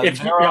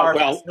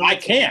 I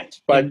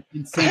can't. But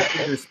in St.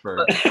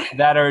 Petersburg,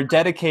 that are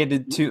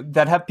dedicated to,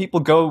 that have people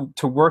go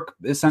to work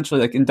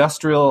essentially like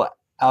industrial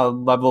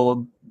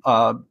level,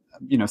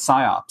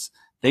 psyops.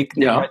 They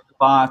write the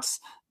bots.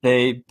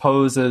 They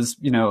pose as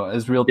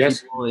as real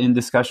people in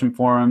discussion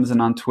forums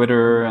and on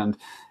Twitter and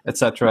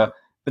etc.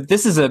 But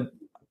this is an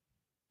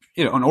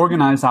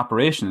organized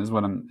operation is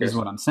what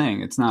I'm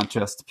saying. It's not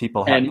just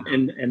people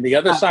and the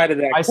other side of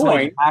that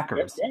coin,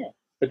 hackers.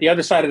 But the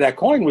other side of that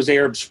coin was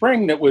Arab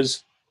Spring, that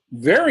was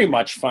very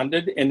much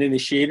funded and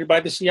initiated by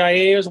the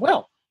CIA as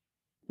well.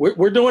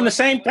 We're doing the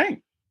same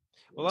thing.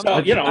 Well, So,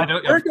 you know,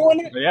 we're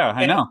doing it. Yeah,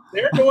 I know.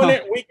 They're doing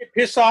it. We get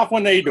pissed off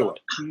when they do it.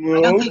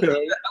 I don't think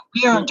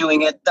we aren't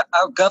doing it.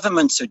 Our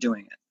governments are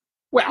doing it.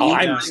 Well,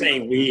 I'm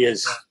saying we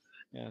as...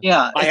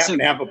 Yeah, I happen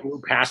to have a blue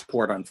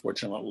passport,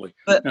 unfortunately.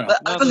 But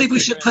I believe we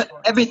should put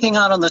everything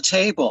out on the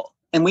table,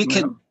 and we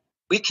can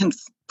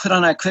put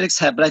on our critics'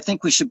 hat, but I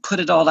think we should put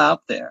it all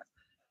out there.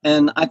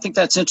 And I think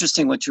that's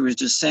interesting what you were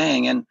just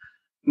saying, and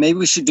maybe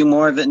we should do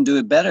more of it and do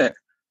it better.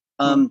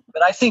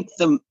 But I think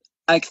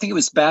it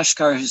was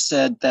Bashkar who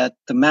said that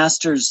the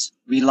masters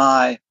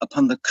rely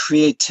upon the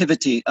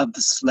creativity of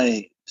the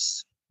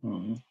slaves.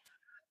 Mm-hmm.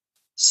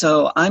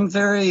 So I'm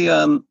very,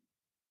 and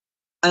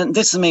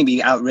this may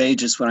be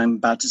outrageous what I'm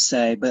about to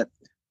say, but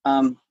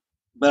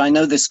I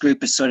know this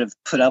group is sort of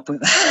put up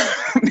with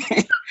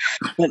it.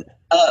 But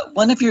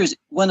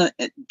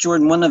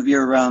Jordan, one of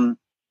your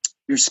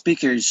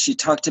speakers, she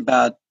talked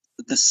about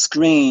the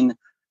screen.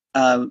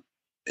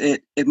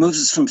 It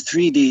moves us from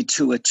 3D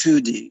to a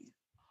 2D.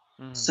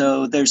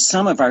 So there's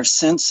some of our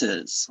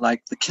senses,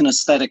 like the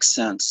kinesthetic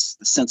sense,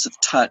 the sense of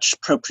touch,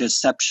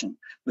 proprioception,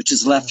 which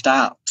is left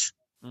out.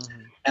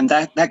 And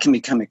that can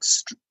become,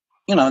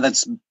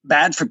 that's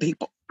bad for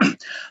people.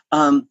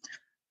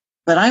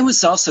 But I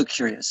was also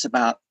curious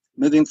about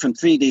moving from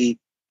 3D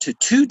to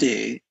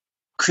 2D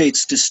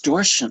creates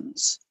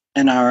distortions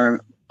in our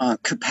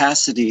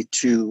capacity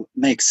to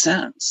make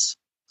sense.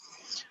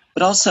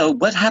 But also,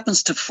 what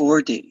happens to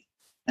 4D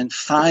and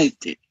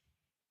 5D?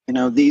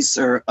 These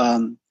are...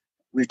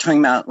 we're talking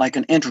about like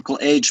an integral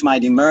age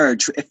might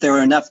emerge if there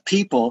are enough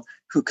people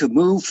who could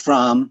move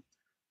from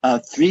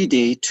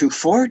 3D to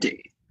 4D.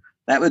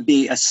 That would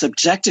be a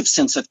subjective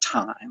sense of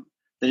time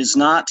that is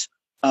not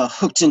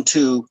hooked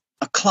into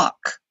a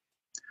clock.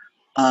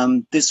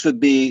 This would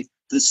be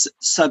this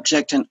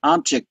subject and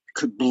object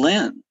could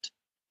blend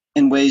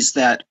in ways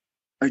that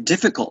are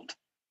difficult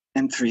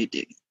in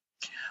 3D.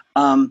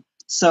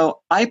 So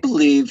I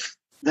believe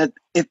that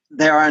if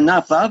there are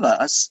enough of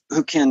us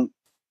who can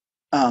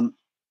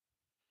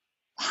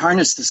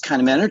harness this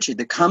kind of energy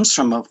that comes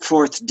from a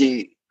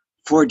 4D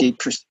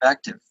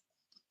perspective,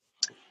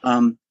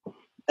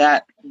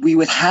 that we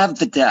would have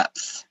the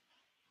depth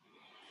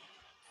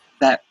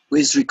that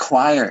is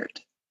required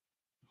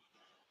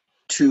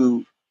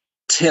to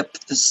tip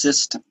the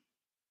system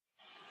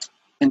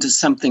into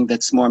something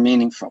that's more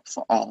meaningful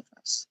for all of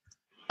us.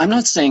 I'm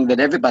not saying that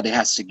everybody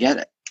has to get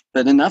it,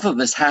 but enough of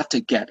us have to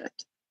get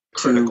it.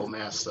 Critical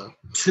mass, though.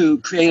 To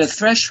create a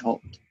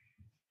threshold.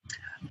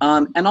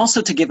 And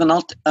also to give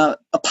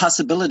a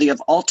possibility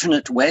of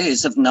alternate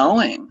ways of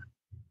knowing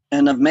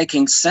and of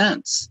making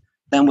sense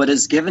than what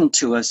is given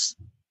to us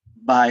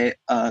by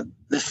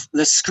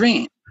the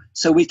screen.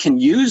 So we can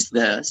use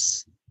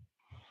this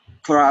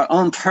for our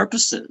own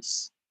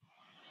purposes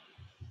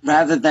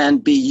rather than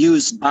be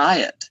used by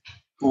it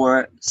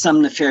for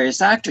some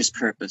nefarious actor's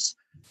purpose.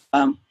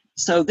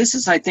 So this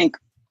is, I think,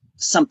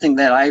 something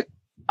that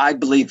I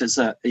believe is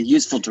a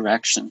useful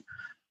direction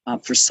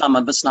for some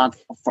of us, not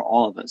for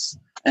all of us.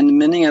 And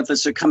many of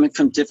us are coming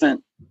from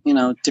different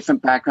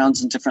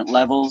backgrounds and different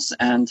levels.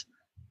 And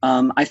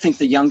I think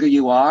the younger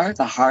you are,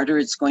 the harder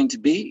it's going to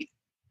be.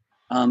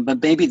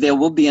 But maybe there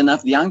will be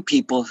enough young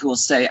people who will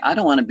say, I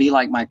don't want to be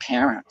like my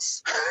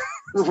parents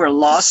who were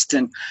lost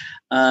in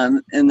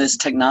this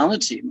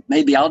technology.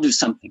 Maybe I'll do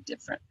something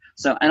different.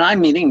 So, and I'm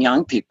meeting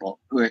young people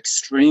who are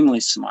extremely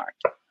smart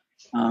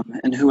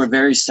and who are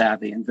very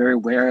savvy and very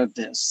aware of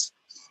this.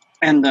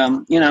 And,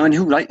 and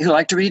who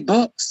like to read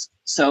books.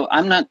 So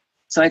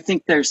I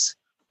think there's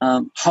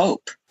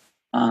hope,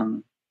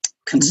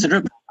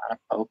 considerable amount of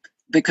hope,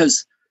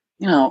 because,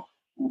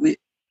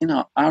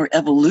 our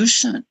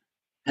evolution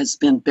has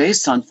been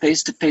based on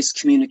face-to-face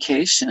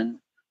communication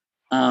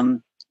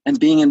and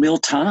being in real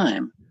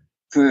time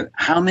for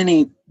how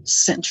many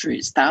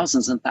centuries,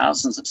 thousands and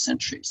thousands of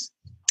centuries.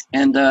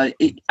 And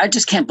I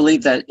just can't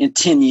believe that in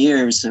 10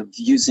 years of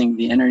using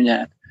the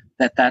internet,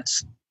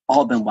 that's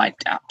all been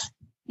wiped out.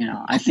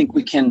 I think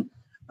we can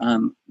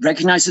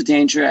recognize the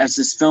danger, as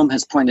this film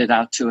has pointed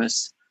out to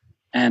us,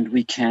 and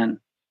we can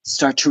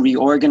start to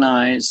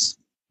reorganize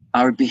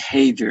our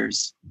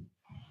behaviors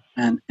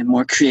and in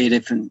more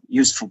creative and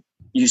useful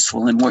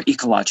and more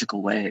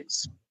ecological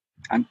ways.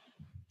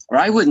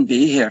 I wouldn't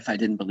be here if I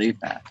didn't believe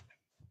that.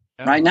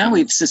 Yeah. Right now,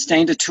 we've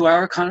sustained a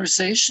 2-hour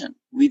conversation.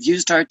 We've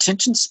used our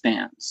attention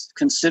spans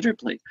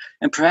considerably,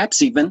 and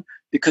perhaps even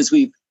because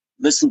we've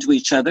listened to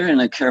each other in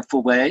a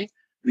careful way,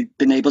 we've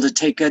been able to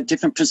take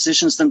different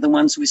positions than the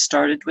ones we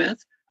started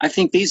with. I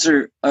think these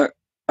are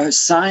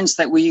signs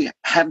that we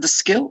have the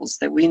skills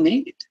that we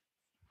need,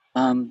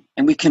 and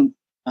we can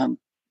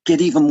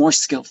get even more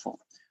skillful.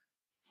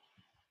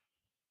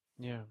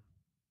 Yeah.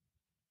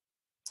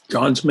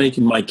 John's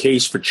making my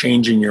case for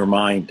changing your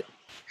mind.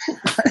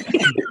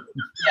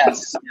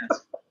 Yes.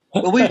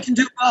 Well, we can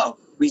do both.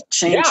 We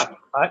change.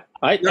 Yeah,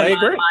 I agree.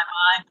 My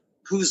mind,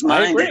 whose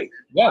mind? I agree.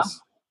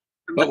 Yes.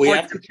 But we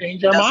have to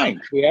change our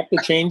mind. We have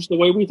to change the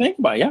way we think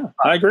about it. Yeah,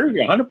 I agree with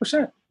you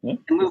 100%. Yeah.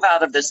 And move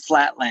out of this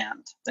flat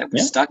land that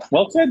we're stuck in.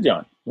 Well said,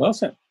 John. Well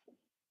said.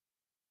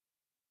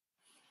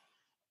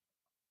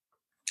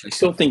 I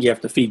still think you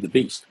have to feed the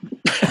beast.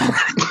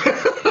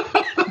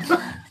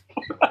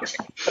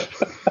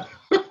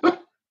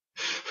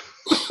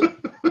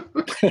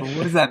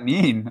 What does that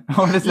mean?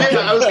 What does that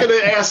mean? I was going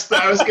to ask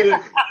that.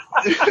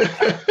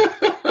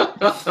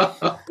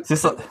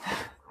 Just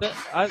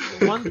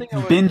one thing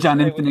I binge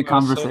on infinite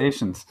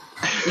conversations.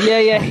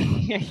 Yeah.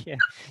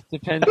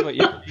 Depends what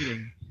you're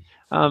eating.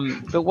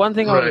 But one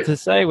thing I wanted to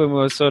say when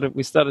we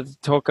started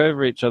to talk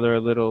over each other a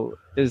little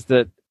is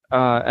that,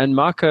 and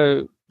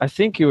Marco, I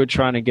think you were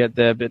trying to get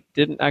there, but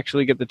didn't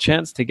actually get the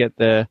chance to get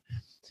there,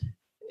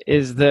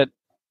 is that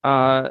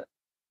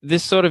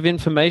this sort of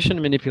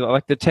information manipulation,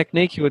 like the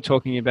technique you were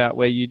talking about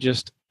where you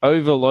just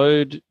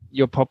overload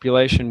your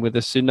population with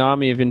a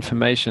tsunami of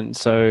information.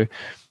 So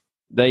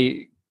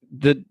the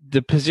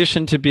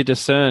position to be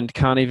discerned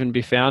can't even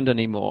be found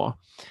anymore,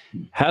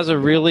 has a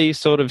really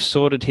sort of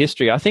sordid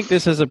history. I think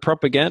this as a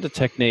propaganda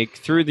technique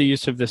through the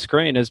use of the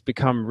screen has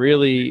become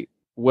really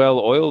well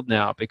oiled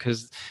now,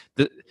 because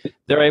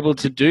they're able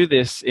to do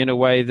this in a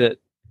way that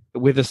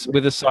with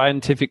a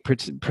scientific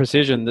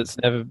precision that's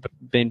never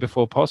been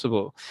before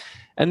possible.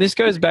 And this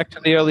goes back to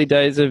the early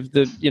days of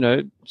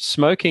the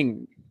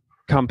smoking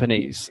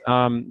companies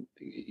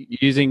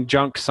using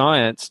junk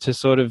science to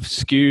sort of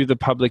skew the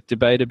public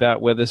debate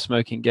about whether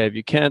smoking gave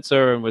you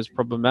cancer and was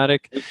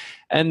problematic.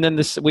 And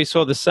then we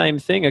saw the same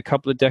thing a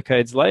couple of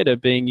decades later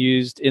being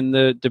used in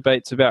the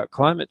debates about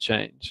climate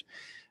change.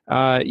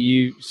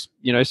 You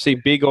see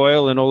big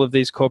oil and all of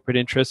these corporate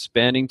interests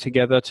banding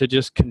together to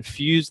just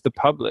confuse the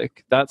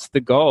public. That's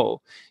the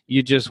goal.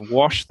 You just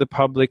wash the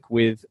public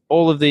with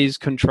all of these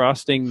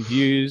contrasting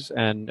views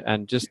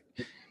and just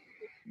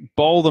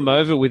bowl them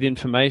over with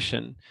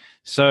information.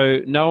 So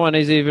no one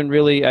is even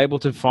really able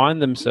to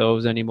find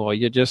themselves anymore.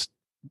 You're just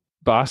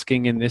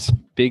basking in this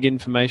big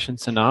information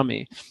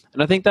tsunami.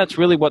 And I think that's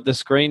really what the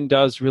screen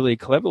does really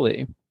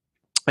cleverly.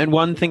 And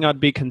one thing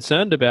I'd be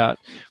concerned about,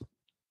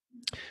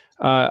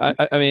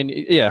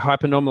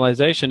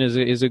 hypernormalization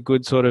is a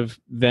good sort of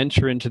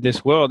venture into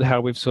this world, how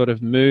we've sort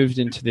of moved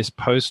into this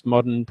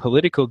postmodern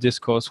political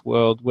discourse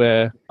world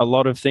where a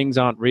lot of things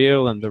aren't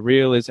real, and the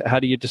real is,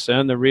 how do you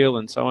discern the real,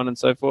 and so on and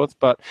so forth.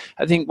 But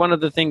I think one of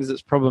the things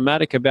that's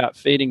problematic about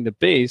feeding the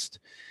beast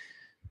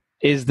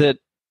is that,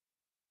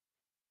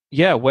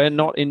 we're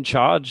not in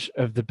charge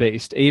of the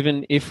beast,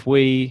 even if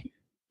we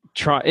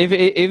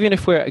even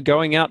if we're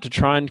going out to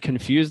try and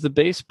confuse the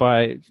beast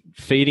by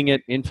feeding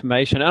it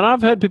information. And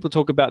I've heard people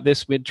talk about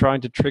this with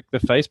trying to trick the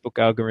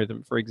Facebook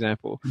algorithm, for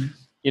example.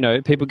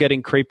 People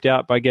getting creeped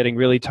out by getting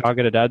really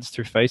targeted ads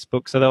through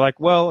Facebook. So they're like,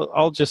 well,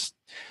 I'll just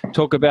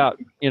talk about,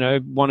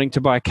 wanting to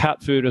buy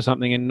cat food or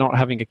something and not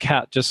having a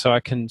cat, just so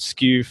I can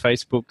skew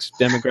Facebook's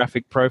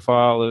demographic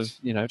profile of,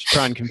 to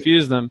try and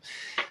confuse them.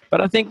 But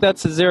I think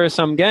that's a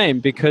zero-sum game,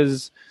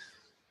 because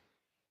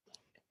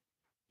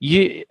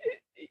you're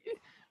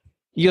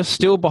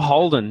still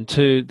beholden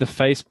to the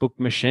Facebook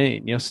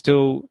machine. You're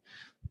still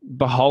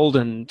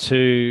beholden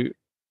to.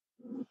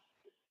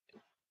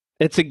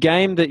 It's a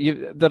game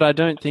that I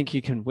don't think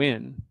you can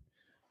win.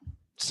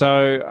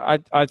 So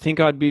I think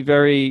I'd be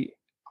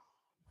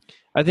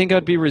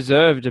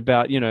reserved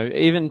about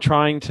even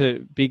trying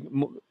to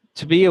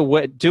be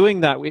aware,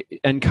 doing that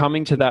and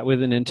coming to that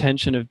with an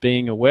intention of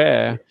being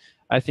aware.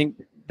 I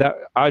think that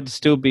I'd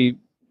still be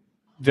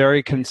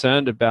very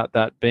concerned about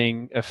that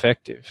being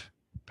effective.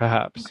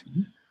 Perhaps.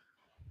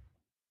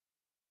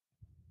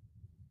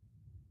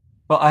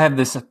 Well, I have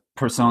this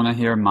persona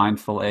here,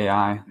 mindful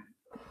AI,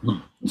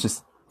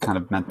 just kind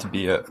of meant to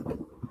be a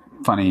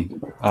funny,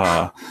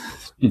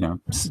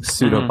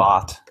 pseudo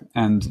bot.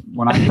 And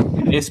when I did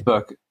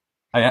Facebook,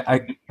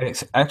 I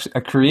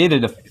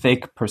created a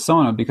fake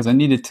persona because I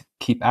needed to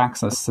keep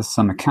access to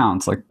some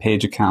accounts, like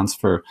page accounts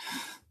for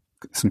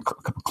a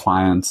couple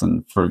clients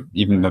and for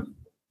even the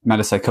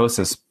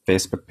metapsychosis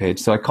Facebook page.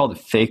 So I called it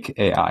fake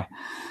AI.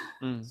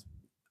 And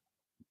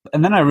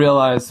then I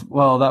realized,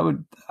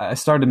 I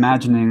started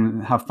imagining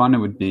how fun it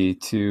would be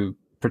to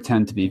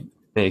pretend to be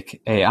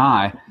fake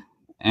AI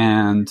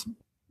and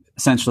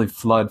essentially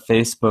flood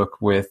Facebook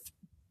with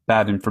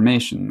bad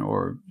information,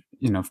 or,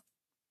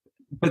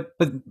 but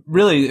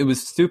really it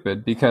was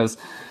stupid, because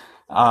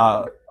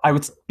I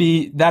would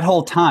be, that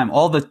whole time,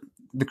 all the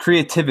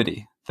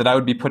creativity that I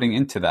would be putting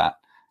into that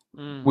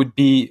would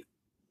be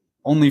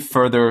only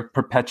further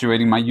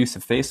perpetuating my use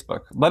of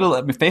Facebook.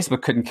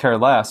 Facebook couldn't care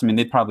less. I mean,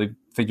 they'd probably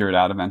figure it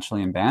out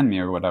eventually and ban me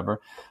or whatever.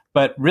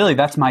 But really,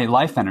 that's my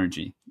life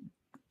energy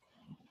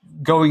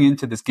going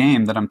into this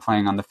game that I'm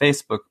playing on the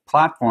Facebook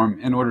platform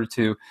in order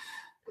to,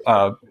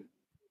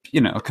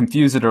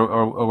 confuse it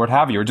or what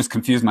have you, or just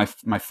confuse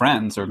my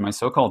friends or my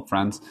so-called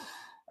friends.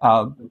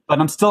 But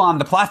I'm still on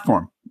the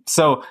platform.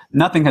 So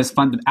nothing has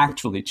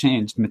actually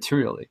changed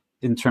materially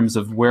in terms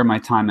of where my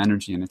time,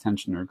 energy, and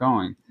attention are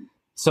going.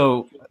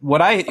 So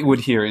what I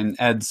would hear in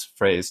Ed's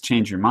phrase,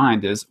 change your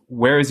mind, is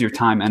where is your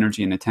time,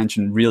 energy, and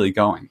attention really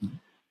going?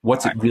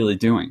 What's it really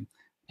doing?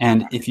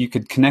 And if you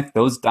could connect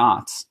those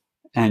dots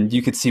and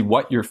you could see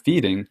what you're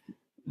feeding,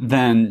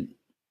 then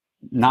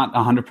not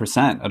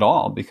 100% at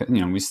all, because,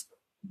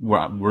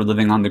 we're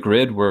living on the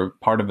grid, we're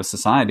part of a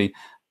society,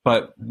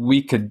 but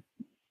we could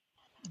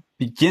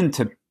begin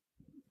to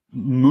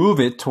move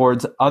it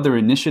towards other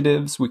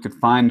initiatives. We could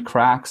find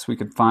cracks. We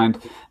could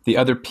find the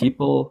other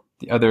people,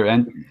 the other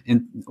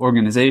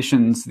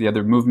organizations, the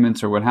other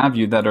movements or what have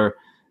you that are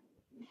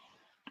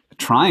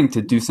trying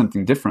to do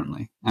something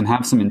differently and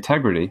have some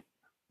integrity.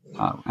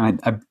 And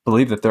I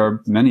believe that there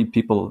are many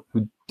people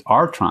who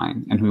are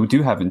trying and who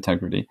do have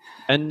integrity.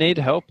 And need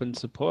help and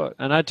support.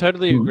 And I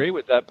totally agree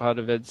with that part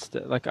of it.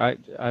 Like, I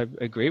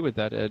agree with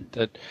that, Ed,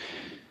 that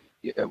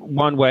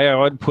one way I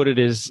would put it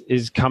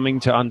is coming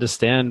to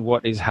understand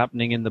what is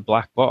happening in the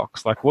black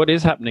box. Like, what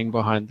is happening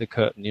behind the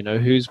curtain? You know,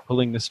 who's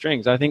pulling the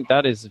strings? I think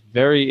that is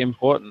very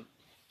important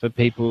for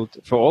people,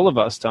 for all of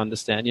us to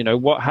understand. You know,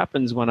 what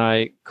happens when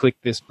I click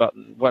this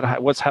button?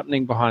 What's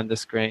happening behind the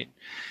screen?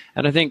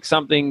 And I think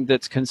something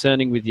that's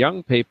concerning with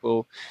young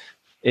people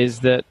is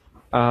that,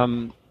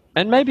 and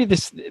maybe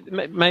this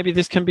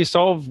can be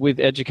solved with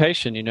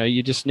education. You know,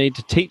 you just need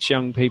to teach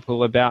young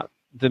people about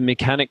the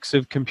mechanics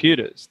of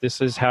computers.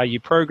 This is how you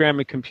program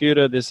a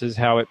computer. This is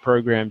how it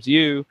programs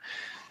you.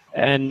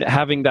 And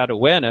having that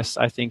awareness,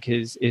 I think,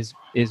 is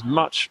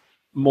much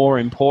more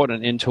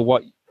important into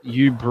what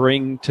you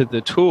bring to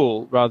the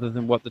tool rather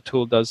than what the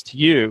tool does to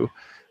you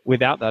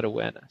without that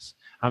awareness.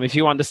 If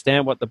you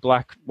understand how the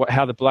black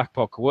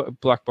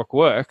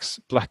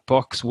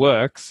box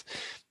works,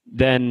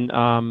 then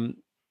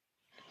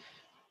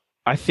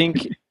I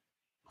think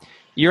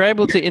you're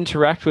able to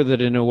interact with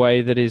it in a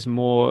way that is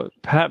more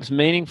perhaps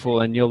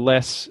meaningful, and you're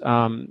less,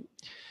 I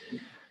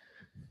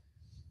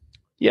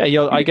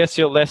guess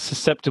you're less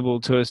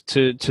susceptible to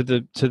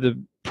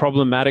the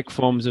problematic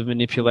forms of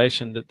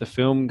manipulation that the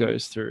film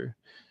goes through.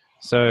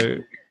 So,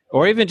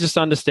 or even just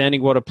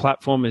understanding what a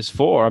platform is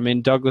for. I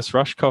mean, Douglas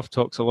Rushkoff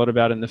talks a lot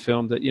about in the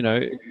film that, you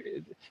know,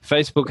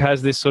 Facebook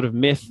has this sort of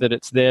myth that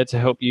it's there to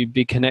help you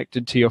be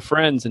connected to your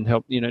friends and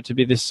help, you know, to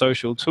be this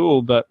social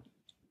tool,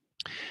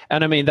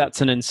 and I mean, that's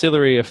an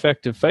ancillary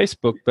effect of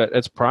Facebook, but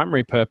its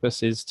primary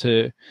purpose is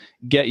to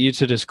get you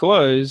to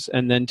disclose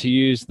and then to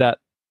use that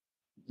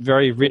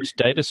very rich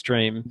data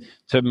stream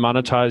to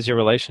monetize your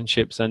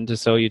relationships and to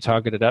sell you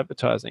targeted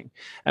advertising.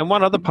 And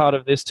one other part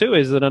of this too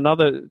is that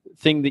another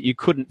thing that you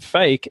couldn't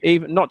fake,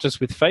 even not just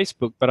with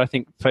Facebook, but I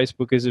think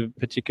Facebook is a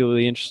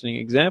particularly interesting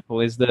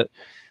example, is that,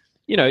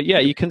 you know, yeah,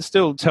 you can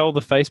still tell the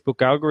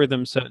Facebook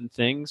algorithm certain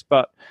things,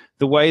 but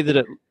the way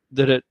that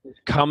it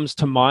comes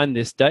to mine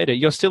this data,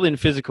 you're still in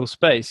physical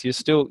space. You're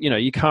still, you know,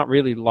 you can't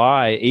really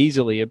lie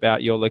easily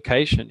about your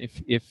location.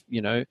 If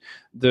you know,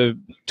 the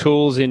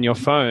tools in your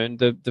phone,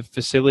 the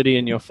facility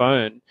in your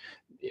phone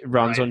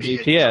runs on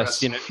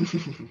GPS, you know,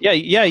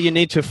 yeah, you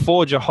need to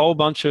forge a whole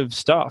bunch of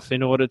stuff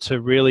in order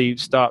to really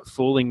start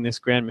fooling this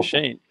grand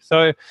machine.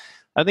 So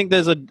I think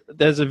there's a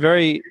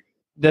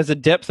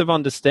depth of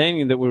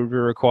understanding that would be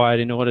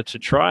required in order to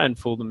try and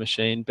fool the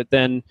machine, but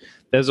then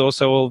there's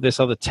also all this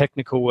other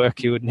technical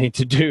work you would need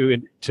to do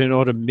in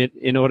order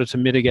to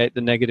mitigate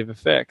the negative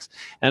effects.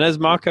 And as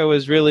Marco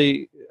was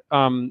really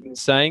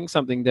saying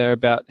something there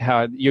about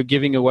how you're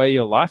giving away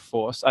your life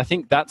force, I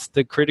think that's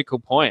the critical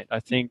point. I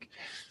think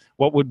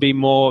what would be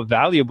more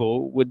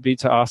valuable would be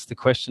to ask the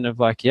question of,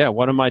 like, yeah,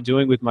 what am I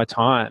doing with my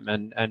time,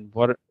 and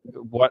what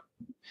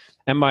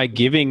am I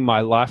giving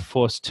my life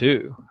force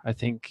to? I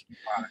think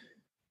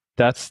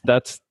that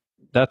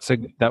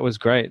was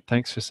great.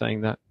 Thanks for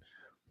saying that.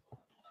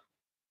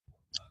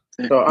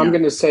 So I'm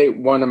going to say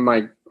one of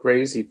my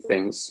crazy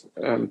things.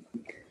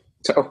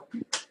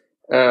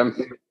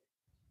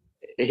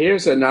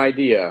 Here's an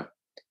idea.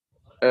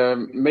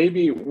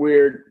 Maybe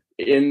we're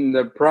in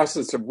the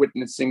process of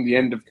witnessing the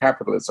end of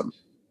capitalism.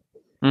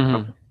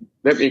 Mm-hmm.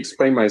 Let me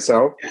explain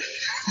myself.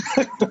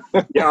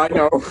 Yeah, I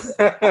know.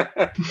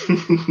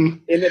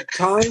 In a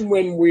time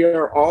when we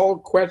are all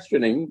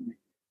questioning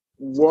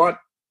what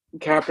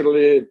capital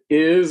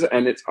is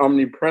and its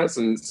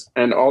omnipresence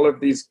and all of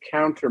these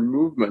counter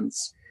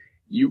movements,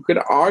 you could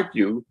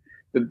argue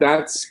that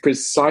that's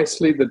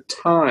precisely the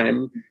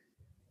time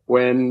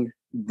when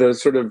the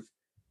sort of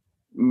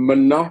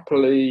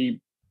monopoly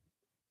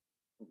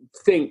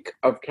think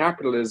of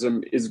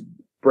capitalism is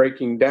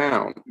breaking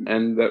down,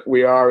 and that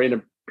we are in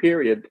a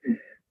period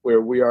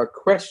where we are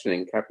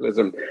questioning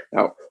capitalism.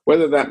 Now,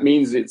 whether that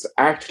means it's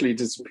actually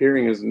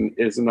disappearing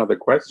is another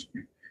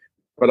question.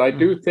 But I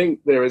do think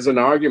there is an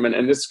argument,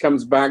 and this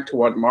comes back to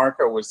what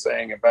Marco was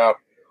saying about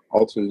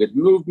alternative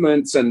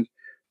movements, and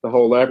the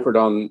whole effort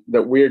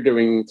that we're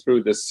doing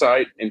through the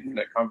site,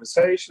 Infinite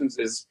Conversations,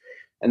 is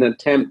an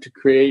attempt to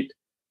create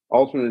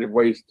alternative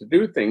ways to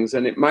do things.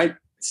 And it might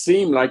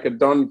seem like a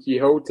Don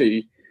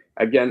Quixote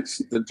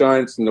against the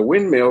giants and the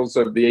windmills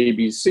of the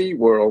ABC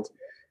world,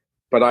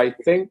 but I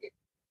think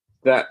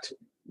that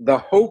the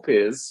hope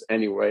is,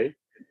 anyway,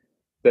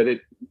 that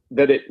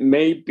it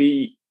may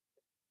be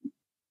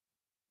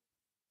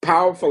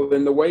powerful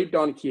in the way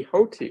Don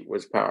Quixote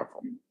was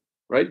powerful,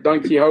 right? Don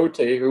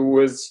Quixote, who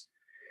was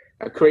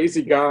a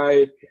crazy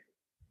guy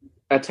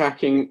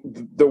attacking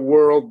the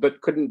world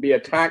but couldn't be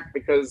attacked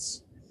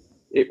because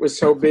it was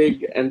so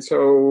big and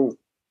so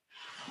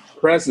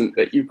present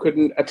that you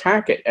couldn't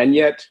attack it. And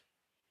yet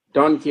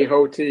Don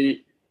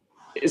Quixote,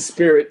 his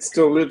spirit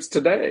still lives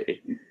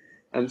today.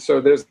 And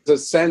so there's a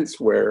sense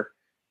where,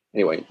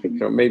 anyway,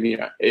 maybe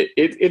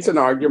it's an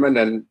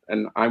argument,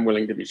 and I'm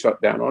willing to be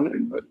shut down on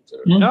it. But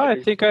no, I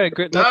think I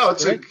agree.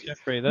 That's great,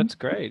 Jeffrey. That's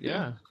great.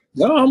 Yeah.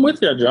 No, I'm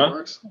with you,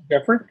 John.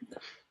 Jeffrey.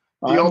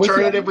 The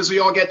alternative was we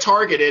all get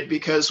targeted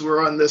because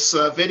we're on this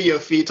video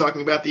feed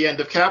talking about the end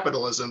of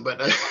capitalism.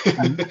 But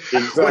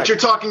exactly. what you're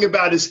talking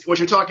about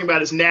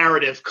is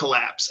narrative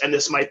collapse, and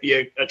this might be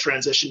a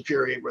transition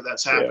period where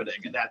that's happening,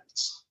 and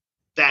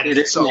that in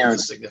itself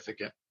is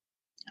significant.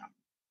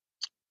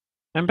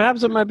 And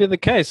perhaps it might be the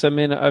case. I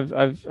mean,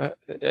 I've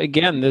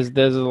again,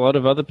 there's a lot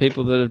of other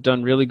people that have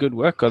done really good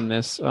work on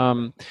this.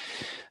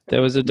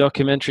 There was a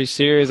documentary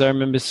series I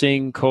remember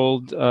seeing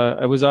called,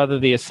 it was either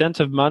The Ascent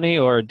of Money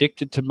or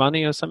Addicted to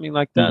Money or something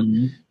like that,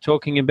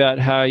 talking about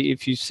how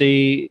if you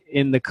see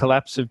in the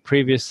collapse of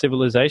previous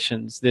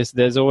civilizations,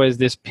 there's always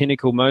this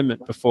pinnacle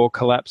moment before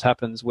collapse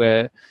happens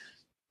where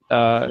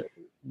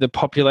the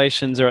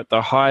populations are at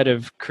the height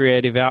of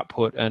creative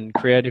output and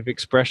creative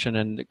expression,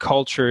 and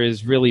culture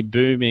is really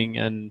booming,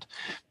 and,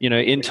 you know,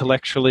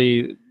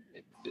 intellectually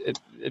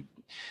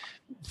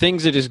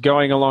things are just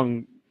going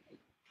along,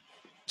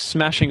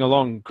 smashing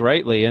along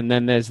greatly, and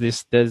then there's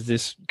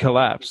this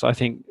collapse. I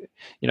think,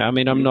 you know, I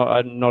mean, I'm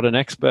not an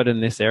expert in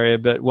this area,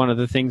 but one of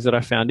the things that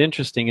I found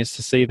interesting is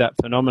to see that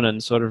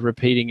phenomenon sort of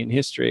repeating in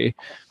history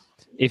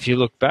if you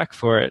look back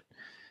for it,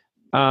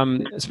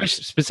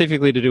 especially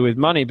specifically to do with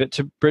money. But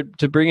to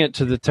bring it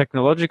to the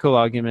technological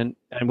argument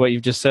and what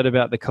you've just said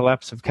about the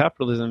collapse of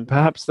capitalism,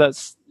 perhaps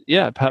that's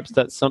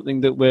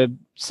something that we're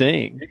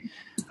seeing.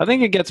 I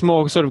think it gets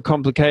more sort of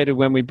complicated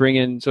when we bring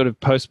in sort of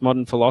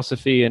postmodern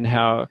philosophy and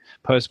how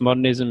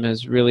postmodernism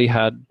has really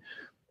had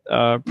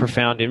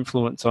profound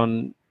influence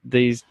on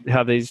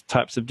how these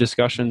types of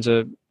discussions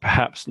are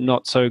perhaps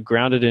not so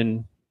grounded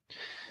in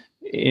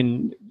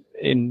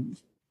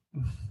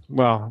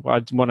well,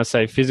 I want to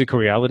say physical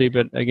reality,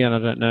 but again, I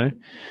don't know.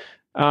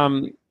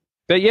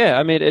 But yeah,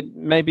 I mean,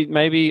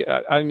 maybe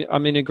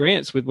I'm in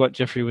agreement with what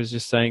Jeffrey was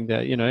just saying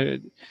there. You know,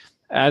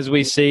 as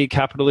we see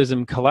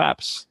capitalism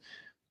collapse,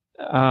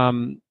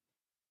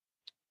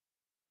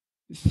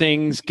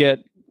 things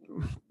get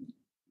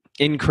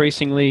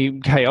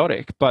increasingly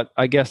chaotic. But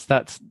I guess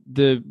that's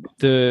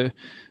the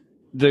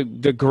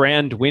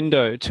grand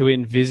window to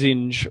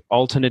envisage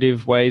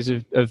alternative ways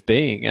of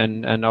being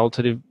and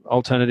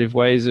alternative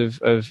ways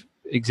of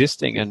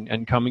existing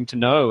and coming to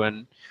know.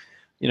 And,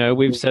 you know,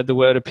 we've said the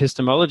word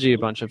epistemology a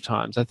bunch of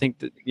times. I think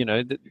that, you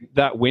know,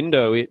 that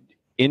window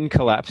in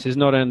collapse is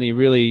not only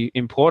really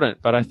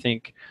important, but I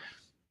think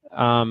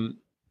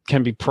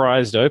can be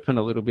prized open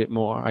a little bit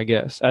more, I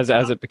guess, as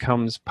it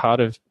becomes part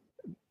of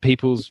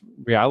people's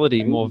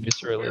reality more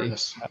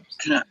viscerally.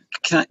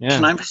 Can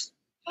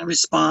I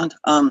respond?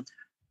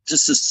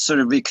 Just to sort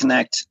of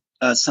reconnect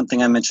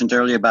something I mentioned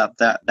earlier about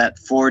that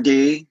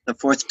 4D, the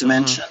fourth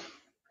dimension,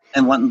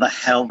 and what in the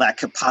hell that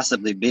could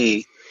possibly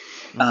be.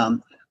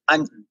 I'm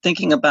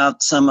thinking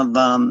about some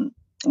of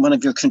one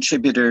of your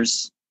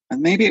contributors,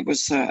 maybe it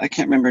was, I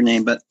can't remember her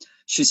name, but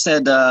she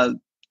said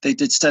they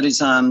did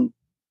studies on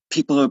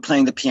people who were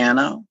playing the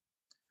piano,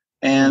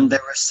 and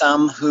there were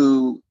some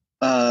who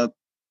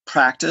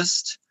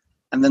practiced,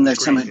 and then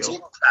there's some who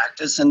didn't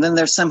practice, and then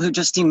there's some who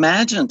just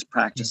imagined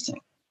practicing.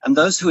 And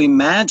those who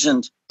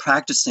imagined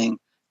practicing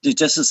did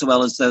just as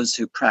well as those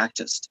who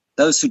practiced.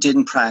 Those who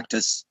didn't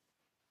practice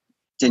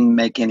didn't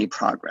make any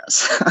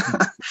progress.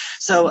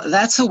 So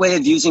that's a way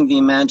of using the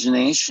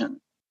imagination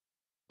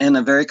in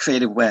a very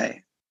creative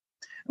way.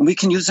 And we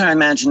can use our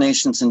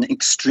imaginations in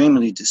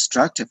extremely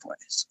destructive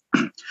ways.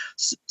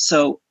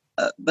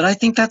 But I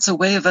think that's a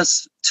way of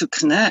us to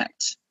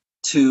connect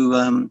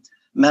to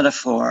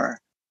metaphor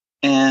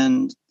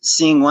and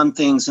seeing one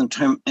thing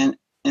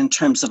in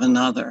terms of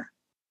another.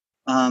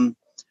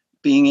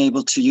 Being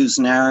able to use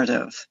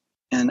narrative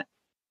in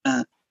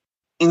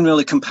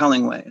really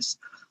compelling ways.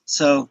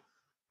 So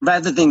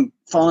rather than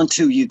fall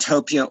into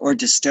utopia or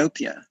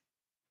dystopia,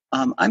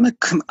 I'm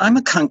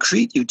a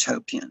concrete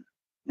utopian.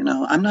 You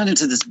know, I'm not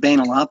into this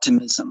banal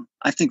optimism.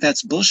 I think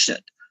that's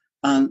bullshit.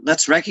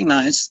 Let's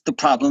recognize the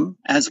problem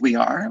as we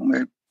are, and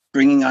we're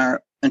bringing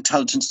our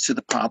intelligence to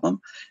the problem.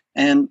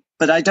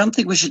 But I don't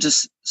think we should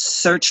just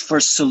search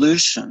for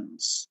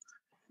solutions.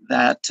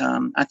 That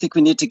I think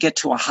we need to get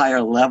to a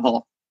higher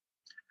level.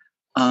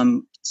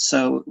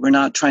 So we're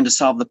not trying to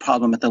solve the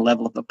problem at the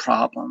level of the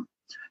problem.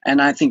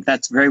 And I think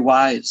that's very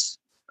wise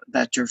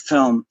that your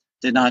film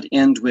did not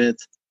end with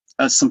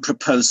some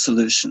proposed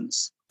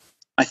solutions.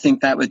 I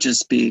think that would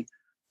just be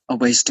a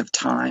waste of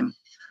time.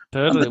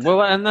 Totally.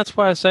 Well, and that's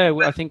why I say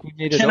I think we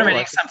need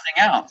generating something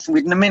else.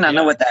 We may not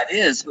know what that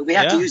is, but we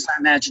have to use our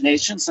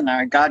imaginations and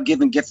our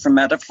God-given gift for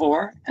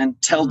metaphor and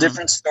tell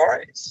different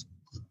stories.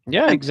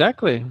 Yeah,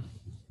 exactly.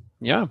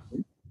 Yeah,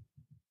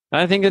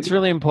 I think it's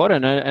really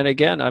important, and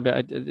again,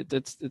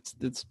 it's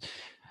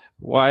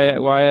why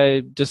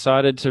I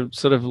decided to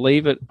sort of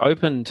leave it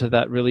open to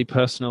that really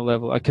personal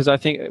level, because I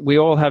think we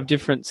all have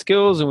different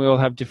skills and we all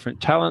have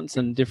different talents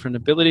and different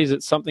abilities.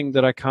 It's something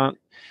that I can't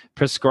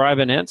prescribe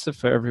an answer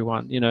for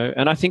everyone,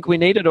 and I think we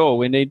need it all.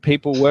 We need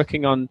people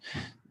working on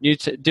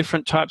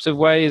different types of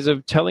ways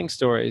of telling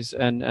stories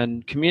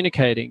and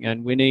communicating,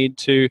 and we need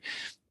to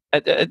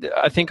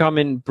I think I'm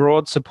in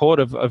broad support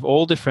of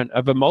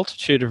a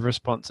multitude of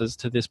responses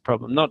to this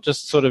problem, not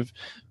just sort of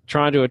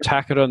trying to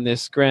attack it on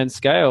this grand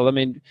scale. I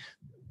mean,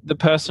 the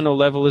personal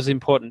level is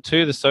important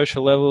too. The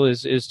social level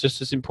is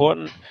just as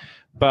important.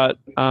 But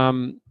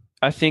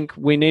I think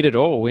we need it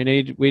all. We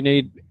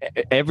need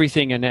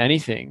everything and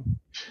anything.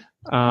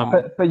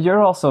 But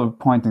you're also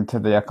pointing to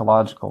the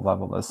ecological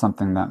level as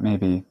something that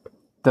maybe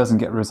doesn't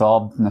get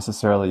resolved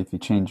necessarily if you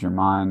change your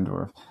mind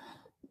or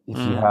if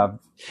you have.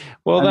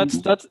 Well,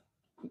 that's.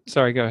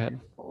 Sorry, go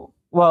ahead.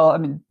 Well, I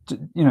mean,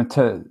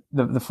 to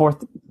the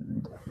fourth.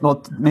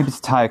 Well, maybe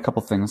to tie a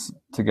couple things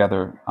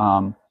together.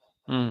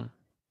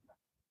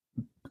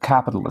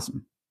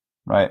 Capitalism,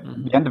 right?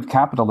 Mm-hmm. The end of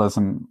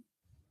capitalism.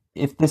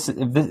 If this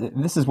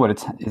is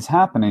what is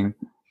happening,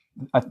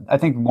 I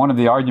think one of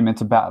the arguments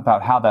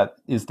about how that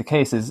is the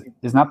case is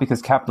not because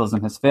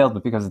capitalism has failed,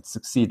 but because it's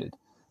succeeded,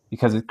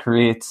 because it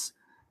creates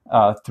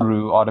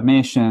through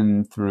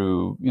automation,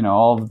 through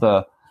all of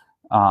the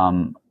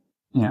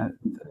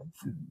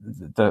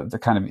the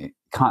kind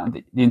of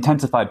the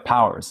intensified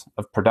powers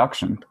of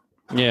production.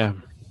 Yeah,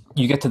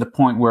 you get to the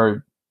point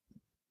where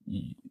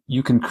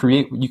you can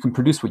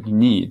produce what you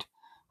need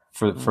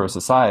for a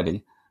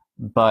society,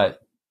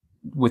 but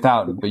you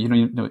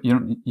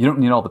don't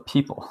need all the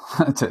people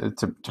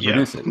to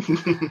produce it.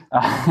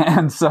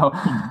 And so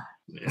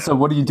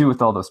what do you do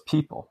with all those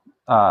people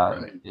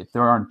if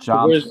there aren't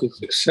jobs? Where's the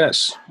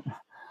success?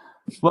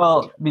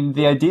 Well, I mean,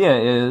 the idea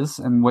is,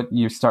 and what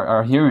you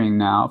are hearing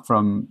now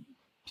from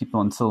people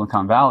in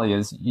Silicon Valley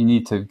is, you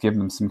need to give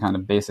them some kind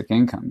of basic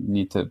income. You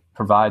need to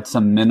provide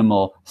some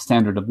minimal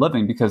standard of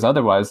living, because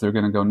otherwise they're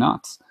going to go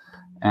nuts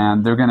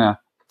and they're going to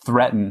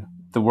threaten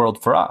the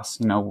world for us.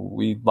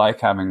 We like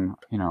having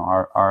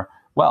our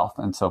wealth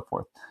and so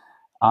forth.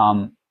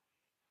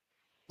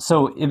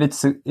 So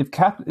if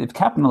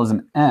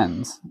capitalism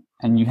ends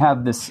and you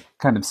have this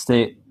kind of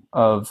state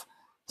of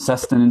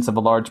sustenance of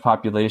a large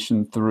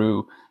population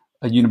through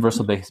a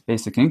universal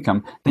basic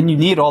income, then you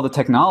need all the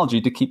technology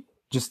to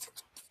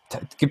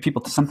give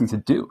people something to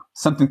do,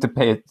 something to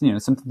pay,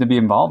 something to be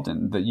involved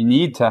in. That you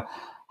need to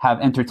have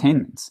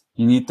entertainments,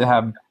 you need to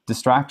have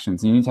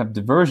distractions, you need to have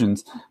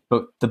diversions.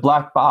 But the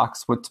black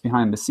box, what's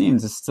behind the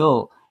scenes, is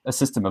still a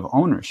system of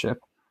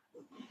ownership,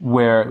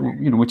 where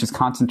which is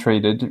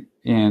concentrated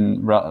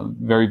in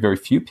very, very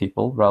few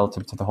people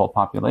relative to the whole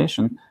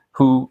population,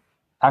 who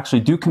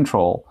actually do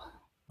control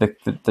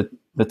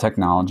the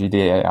technology,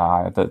 the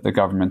AI, the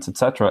governments,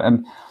 etc.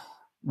 And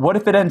what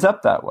if it ends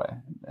up that way?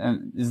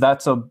 And is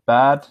that so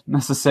bad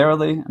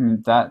necessarily? I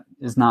mean, that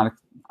is not.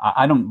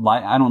 I don't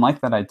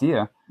like that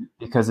idea,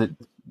 because it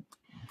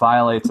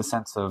violates a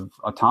sense of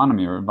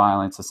autonomy, or it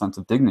violates a sense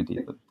of dignity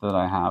that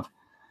I have.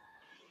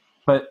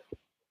 But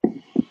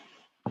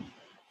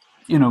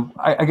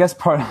I guess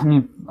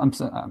I'm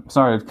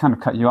sorry, I've kind of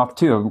cut you off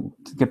too.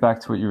 To get back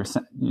to what you were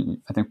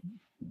saying, I think.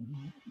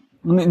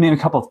 Let me name a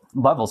couple of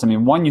levels. I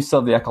mean, one, you still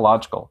have the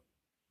ecological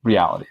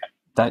reality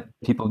that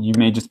you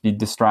may just be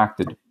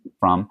distracted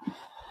from.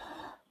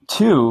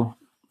 Two,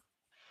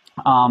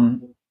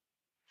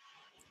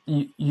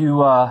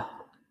 you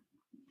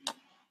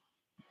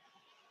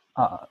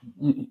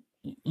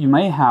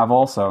may have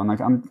also, and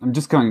I'm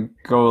just going to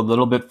go a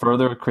little bit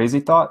further, crazy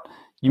thought.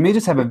 You may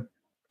just have a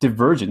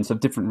divergence of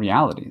different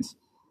realities.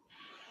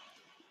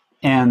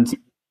 And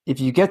if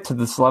you get to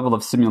this level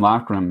of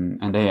simulacrum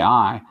and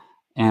AI,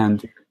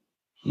 and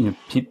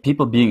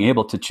people being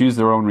able to choose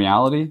their own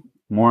reality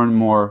more and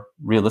more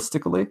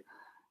realistically,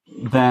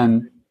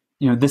 then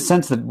this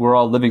sense that we're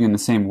all living in the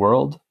same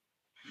world,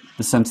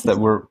 the sense that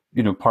we're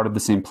part of the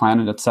same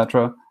planet,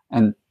 etc.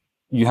 And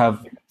you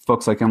have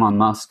folks like Elon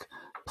Musk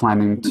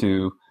planning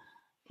to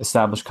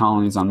establish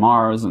colonies on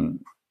Mars,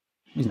 and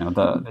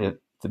the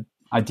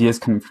ideas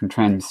coming from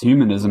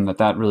transhumanism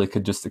that really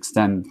could just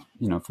extend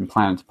from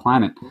planet to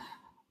planet.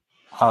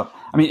 I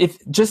mean, if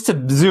just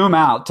to zoom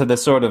out to the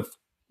sort of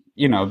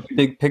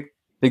big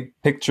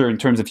picture in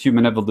terms of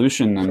human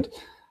evolution and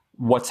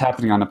what's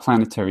happening on a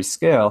planetary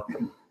scale,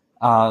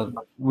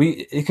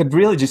 it could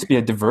really just be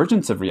a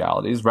divergence of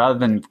realities rather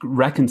than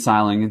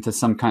reconciling into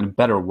some kind of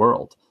better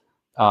world.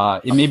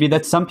 It may be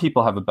that some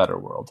people have a better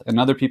world and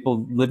other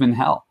people live in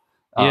hell,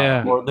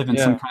 or live in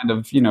some kind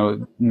of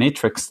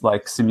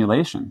matrix-like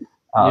simulation,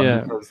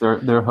 because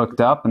they're hooked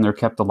up and they're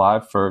kept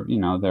alive for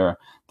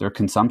their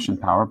consumption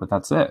power, but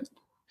that's it.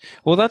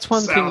 Well, that's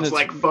one thing. Sounds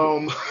like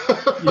foam.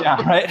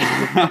 Yeah, right.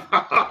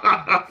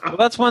 Well,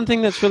 that's one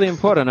thing that's really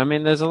important. I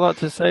mean, there's a lot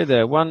to say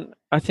there. One,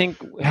 I think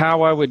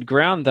how I would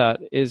ground that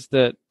is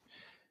that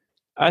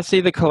I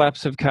see the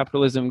collapse of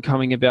capitalism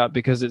coming about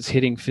because it's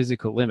hitting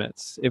physical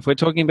limits. If we're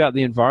talking about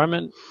the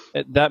environment,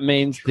 that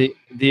means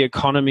the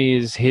economy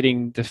is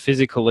hitting the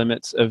physical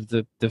limits of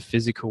the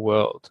physical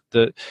world.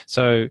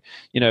 So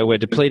we're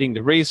depleting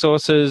the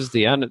resources.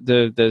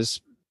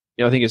 There's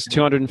I think it's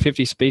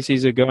 250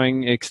 species are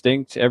going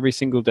extinct every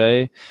single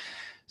day.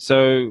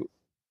 So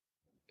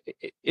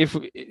if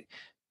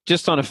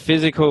just on a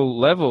physical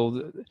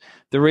level,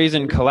 the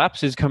reason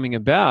collapse is coming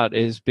about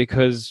is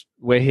because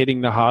we're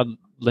hitting the hard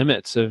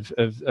limits of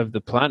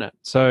the planet.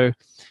 So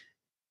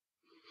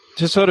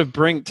to sort of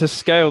to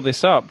scale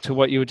this up to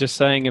what you were just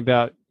saying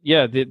about,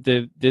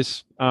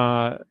 this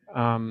the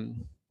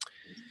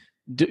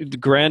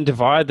grand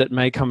divide that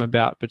may come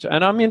about.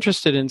 And I'm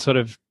interested in sort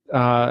of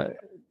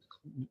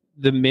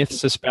the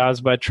myths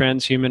espoused by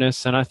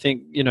transhumanists, and I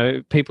think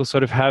people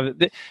sort of have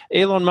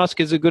Elon Musk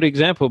is a good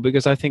example,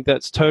 because I think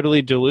that's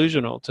totally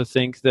delusional to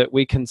think that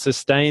we can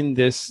sustain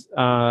this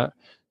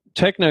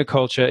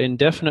technoculture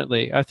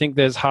indefinitely. I think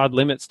there's hard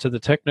limits to the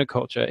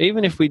technoculture,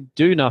 even if we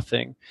do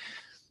nothing.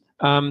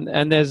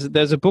 And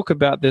there's a book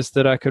about this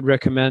that I could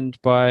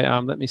recommend by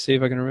let me see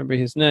if I can remember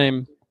his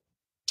name,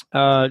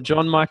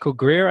 John Michael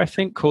Greer, I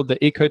think, called The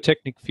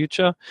Ecotechnic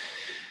Future.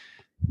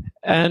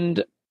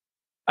 And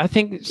I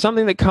think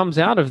something that comes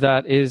out of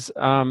that is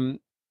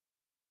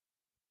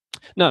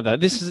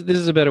this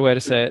is a better way to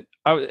say it.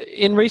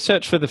 In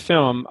research for the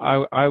film,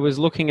 I was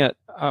looking at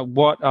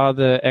what are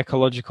the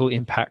ecological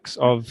impacts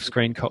of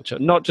screen culture,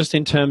 not just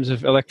in terms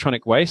of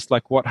electronic waste,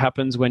 like what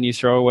happens when you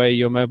throw away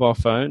your mobile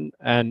phone,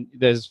 and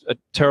there's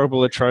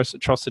terrible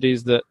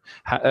atrocities that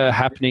are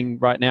happening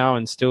right now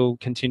and still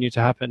continue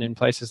to happen in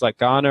places like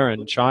Ghana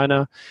and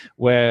China,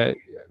 where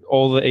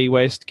all the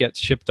e-waste gets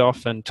shipped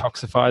off and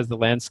toxifies the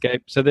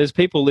landscape. So there's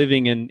people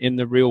living in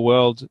the real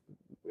world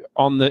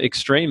on the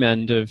extreme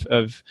end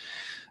of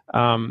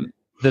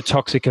the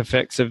toxic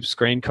effects of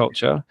screen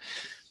culture.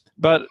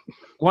 But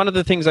one of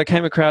the things I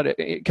came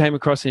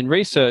across in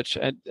research,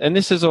 and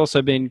this has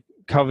also been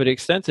covered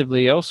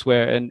extensively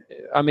elsewhere, and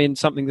I mean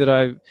something that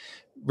I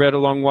read a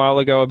long while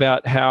ago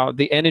about how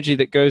the energy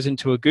that goes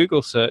into a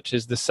Google search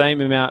is the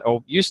same amount,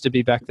 or used to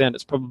be back then,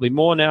 it's probably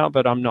more now,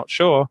 but I'm not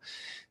sure,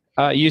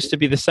 used to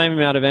be the same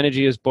amount of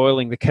energy as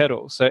boiling the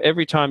kettle. So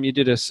every time you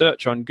did a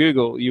search on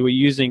Google, you were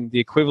using the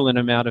equivalent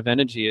amount of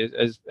energy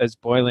as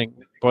boiling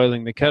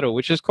the kettle,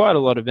 which is quite a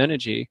lot of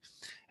energy.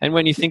 And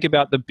when you think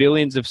about the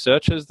billions of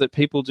searches that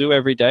people do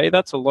every day,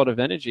 that's a lot of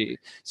energy.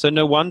 So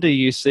no wonder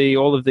you see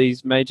all of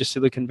these major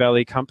Silicon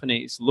Valley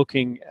companies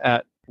looking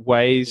at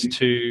ways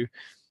to,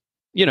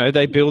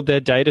 they build their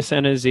data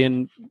centers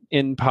in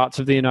parts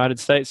of the United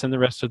States and the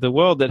rest of the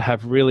world that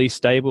have really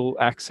stable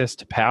access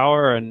to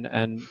power,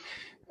 and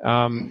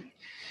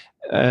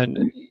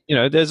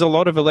there's a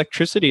lot of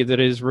electricity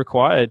that is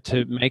required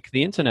to make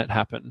the internet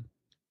happen.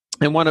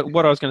 And what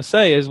I was going to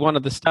say is, one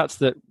of the stats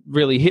that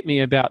really hit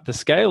me about the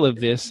scale of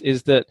this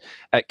is that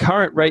at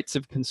current rates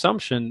of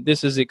consumption,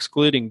 this is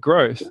excluding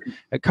growth,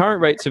 at current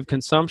rates of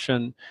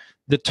consumption,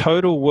 the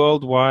total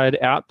worldwide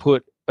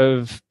output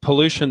of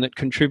pollution that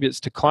contributes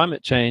to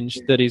climate change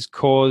that is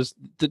caused,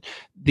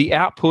 the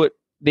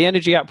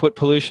energy output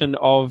pollution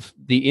of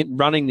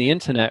running the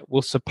internet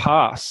will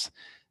surpass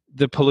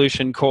the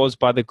pollution caused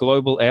by the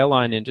global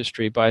airline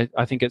industry by,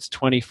 I think it's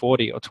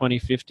 2040 or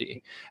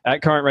 2050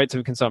 at current rates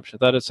of consumption.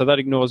 So that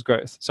ignores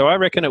growth. So I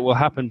reckon it will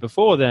happen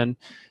before then,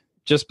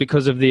 just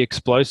because of the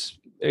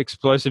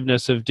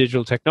explosiveness of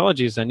digital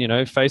technologies. And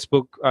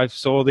Facebook, I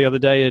saw the other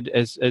day,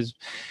 as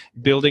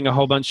building a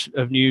whole bunch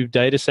of new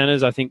data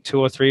centers. I think 2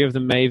 or 3 of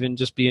them may even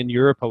just be in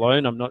Europe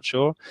alone, I'm not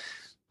sure.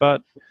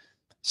 But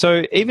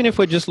so even if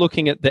we're just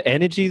looking at the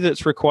energy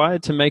that's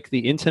required to make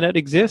the internet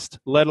exist,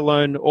 let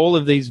alone all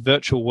of these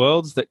virtual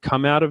worlds that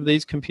come out of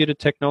these computer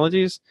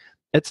technologies,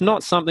 it's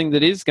not something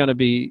that is going to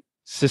be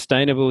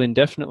sustainable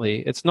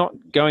indefinitely. It's not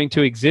going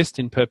to exist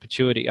in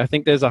perpetuity. I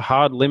think there's a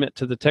hard limit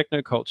to the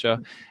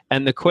technoculture.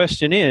 And the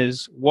question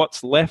is,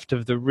 what's left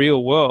of the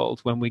real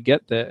world when we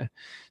get there?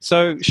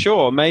 So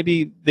sure,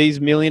 maybe these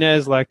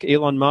millionaires like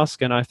Elon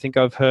Musk, and I think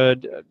I've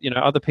heard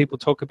other people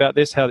talk about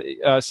this, how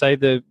say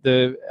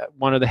the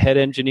one of the head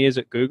engineers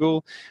at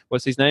Google,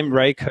 what's his name,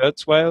 Ray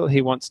Kurzweil,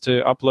 he wants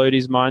to upload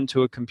his mind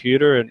to a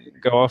computer and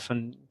go off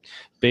and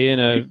be in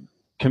a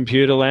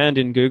computer land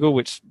in Google,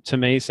 which to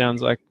me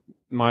sounds like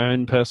my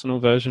own personal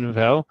version of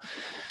hell.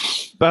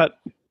 But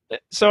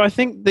so I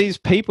think these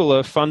people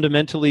are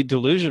fundamentally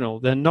delusional.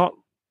 They're not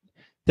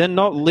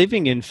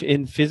living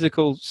in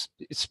physical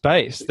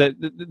space.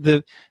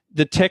 The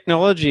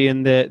technology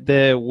and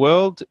their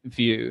world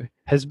view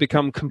has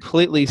become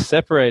completely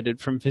separated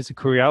from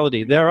physical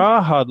reality. There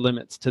are hard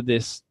limits to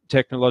this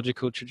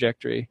technological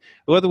trajectory,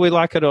 whether we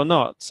like it or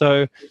not.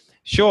 So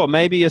sure,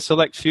 maybe a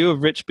select few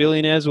of rich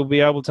billionaires will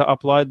be able to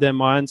upload their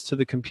minds to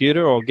the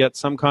computer or get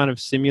some kind of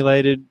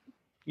simulated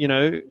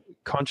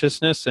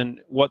consciousness, and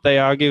what they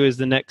argue is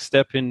the next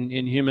step in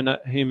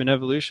human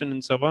evolution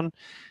and so on.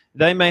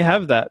 They may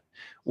have that,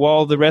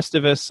 while the rest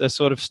of us are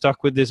sort of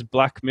stuck with this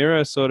Black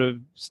Mirror sort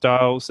of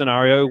style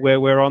scenario where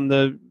we're on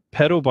the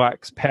pedal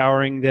bikes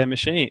powering their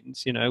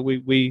machines. You know,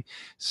 we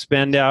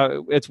spend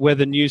we're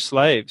the new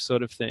slaves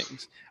sort of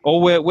things,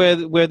 or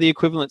we're the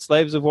equivalent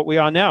slaves of what we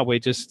are now. We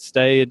just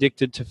stay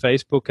addicted to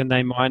Facebook and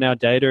they mine our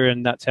data,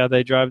 and that's how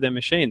they drive their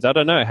machines. I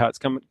don't know how it's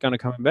going to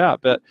come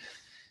about, but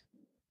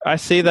I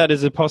see that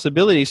as a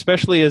possibility,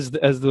 especially as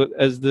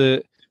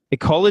the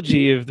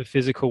ecology of the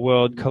physical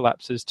world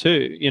collapses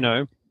too. You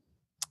know,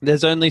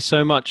 there's only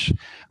so much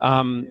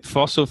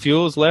fossil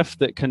fuels left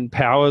that can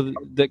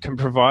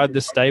provide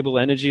the stable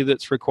energy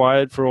that's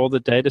required for all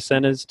the data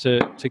centers to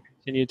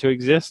continue to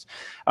exist.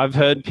 I've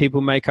heard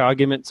people make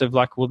arguments of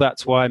like, well,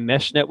 that's why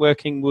mesh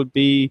networking would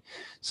be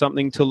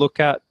something to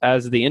look at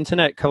as the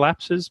internet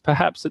collapses,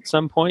 perhaps at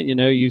some point. You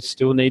know, you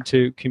still need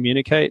to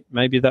communicate.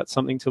 Maybe that's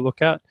something to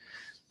look at.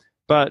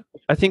 But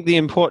I think the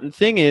important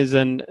thing is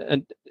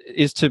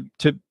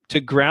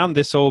to ground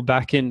this all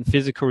back in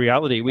physical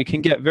reality. We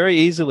can get very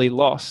easily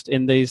lost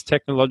in these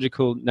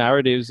technological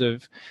narratives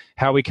of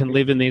how we can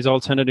live in these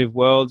alternative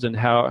worlds and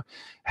how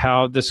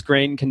the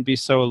screen can be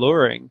so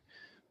alluring.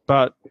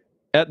 But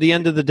at the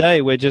end of the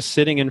day, we're just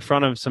sitting in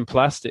front of some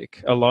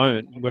plastic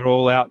alone. We're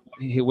all out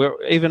here.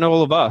 Even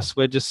all of us,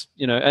 we're just,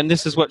 you know, and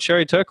this is what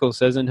Sherry Turkle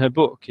says in her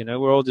book, you know,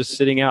 we're all just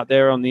sitting out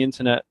there on the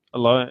internet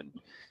alone.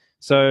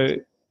 So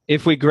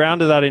if we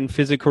grounded that in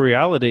physical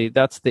reality,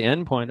 that's the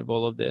end point of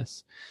all of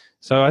this.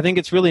 So I think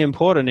it's really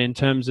important in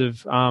terms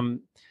of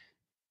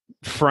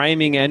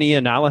framing any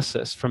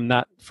analysis from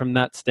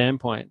that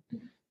standpoint.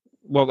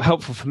 Well,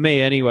 helpful for me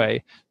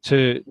anyway,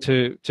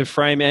 to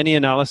frame any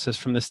analysis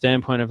from the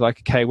standpoint of like,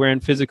 okay, we're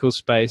in physical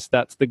space.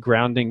 That's the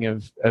grounding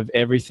of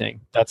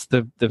everything. That's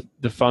the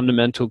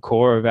fundamental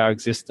core of our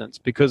existence.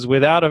 Because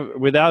without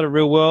a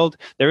real world,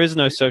 there is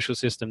no social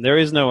system. There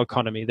is no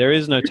economy. There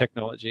is no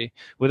technology.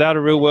 Without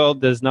a real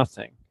world, there's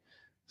nothing.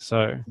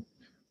 So.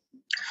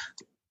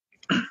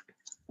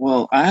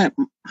 Well,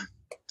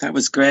 that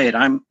was great.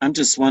 I'm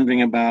just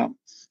wondering about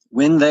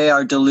when they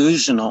are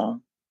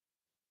delusional.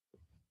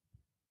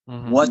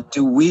 Mm-hmm. What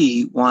do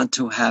we want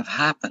to have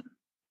happen?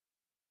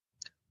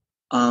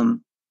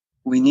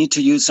 We need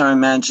to use our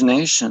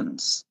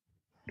imaginations,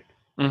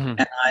 mm-hmm.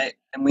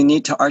 and we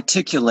need to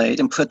articulate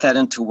and put that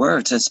into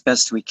words as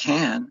best we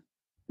can.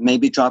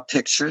 Maybe draw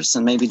pictures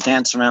and maybe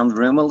dance around the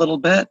room a little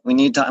bit. We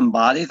need to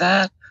embody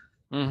that,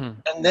 mm-hmm.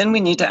 and then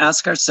we need to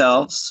ask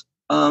ourselves,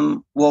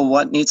 well,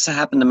 what needs to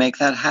happen to make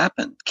that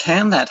happen?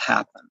 Can that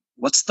happen?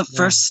 What's the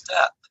first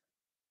step?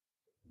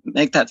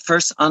 Make that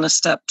first honest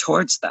step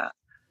towards that,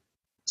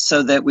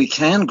 so that we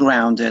can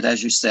ground it,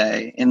 as you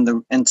say,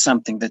 in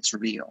something that's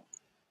real.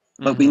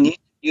 Mm-hmm. But we need to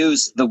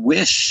use the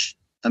wish,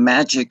 the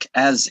magic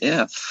as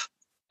if,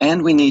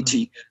 and we need to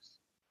use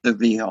the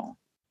real,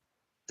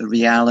 the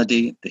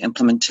reality, the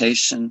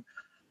implementation,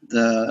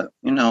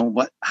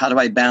 how do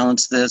I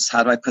balance this?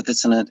 How do I put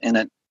this in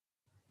a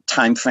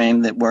time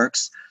frame that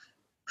works?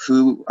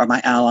 Who are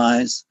my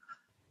allies?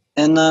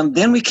 And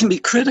then we can be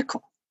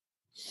critical,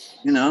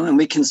 and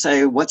we can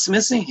say, what's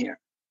missing here?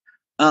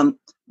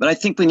 But I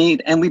think we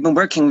need, and we've been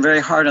working very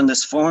hard on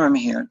this forum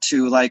here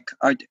to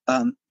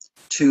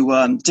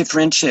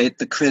differentiate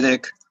the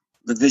critic,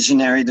 the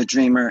visionary, the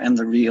dreamer, and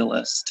the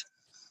realist,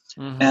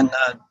 mm-hmm. and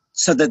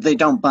so that they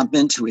don't bump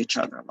into each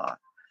other a lot.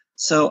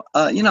 So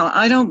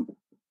I don't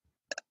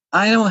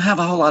have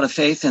a whole lot of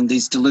faith in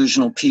these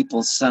delusional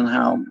people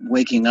somehow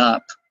waking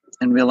up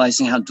and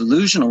realizing how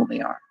delusional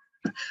they are.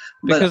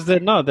 Because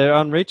they're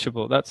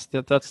unreachable. That's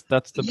the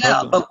problem.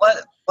 Yeah,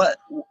 but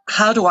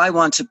how do I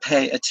want to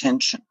pay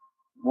attention?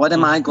 What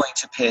am I going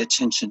to pay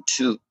attention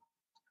to?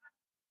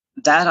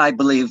 That, I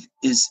believe,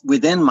 is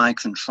within my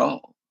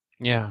control.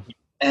 Yeah.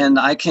 And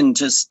I can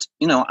just,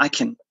 I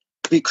can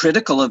be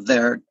critical of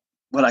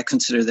what I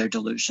consider their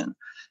delusion.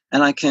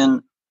 And I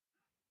can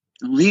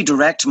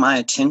redirect my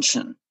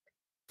attention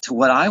to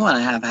what I want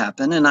to have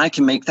happen. And I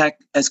can make that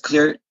as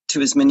clear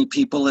to as many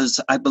people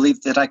as I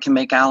believe that I can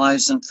make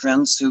allies and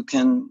friends who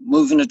can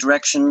move in a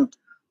direction,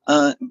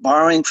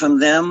 borrowing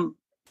from them,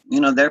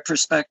 their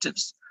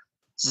perspectives.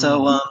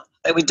 So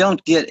that we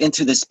don't get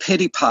into this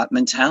pity pot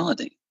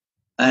mentality.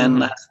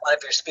 And as one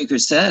of your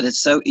speakers said, it's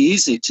so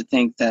easy to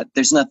think that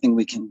there's nothing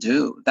we can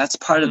do. That's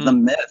part of the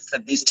myth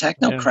of these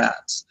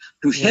technocrats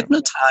who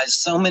hypnotize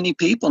so many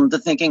people into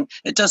thinking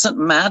it doesn't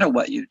matter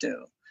what you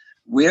do.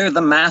 We're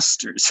the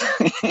masters.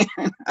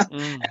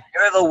 And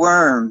you're the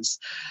worms.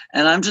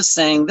 And I'm just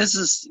saying, this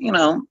is,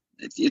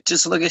 if you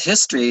just look at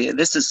history,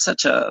 this is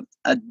such a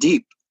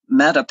deep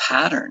meta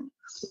pattern.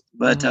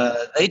 But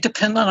they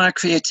depend on our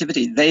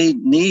creativity. They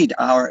need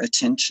our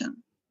attention.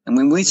 And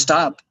when we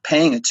stop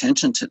paying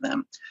attention to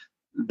them,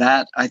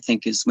 that, I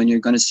think, is when you're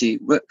going to see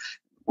the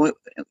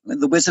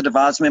Wizard of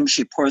Oz. Remember,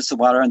 she pours the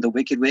water on the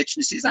Wicked Witch,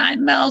 and she says,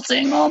 "I'm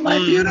melting, all my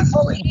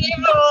beautiful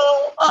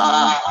evil."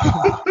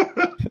 Oh.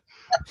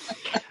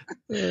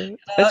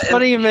 It's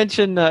funny you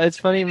mention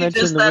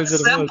the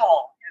Wizard of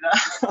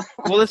Oz.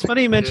 Well, it's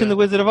funny you mentioned The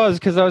Wizard of Oz,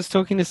 because I was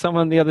talking to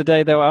someone the other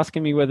day. They were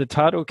asking me where the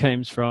title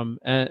came from,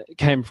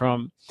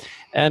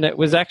 and it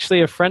was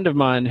actually a friend of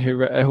mine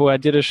who I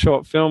did a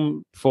short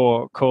film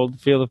for called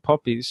Field of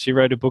Poppies. She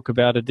wrote a book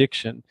about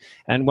addiction,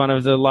 and one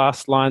of the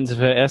last lines of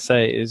her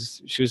essay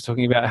is she was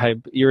talking about how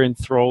you're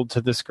enthralled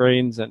to the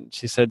screens, and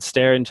she said,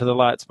 "Stare into the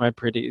lights, my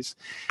pretties."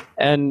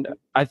 And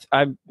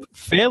I'm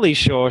fairly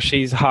sure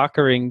she's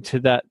harkering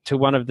to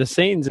one of the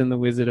scenes in The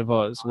Wizard of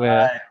Oz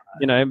where,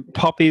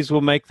 poppies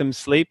will make them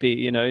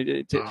sleepy,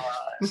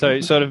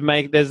 so sort of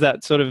there's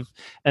that sort of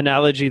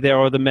analogy there,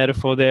 or the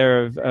metaphor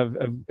there of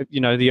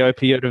the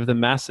opiate of the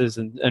masses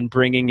and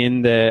bringing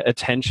in their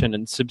attention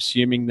and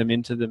subsuming them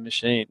into the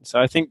machine. So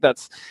I think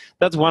that's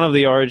one of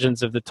the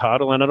origins of the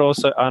title, and I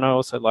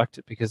also liked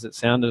it because it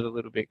sounded a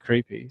little bit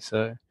creepy.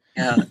 So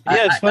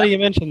it's funny you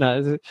mentioned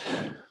that.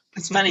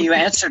 It's funny you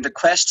answered a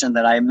question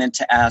that I meant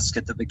to ask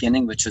at the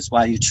beginning, which is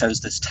why you chose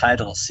this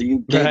title. So you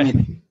gave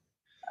me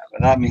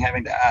without me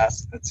having to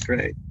ask. That's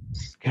great.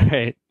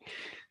 Great.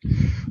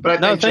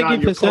 But I think, thank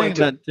John, you for saying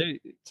that too.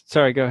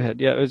 Sorry, go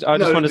ahead. Yeah, I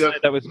just wanted to say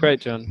that was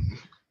great, John.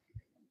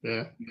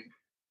 Yeah.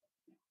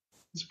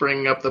 It's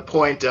bringing up the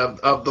point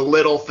of the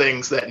little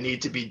things that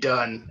need to be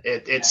done.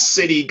 It's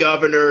city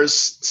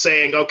governors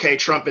saying, okay,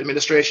 Trump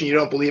administration, you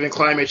don't believe in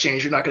climate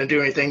change, you're not going to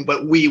do anything,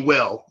 but we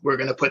will. We're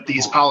going to put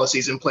these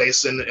policies in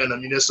place in a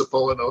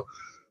municipal and a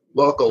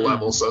local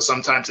level. So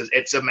sometimes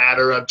it's a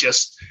matter of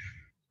just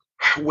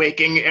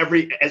waking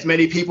as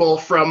many people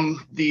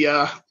from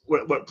the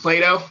what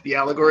Plato, the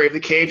allegory of the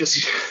cave,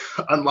 just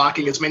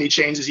unlocking as many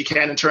chains as you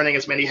can and turning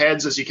as many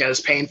heads as you can, as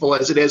painful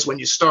as it is when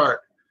you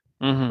start.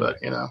 But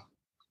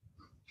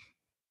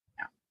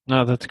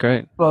no, that's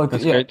great. Well,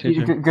 that's great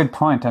teaching. Good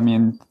point. I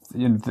mean,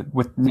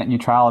 with net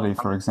neutrality,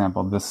 for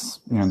example, this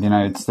the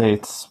United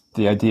States,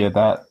 the idea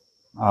that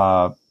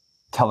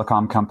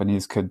telecom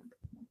companies could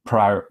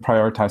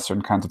prioritize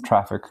certain kinds of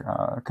traffic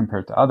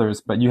compared to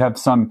others, but you have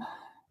some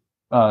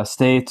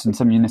states and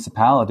some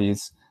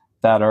municipalities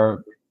that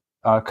are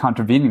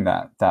contravening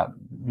that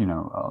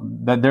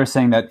they're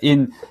saying that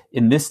in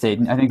this state,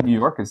 and I think New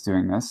York is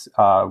doing this,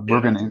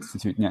 we're going to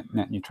institute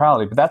net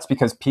neutrality, but that's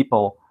because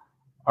people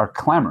are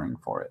clamoring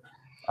for it.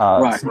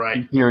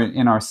 Right. Here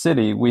in our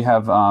city, we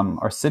have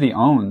our city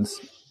owns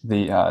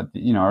the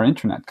our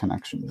internet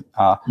connection.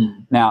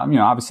 Now,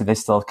 obviously they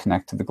still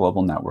connect to the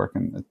global network,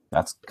 and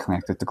that's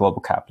connected to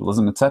global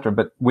capitalism, etc.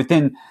 But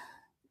within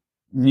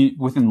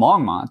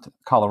Longmont,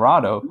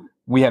 Colorado,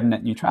 we have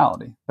net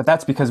neutrality, but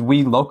that's because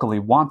we locally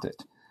want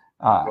it.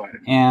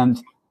 And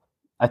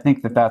I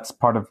think that's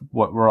part of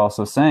what we're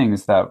also saying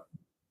is that,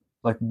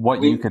 like,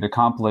 what you could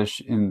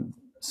accomplish in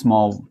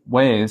small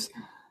ways,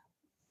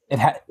 it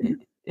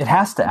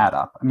has to add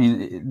up. I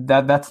mean,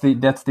 that's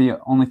the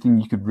only thing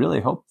you could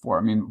really hope for.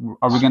 I mean,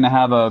 are we going to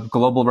have a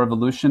global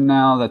revolution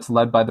now that's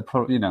led by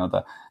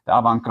the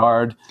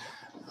avant-garde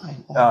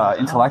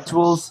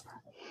intellectuals?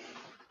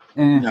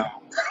 No.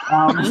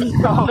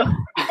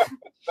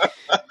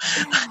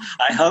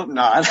 I hope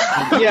not.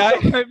 Yeah, I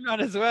hope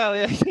not as well.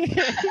 Yeah.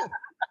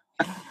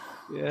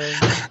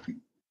 Yeah.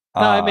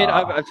 No, I mean,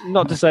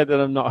 not to say that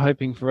I'm not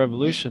hoping for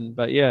revolution,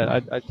 but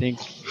yeah, I think,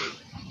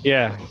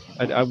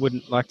 I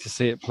wouldn't like to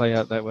see it play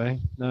out that way.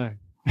 No.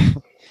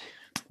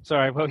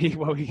 Sorry, what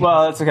were you?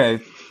 Well, that's okay.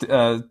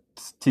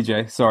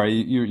 TJ, sorry,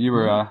 you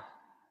were.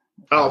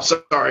 Oh,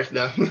 sorry.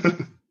 No.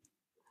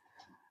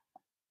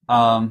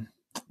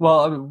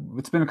 Well,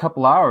 it's been a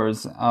couple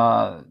hours,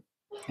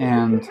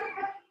 and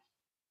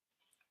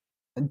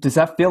does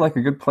that feel like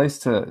a good place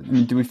to? I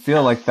mean, do we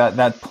feel like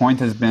that point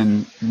has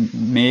been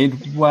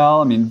made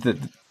well? I mean,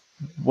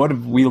 what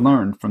have we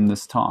learned from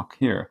this talk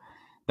here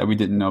that we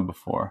didn't know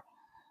before?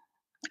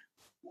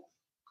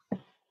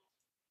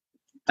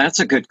 That's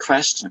a good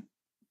question.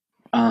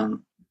 I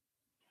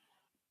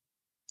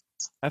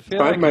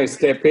feel if I may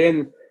step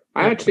in,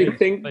 I actually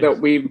think that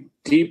we've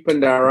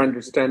deepened our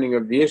understanding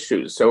of the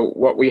issues. So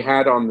what we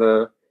had on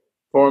the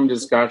forum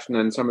discussion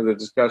and some of the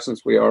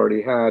discussions we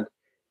already had,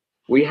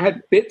 we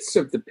had bits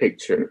of the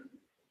picture,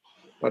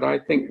 but I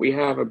think we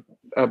have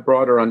a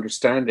broader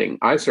understanding,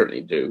 I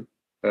certainly do,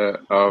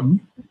 of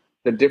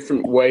the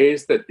different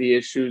ways that the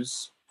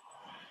issues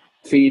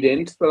feed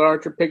into the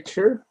larger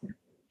picture.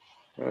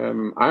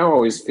 I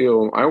always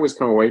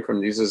come away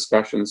from these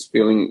discussions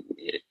feeling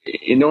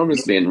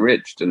enormously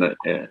enriched, and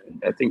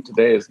I think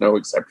today is no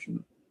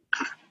exception.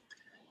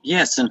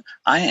 Yes, and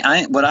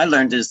I what I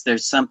learned is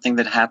there's something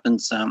that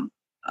happens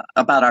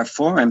about our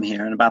forum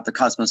here and about the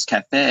Cosmos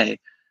Café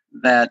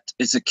that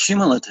is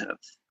accumulative.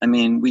 I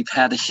mean, we've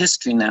had a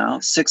history now.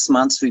 6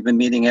 months, we've been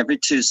meeting every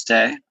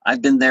Tuesday.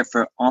 I've been there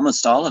for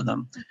almost all of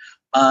them.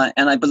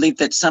 And I believe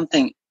that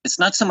it's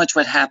not so much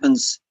what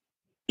happens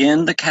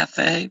in the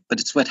cafe, but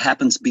it's what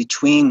happens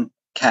between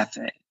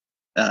cafe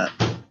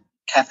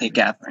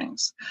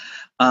gatherings.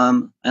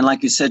 And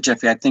like you said,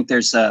 Jeffrey, I think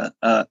there's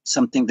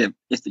something that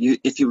if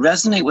you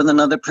resonate with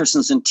another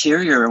person's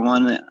interior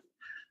on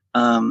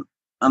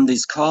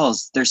these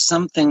calls, there's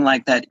something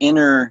like that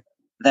inner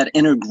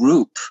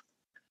group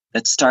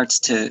that starts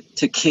to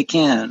kick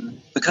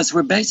in, because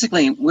we're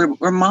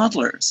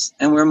modelers,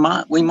 and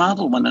we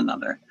model one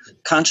another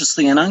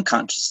consciously and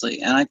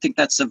unconsciously. And I think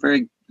that's a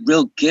very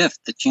real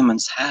gift that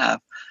humans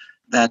have,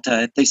 that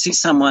if they see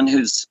someone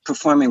who's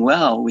performing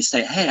well, we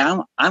say, hey,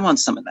 I want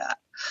some of that.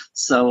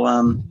 So,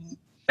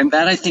 and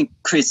that, I think,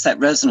 creates that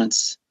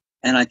resonance.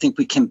 And I think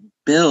we can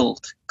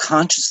build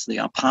consciously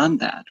upon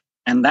that.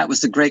 And that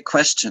was the great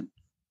question.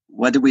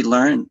 What did we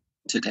learn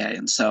today?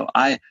 And so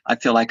I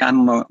feel like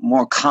I'm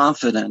more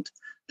confident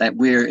that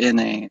we're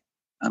in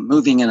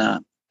moving in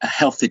a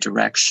healthy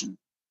direction.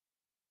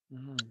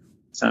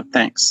 So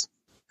thanks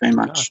very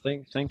much.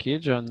 Thank you,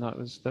 John. That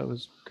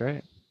was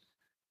great.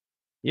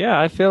 Yeah,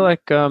 I feel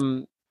like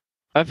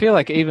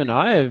even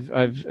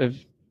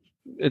I've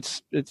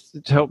it's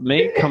helped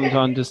me come to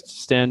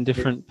understand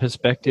different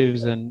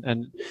perspectives,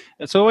 and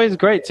it's always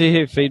great to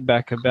hear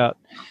feedback about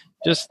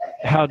just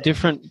how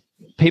different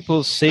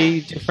people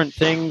see different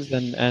things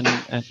and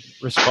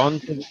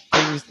respond to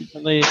things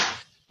differently.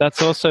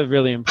 That's also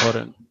really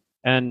important.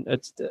 And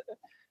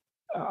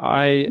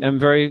I am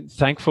very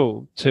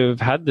thankful to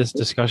have had this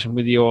discussion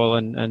with you all,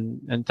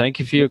 and thank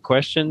you for your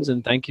questions,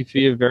 and thank you for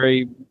your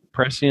very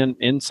prescient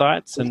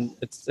insights, and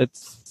it's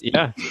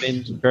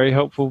been very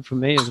helpful for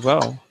me as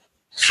well.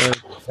 So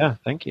yeah,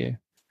 thank you.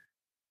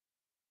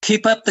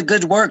 Keep up the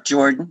good work,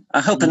 Jordan.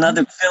 I hope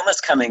another film is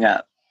coming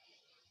up.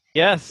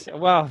 Yes,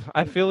 well,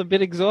 I feel a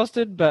bit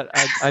exhausted, but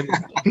I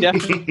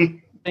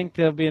definitely think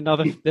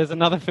there's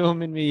another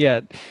film in me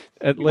yet,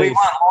 at least. We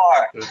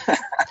want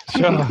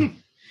more.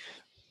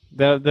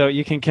 Sure.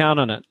 You can count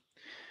on it.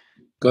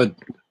 Good.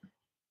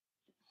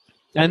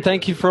 And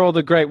thank you for all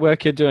the great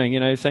work you're doing.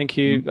 Thank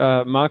you,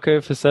 Marco,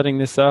 for setting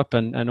this up,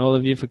 and all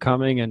of you for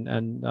coming,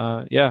 and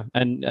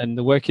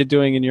the work you're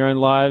doing in your own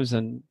lives.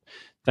 And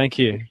thank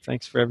you.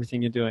 Thanks for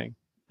everything you're doing.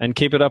 And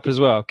keep it up as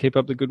well. Keep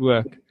up the good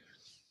work.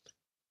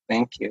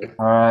 Thank you.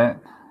 All right.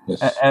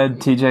 Yes. Ed,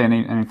 TJ,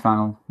 any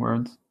final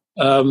words?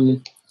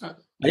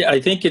 I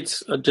think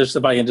it's just,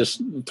 if I can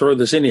just throw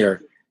this in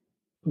here,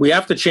 we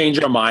have to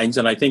change our minds,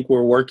 and I think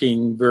we're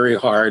working very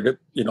hard,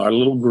 our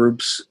little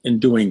groups, in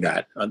doing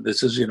that.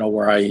 This is,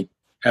 where I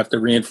have to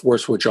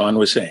reinforce what John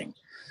was saying.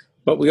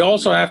 But we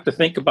also have to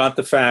think about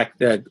the fact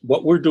that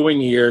what we're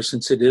doing here,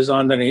 since it is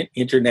on the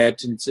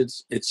internet, and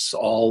it's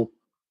all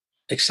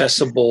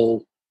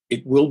accessible,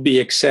 it will be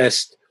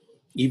accessed.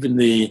 Even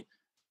the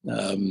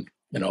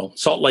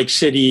Salt Lake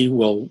City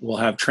will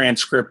have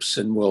transcripts,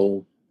 and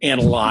will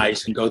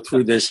analyze and go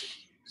through this.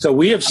 So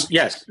we have,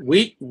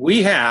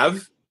 we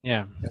have.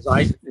 Yeah.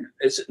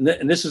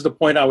 And this is the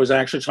point I was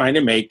actually trying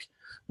to make.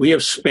 We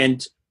have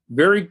spent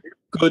very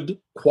good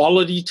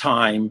quality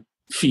time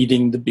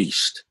feeding the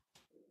beast.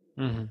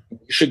 Mm-hmm. We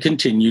should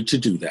continue to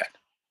do that.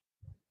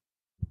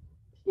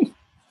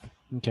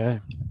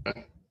 Okay. I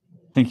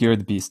think you're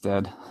the beast,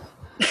 Ed.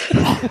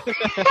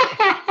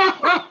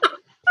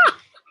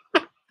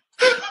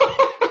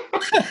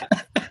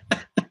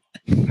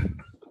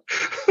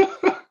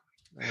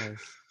 Nice.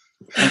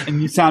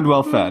 And you sound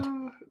well fed.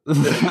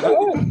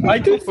 I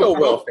do feel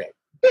well fed.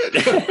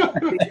 Is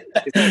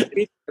that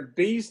beating the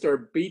beast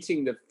or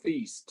beating the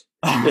feast?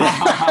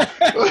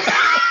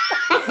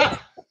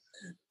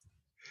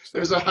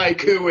 There's a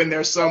haiku in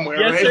there somewhere,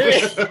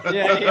 yes, right?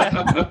 Yeah.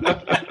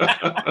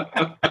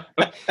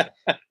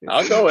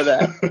 I'll go with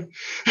that.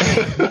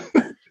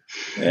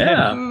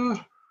 Yeah.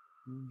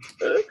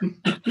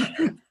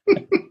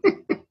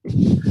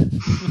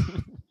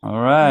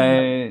 All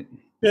right.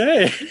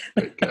 Hey.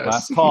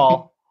 Last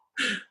call.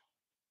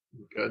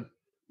 Good.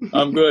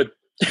 I'm good.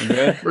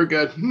 Good? We're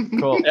good.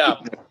 Cool. Yeah.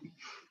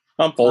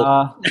 I'm full.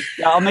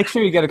 I'll make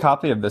sure you get a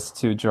copy of this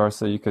too, Jor,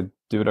 so you could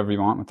do whatever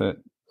you want with it.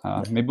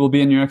 Maybe we'll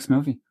be in your next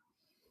movie.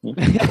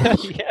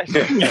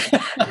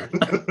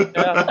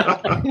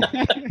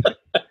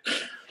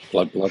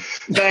 Plug.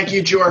 Thank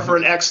you, Jor, for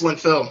an excellent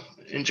film.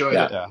 Enjoyed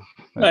it. Yeah.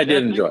 I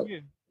did enjoy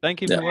it.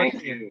 Thank you for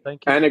watching.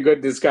 Thank you. And a good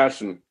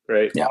discussion.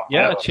 Great.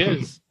 Yeah.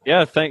 Cheers.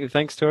 Yeah,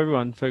 thanks to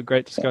everyone for a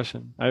great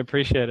discussion. I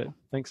appreciate it.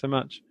 Thanks so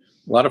much.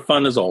 A lot of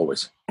fun as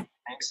always.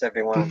 Thanks,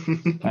 everyone.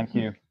 Thank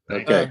you.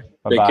 Okay.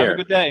 Bye-bye. Take care. Have a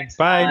good day.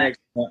 Bye.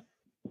 Bye.